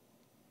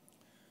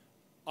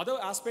 Other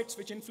aspects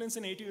which influence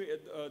in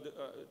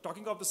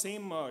talking of the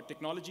same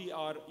technology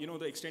are,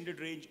 the extended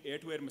range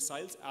air-to-air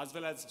missiles as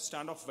well as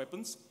standoff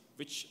weapons,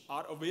 which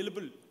are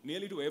available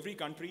nearly to every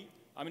country.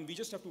 I mean, we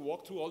just have to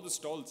walk through all the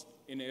stalls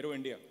in Aero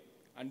India,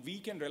 and we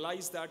can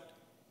realize that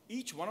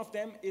each one of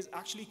them is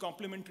actually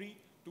complementary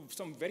to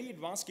some very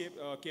advanced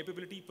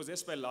capability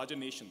possessed by larger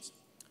nations.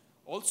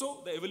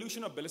 Also, the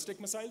evolution of ballistic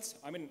missiles.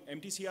 I mean,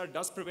 MTCR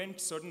does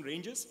prevent certain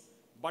ranges,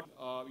 but,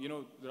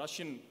 the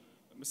Russian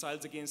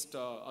missiles against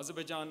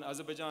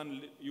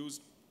Azerbaijan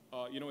used,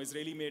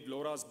 Israeli-made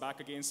LORAs back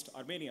against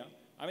Armenia.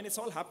 I mean, it's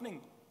all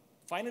happening.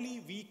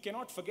 Finally, we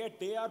cannot forget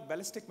they are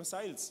ballistic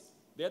missiles.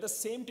 They are the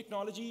same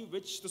technology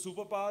which the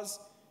superpowers,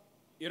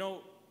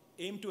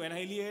 aim to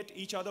annihilate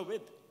each other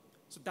with.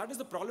 So that is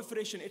the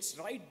proliferation. It's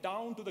right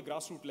down to the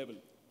grassroots level.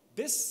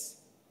 This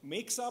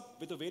makes up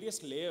with the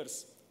various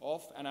layers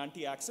of an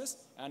anti-access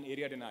and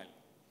area denial.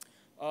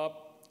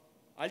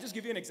 I'll just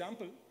give you an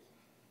example.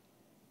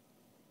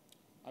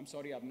 I'm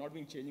sorry, I've not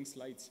been changing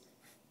slides.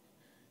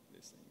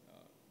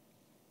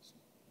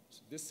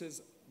 This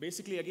is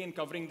basically, again,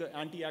 covering the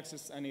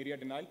anti-access and area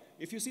denial.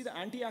 If you see, the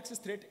anti-access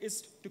threat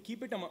is to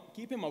keep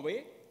him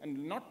away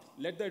and not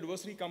let the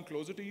adversary come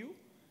closer to you.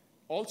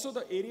 Also,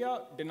 the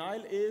area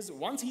denial is,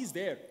 once he's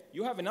there,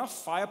 you have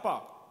enough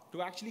firepower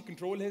to actually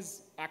control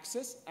his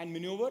access and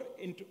maneuver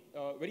into,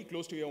 very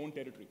close to your own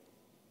territory.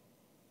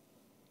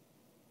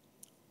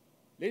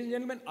 Ladies and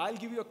gentlemen, I'll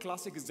give you a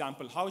classic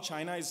example how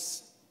China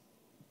has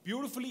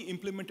beautifully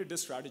implemented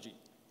this strategy.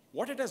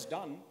 What it has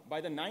done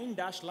by the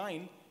 9-dash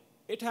line,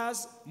 it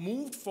has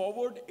moved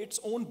forward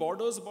its own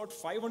borders about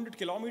 500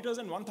 kilometers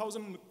and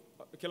 1,000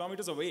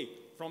 kilometers away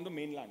from the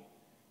mainland.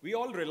 We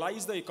all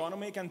realize the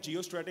economic and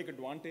geostrategic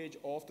advantage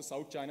of the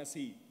South China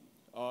Sea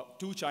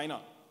to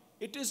China.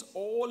 It is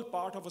all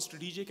part of a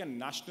strategic and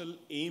national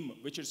aim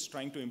which it's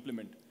trying to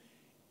implement,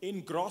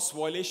 in gross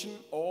violation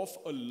of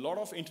a lot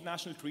of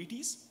international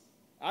treaties.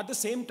 At the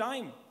same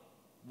time,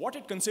 what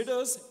it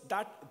considers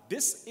that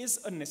this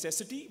is a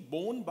necessity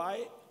borne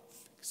by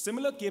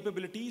similar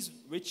capabilities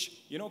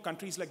which,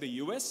 countries like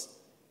the US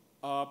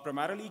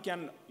primarily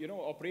can,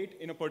 operate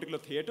in a particular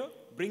theater,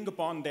 bring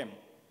upon them.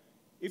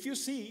 If you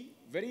see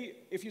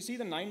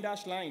the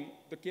 9-dash line,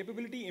 the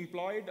capability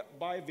employed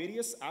by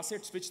various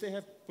assets which they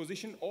have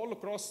positioned all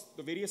across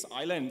the various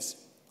islands,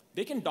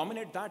 they can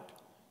dominate that.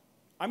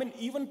 I mean,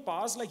 even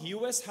powers like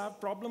US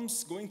have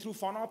problems going through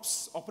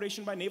FONOPS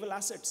operation by naval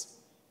assets.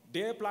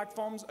 Their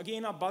platforms,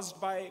 again, are buzzed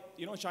by,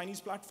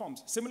 Chinese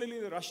platforms. Similarly,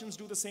 the Russians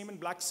do the same in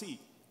Black Sea,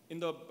 in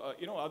the,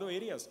 other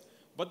areas.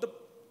 But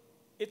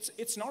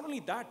it's not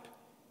only that.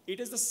 It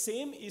is the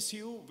same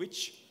issue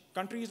which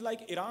countries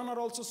like Iran are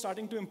also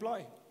starting to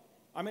employ.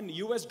 I mean,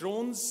 US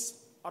drones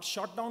are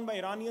shot down by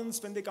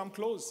Iranians when they come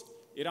close.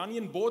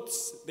 Iranian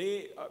boats,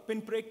 they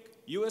pinprick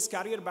US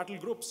carrier battle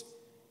groups.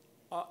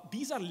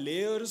 These are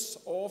layers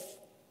of,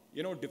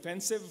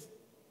 defensive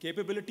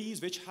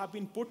capabilities which have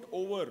been put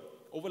over,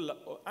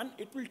 and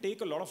it will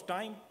take a lot of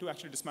time to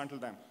actually dismantle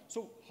them.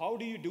 So how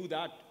do you do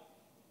that?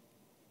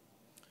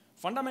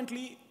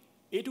 Fundamentally,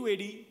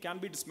 A2AD can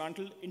be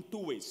dismantled in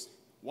two ways.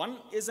 One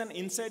is an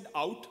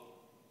inside-out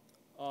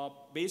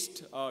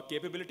based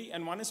capability,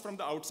 and one is from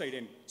the outside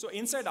in. So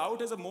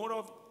inside-out is a more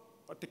of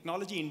a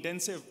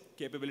technology-intensive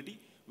capability,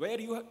 where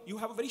you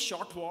have a very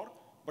short war,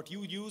 but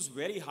you use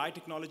very high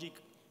technology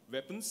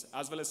weapons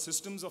as well as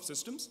systems of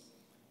systems.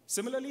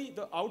 Similarly,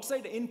 the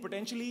outside-in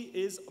potentially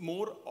is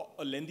more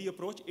a lengthy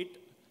approach. It,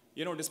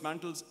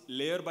 dismantles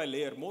layer by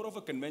layer, more of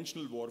a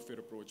conventional warfare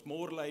approach,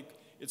 more like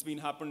it's been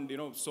happened,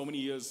 so many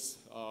years,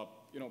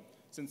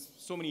 since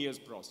so many years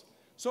past.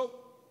 So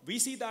we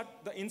see that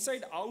the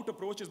inside-out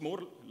approach is more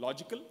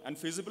logical and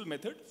feasible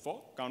method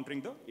for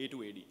countering the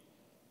A2AD.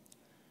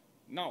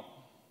 Now,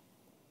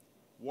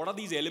 what are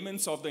these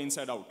elements of the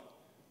inside-out?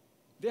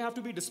 They have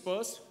to be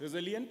dispersed,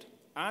 resilient,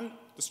 and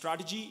the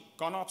strategy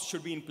ConOps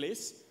should be in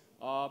place.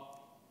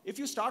 If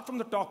you start from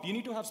the top, you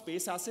need to have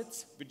space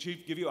assets, which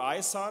give you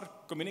ISR,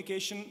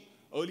 communication,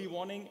 early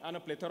warning, and a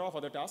plethora of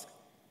other tasks.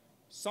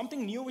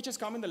 Something new which has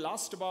come in the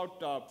last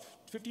about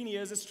 15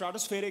 years is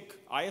stratospheric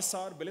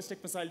ISR,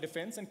 ballistic missile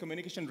defense, and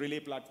communication relay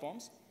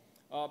platforms.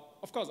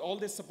 Of course, all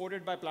this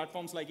supported by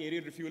platforms like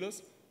aerial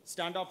refuelers,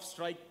 standoff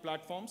strike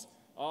platforms,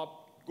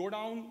 go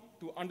down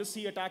to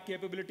undersea attack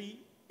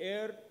capability,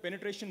 air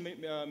penetration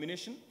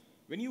munition.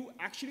 When you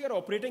actually are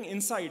operating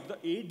inside the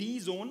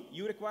AD zone,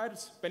 you require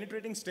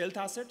penetrating stealth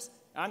assets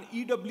and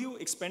EW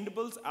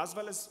expendables, as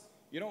well as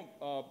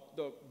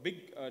the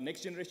big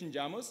next generation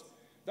jammers.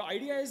 The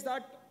idea is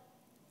that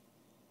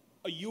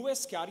a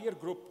US carrier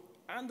group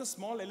and the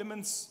small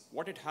elements,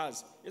 what it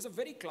has, is a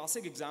very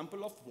classic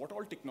example of what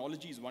all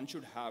technologies one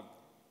should have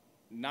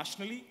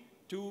nationally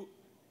to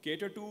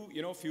cater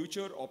to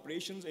future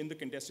operations in the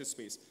contested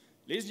space.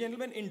 Ladies and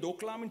gentlemen, in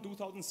Doklam in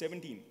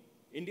 2017,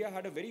 India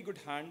had a very good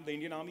hand. The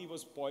Indian Army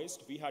was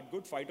poised. We had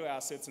good fighter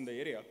assets in the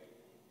area.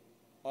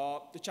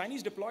 The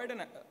Chinese deployed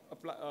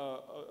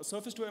a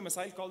surface-to-air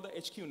missile called the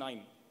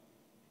HQ-9.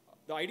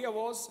 The idea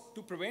was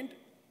to prevent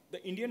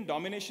the Indian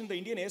domination, the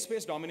Indian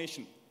airspace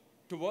domination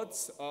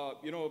towards,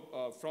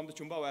 from the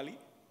Chumba Valley,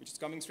 which is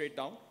coming straight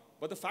down.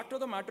 But the fact of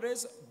the matter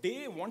is,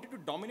 they wanted to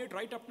dominate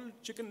right up to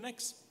Chicken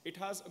Necks. It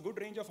has a good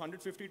range of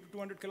 150 to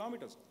 200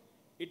 kilometers.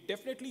 It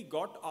definitely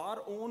got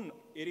our own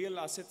aerial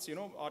assets,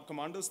 our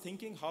commanders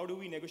thinking, how do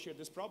we negotiate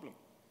this problem?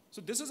 So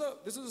this is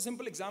a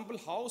simple example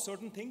how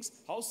certain things,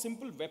 how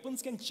simple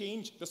weapons can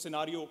change the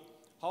scenario,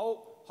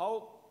 how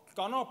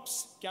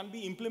CONOPS can be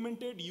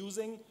implemented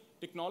using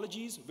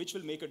technologies which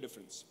will make a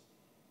difference.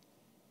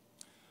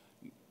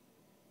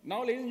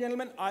 Now, ladies and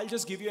gentlemen, I'll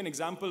just give you an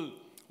example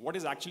what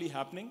is actually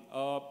happening,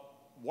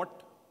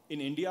 what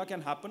in India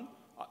can happen.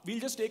 We'll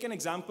just take an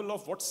example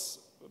of what's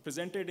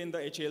presented in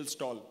the HAL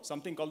stall,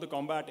 something called the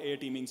Combat Air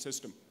Teaming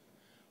System.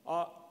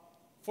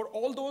 For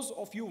all those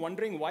of you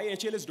wondering why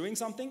HAL is doing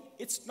something,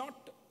 it's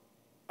not,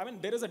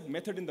 there is a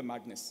method in the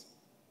madness.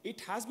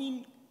 It has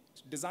been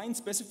designed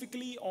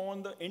specifically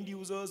on the end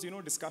users,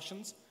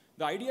 discussions.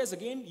 The idea is,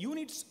 again, you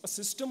need a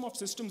system of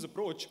systems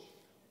approach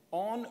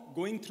on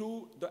going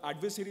through the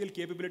adversarial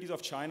capabilities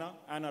of China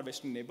and our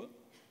Western neighbor,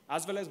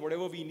 as well as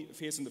whatever we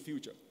face in the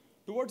future.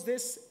 Towards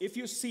this, if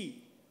you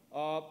see,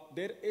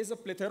 there is a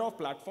plethora of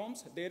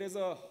platforms. There is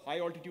a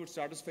high-altitude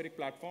stratospheric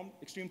platform,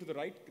 extreme to the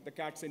right, the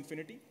CATS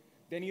Infinity.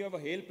 Then you have a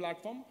HAL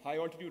platform,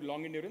 high-altitude,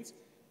 long-endurance.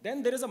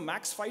 Then there is a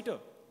MAX fighter,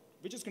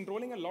 which is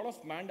controlling a lot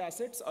of manned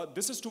assets.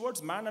 This is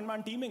towards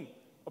man-and-man teaming,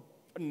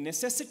 a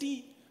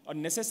necessary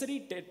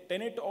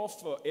tenet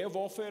of air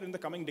warfare in the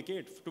coming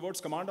decade towards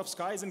command of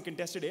skies and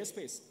contested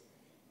airspace.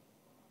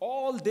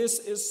 All this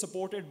is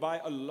supported by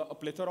a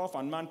plethora of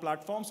unmanned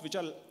platforms which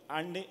are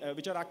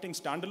acting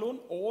standalone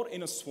or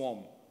in a swarm.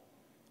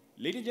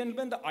 Ladies and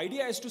gentlemen, the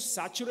idea is to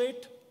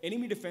saturate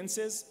enemy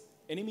defenses,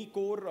 enemy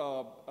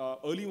core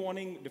early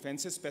warning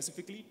defenses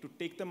specifically, to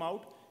take them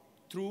out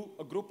through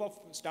a group of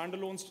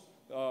standalone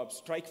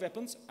strike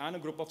weapons and a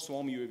group of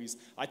swarm UAVs.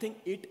 I think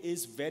it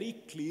is very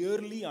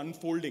clearly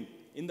unfolding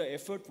in the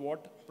effort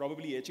what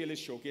probably HAL is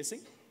showcasing.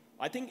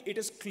 I think it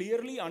is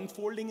clearly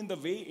unfolding in the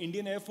way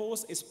Indian Air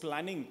Force is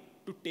planning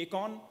to take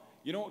on,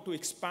 to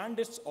expand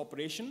its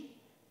operation.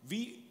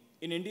 We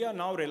in India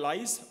now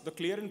realize the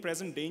clear and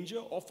present danger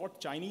of what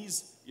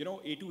Chinese,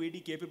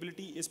 A2AD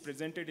capability is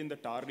presented in the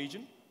TAR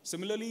region.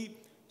 Similarly,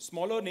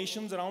 smaller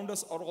nations around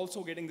us are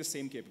also getting the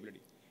same capability.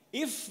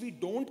 If we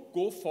don't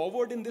go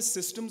forward in this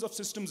systems of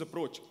systems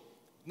approach,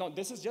 now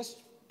this is just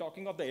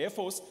talking of the Air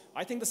Force,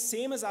 I think the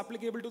same is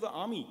applicable to the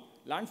Army,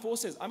 land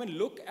forces.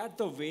 Look at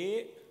the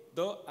way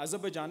the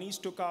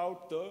Azerbaijanis took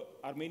out the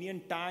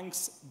Armenian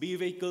tanks, B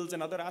vehicles,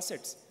 and other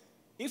assets.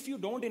 If you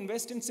don't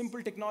invest in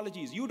simple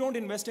technologies, you don't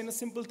invest in a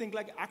simple thing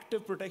like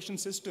active protection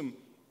system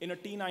in a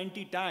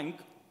T-90 tank,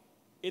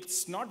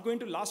 it's not going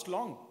to last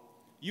long.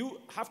 You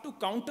have to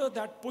counter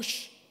that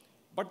push.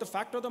 But the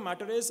fact of the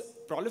matter is,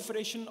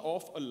 proliferation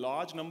of a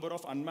large number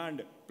of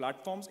unmanned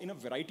platforms in a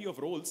variety of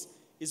roles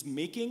is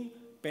making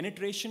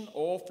penetration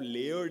of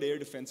layered air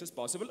defenses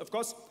possible. Of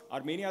course,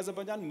 Armenia,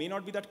 Azerbaijan may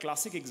not be that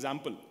classic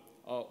example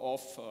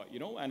of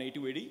an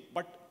A2AD,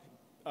 but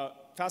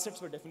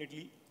facets were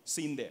definitely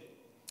seen there.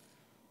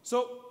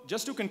 So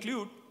just to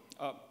conclude,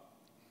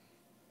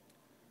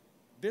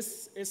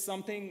 this is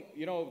something,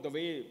 the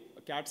way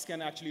CATS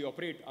can actually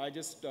operate. I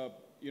just,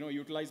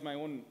 utilize my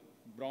own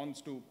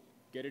bronze to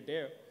get it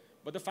there.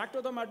 But the fact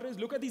of the matter is,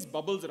 look at these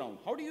bubbles around.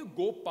 How do you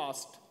go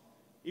past?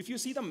 If you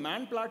see the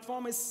manned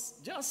platform is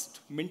just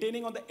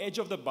maintaining on the edge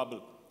of the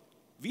bubble,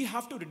 we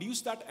have to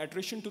reduce that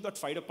attrition to that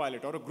fighter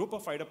pilot or a group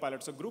of fighter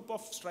pilots, a group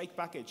of strike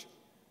package.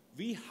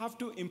 We have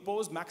to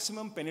impose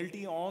maximum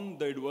penalty on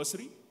the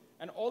adversary.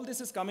 And all this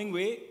is coming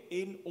way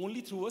in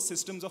only through a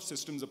systems of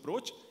systems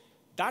approach.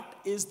 That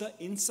is the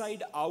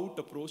inside-out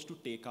approach to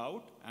take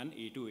out an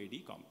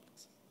A2AD complex.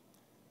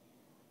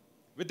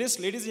 With this,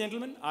 ladies and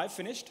gentlemen, I've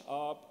finished.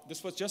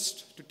 This was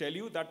just to tell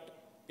you that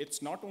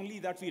it's not only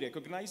that we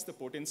recognize the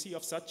potency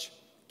of such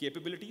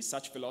capabilities,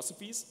 such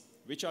philosophies,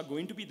 which are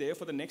going to be there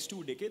for the next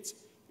 2 decades.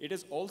 It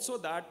is also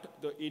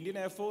that the Indian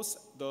Air Force,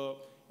 the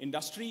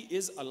industry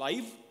is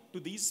alive to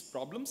these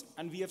problems,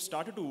 and we have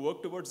started to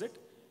work towards it.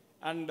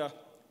 And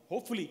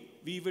hopefully,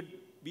 we would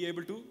be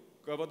able to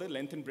cover the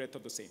length and breadth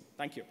of the same.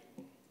 Thank you.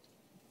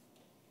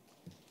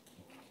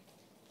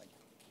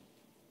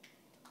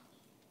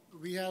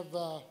 We have,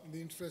 in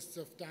the interest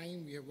of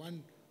time, we have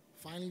one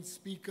final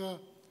speaker,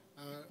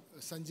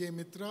 Sanjay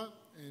Mitra,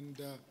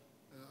 and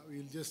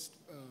we'll just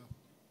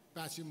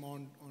pass him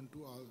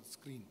onto our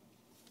screen.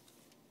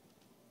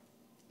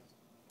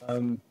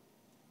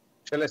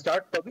 Shall I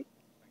start, Toby?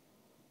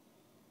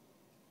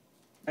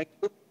 Thank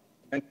you.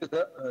 Thank you,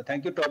 sir.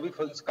 Thank you, Toby,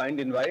 for this kind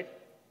invite.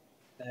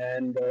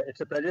 And it's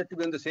a pleasure to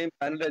be on the same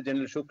panel as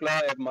General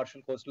Shukla, Air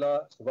Marshal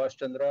Khosla, Subhash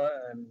Chandra,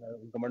 and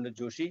Commander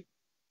Joshi.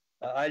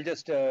 I'll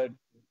just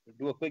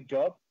do a quick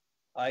job.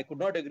 I could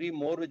not agree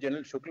more with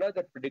General Shukla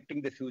that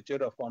predicting the future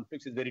of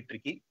conflicts is very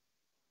tricky.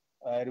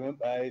 I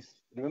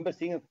remember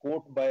seeing a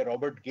quote by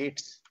Robert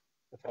Gates,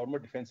 the former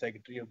defense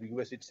secretary of the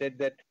US. It said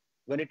that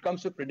when it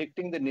comes to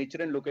predicting the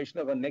nature and location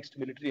of our next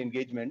military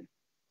engagement,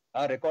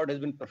 our record has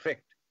been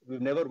perfect.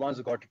 We've never once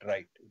got it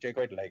right, which I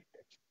quite liked.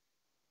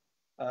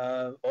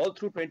 All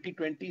through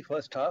 2020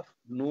 first half,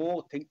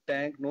 no think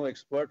tank, no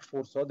expert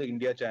foresaw the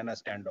India-China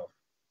standoff.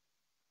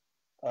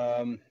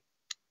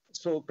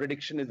 So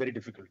prediction is very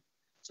difficult.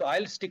 So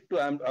I'll stick to,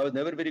 I was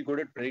never very good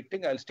at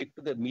predicting. I'll stick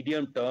to the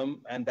medium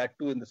term, and that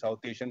too in the South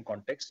Asian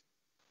context.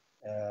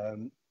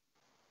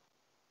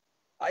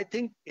 I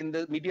think in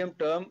the medium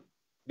term,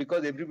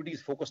 because everybody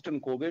is focused on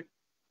COVID,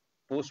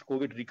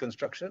 post-COVID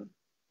reconstruction,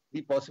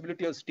 the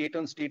possibility of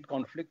state-on-state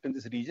conflict in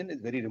this region is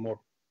very remote.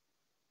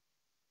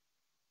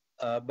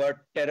 But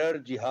terror,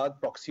 jihad,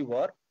 proxy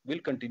war will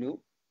continue,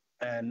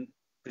 and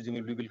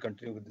presumably will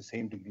continue with the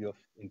same degree of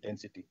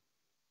intensity.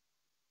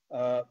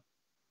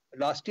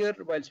 Last year,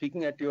 while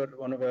speaking at your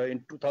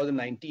in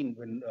 2019,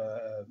 when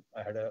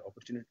I had an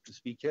opportunity to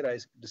speak here, I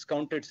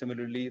discounted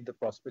similarly the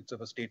prospects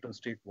of a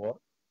state-on-state war.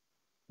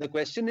 The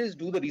question is,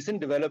 do the recent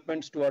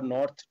developments to our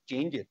north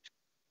change it?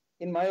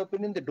 In my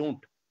opinion, they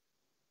don't.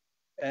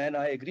 And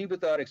I agree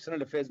with our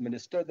External Affairs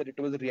Minister that it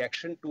was a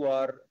reaction to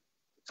our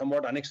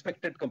somewhat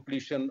unexpected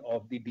completion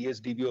of the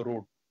DSDBO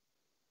road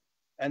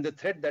and the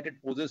threat that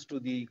it poses to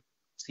the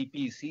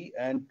CPEC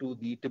and to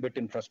the Tibet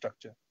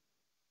infrastructure.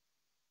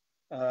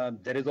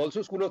 There is also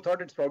a school of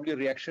thought it's probably a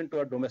reaction to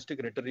our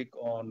domestic rhetoric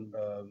on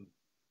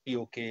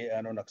POK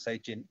and on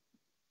Aksai Chin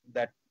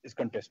that is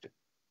contested.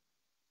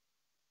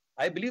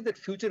 I believe that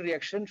future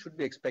reaction should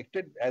be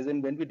expected as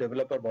in when we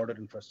develop our border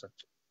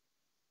infrastructure.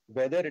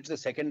 Whether it's the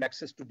second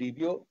access to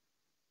DBO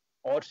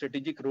or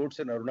strategic roads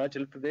in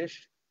Arunachal Pradesh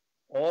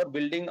or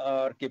building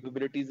our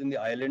capabilities in the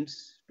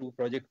islands to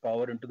project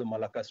power into the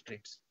Malacca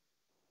Straits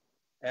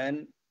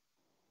and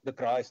the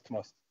Kra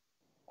Isthmus.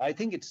 I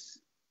think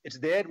it's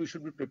there. We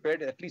should be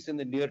prepared, at least in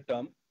the near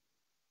term,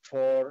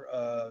 for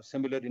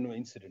similar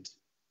incidents.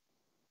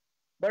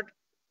 But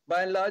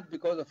by and large,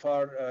 because of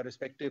our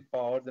respective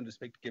powers and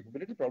respective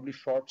capability, probably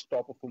short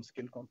stop a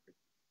full-scale conflict.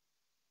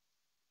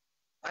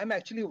 I'm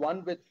actually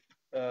one with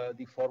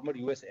the former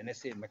US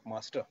NSA,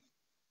 McMaster,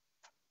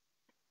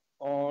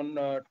 on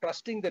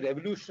trusting the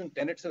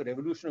tenets of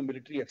revolution of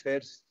military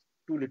affairs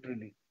too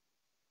literally.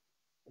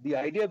 The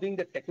idea being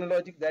that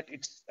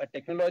it's a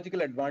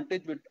technological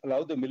advantage will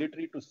allow the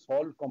military to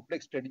solve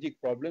complex strategic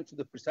problems with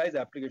the precise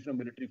application of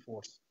military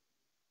force.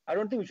 I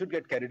don't think we should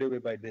get carried away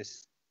by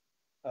this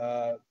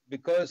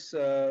because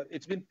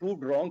it's been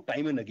proved wrong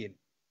time and again,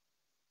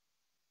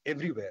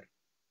 everywhere.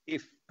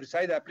 If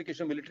precise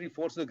application of military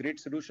force is a great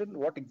solution,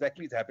 what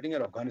exactly is happening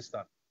in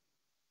Afghanistan?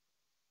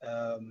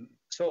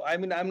 So, I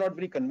mean, I'm not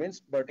very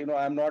convinced, but,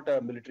 I'm not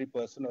a military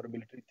person or a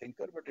military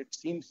thinker, but it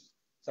seems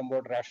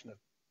somewhat rational.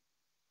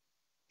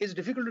 It's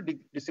difficult to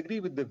disagree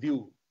with the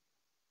view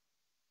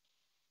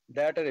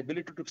that our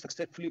ability to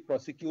successfully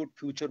prosecute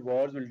future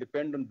wars will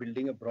depend on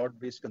building a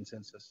broad-based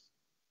consensus,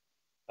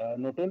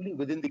 not only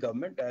within the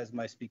government, as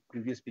my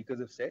previous speakers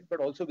have said,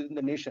 but also within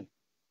the nation,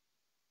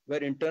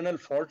 where internal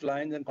fault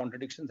lines and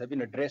contradictions have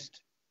been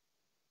addressed,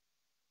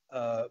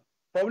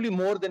 probably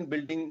more than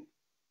building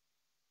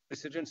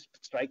precision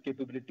strike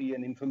capability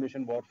and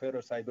information warfare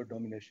or cyber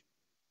domination.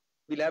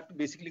 We'll have to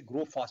basically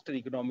grow faster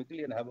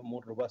economically and have a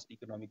more robust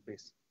economic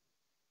base.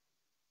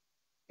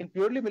 In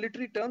purely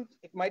military terms,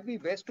 it might be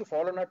best to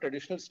fall on our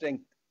traditional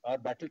strength, our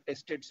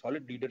battle-tested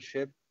solid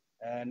leadership,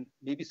 and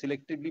maybe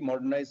selectively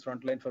modernize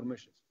frontline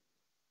formations.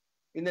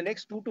 In the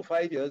next 2 to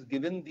 5 years,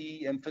 given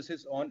the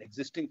emphasis on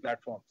existing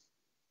platforms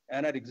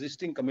and our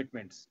existing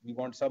commitments, we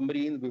want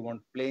submarines, we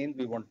want planes,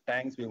 we want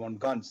tanks, we want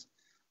guns.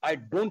 I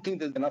don't think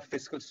there's enough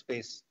fiscal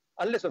space,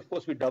 unless, of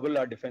course, we double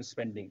our defense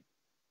spending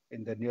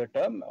in the near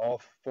term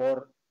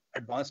for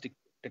advanced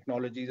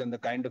technologies and the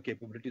kind of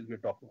capabilities we're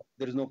talking about.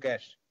 There is no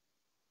cash.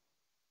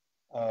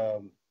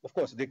 Of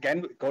course, there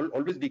can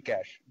always be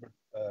cash, but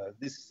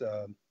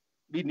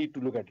we need to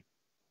look at it.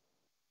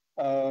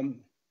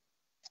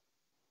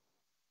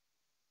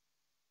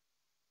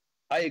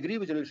 I agree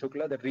with General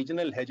Shukla that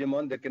regional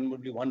hegemon, there can only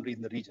be one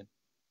in the region.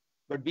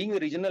 But being a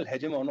regional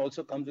hegemon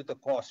also comes with a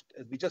cost,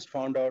 as we just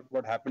found out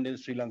what happened in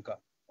Sri Lanka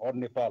or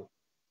Nepal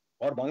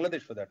or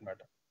Bangladesh for that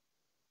matter.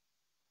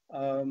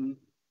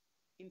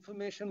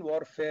 Information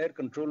warfare,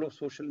 control of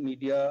social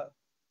media.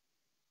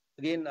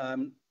 Again,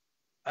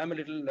 I'm a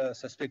little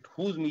suspect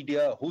whose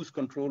media, whose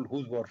control,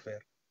 whose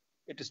warfare.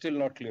 It is still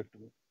not clear to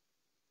me.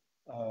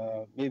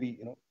 Maybe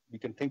we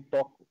can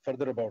talk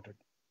further about it.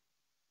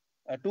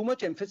 Too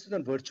much emphasis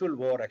on virtual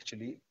war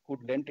actually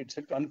could lend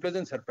itself to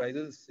unpleasant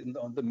surprises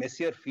on the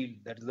messier field,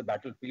 that is the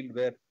battlefield,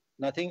 where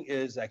nothing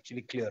is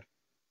actually clear.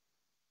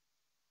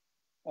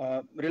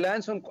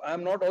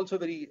 I'm not also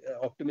very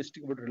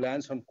optimistic about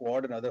reliance on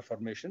Quad and other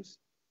formations.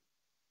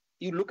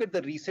 You look at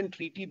the recent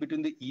treaty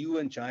between the EU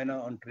and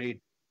China on trade,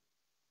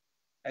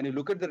 and you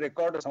look at the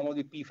record of some of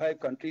the P5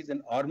 countries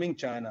in arming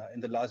China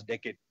in the last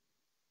decade.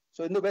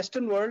 So in the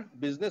Western world,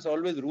 business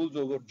always rules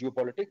over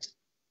geopolitics.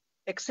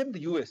 except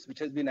the US, which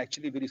has been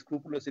actually very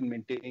scrupulous in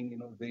maintaining,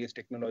 various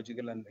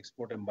technological and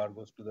export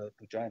embargoes to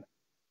China.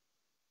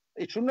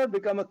 It should not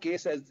become a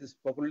case, as is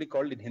popularly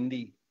called in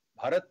Hindi,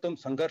 Bharat tum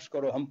sangharsh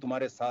karo, hum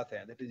tumhare saath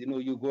hain. That is,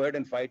 you go ahead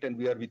and fight and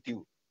we are with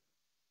you.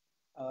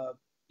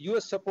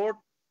 US support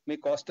may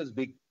cost us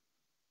big.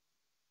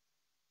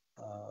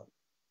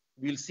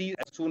 We'll see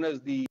as soon as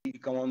we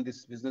come on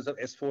this business of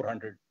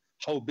S-400,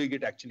 how big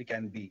it actually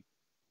can be.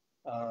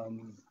 I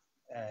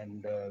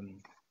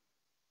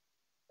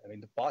mean,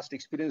 the past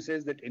experience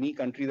says that any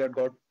country that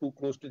got too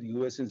close to the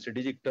US in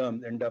strategic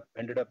terms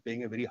ended up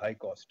paying a very high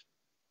cost.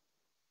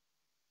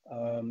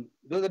 There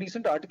was a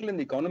recent article in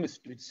The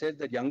Economist which said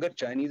that younger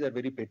Chinese are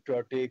very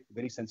patriotic,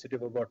 very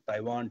sensitive about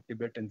Taiwan,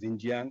 Tibet, and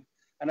Xinjiang,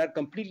 and are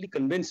completely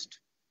convinced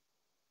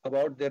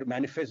about their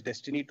manifest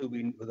destiny to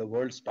be the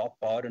world's top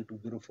power in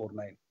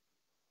 2049.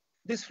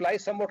 This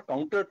flies somewhat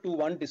counter to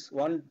one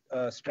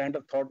strand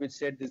of thought which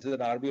said this is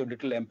an army of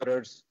little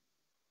emperors,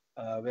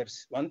 where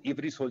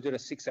every soldier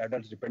has 6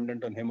 adults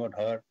dependent on him or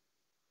her,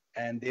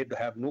 and they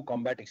have no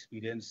combat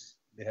experience.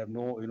 They have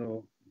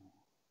no,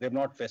 they have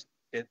not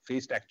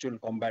faced actual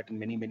combat in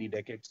many, many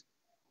decades.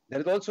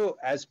 There is also,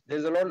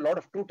 there's a lot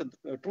of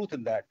truth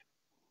in that.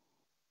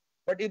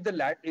 But if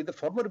the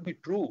former be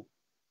true,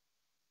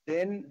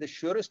 then the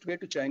surest way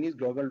to Chinese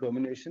global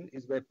domination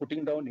is by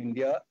putting down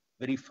India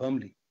very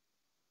firmly,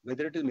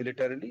 whether it is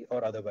militarily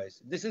or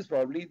otherwise. This is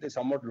probably the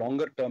somewhat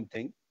longer term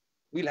thing.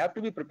 We'll have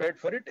to be prepared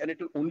for it, and it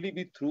will only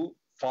be through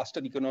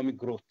faster economic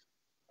growth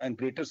and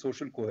greater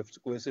social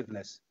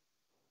cohesiveness.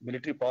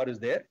 Military power is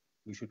there.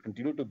 We should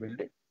continue to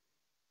build it.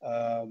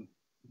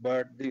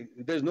 But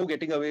there's no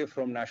getting away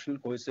from national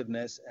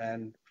cohesiveness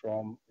and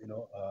from,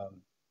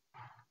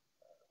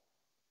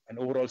 an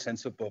overall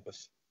sense of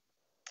purpose.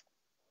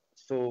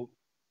 So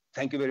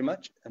thank you very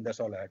much. And that's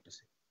all I had to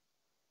say.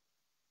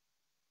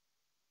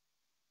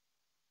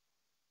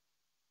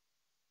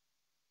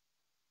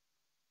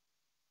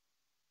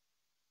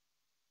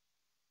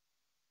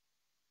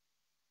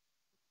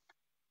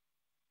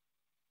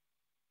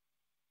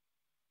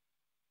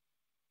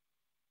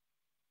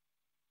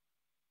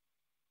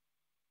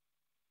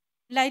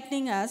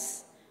 Enlightening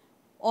us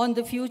on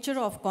the future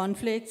of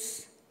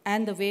conflicts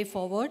and the way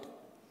forward.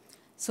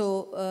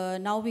 So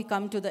now we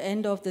come to the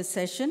end of this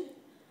session.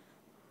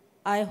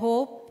 I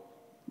hope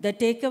the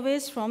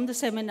takeaways from the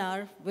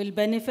seminar will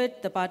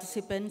benefit the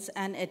participants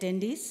and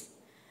attendees.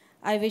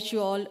 I wish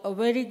you all a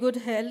very good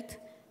health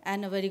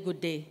and a very good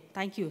day.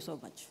 Thank you so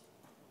much.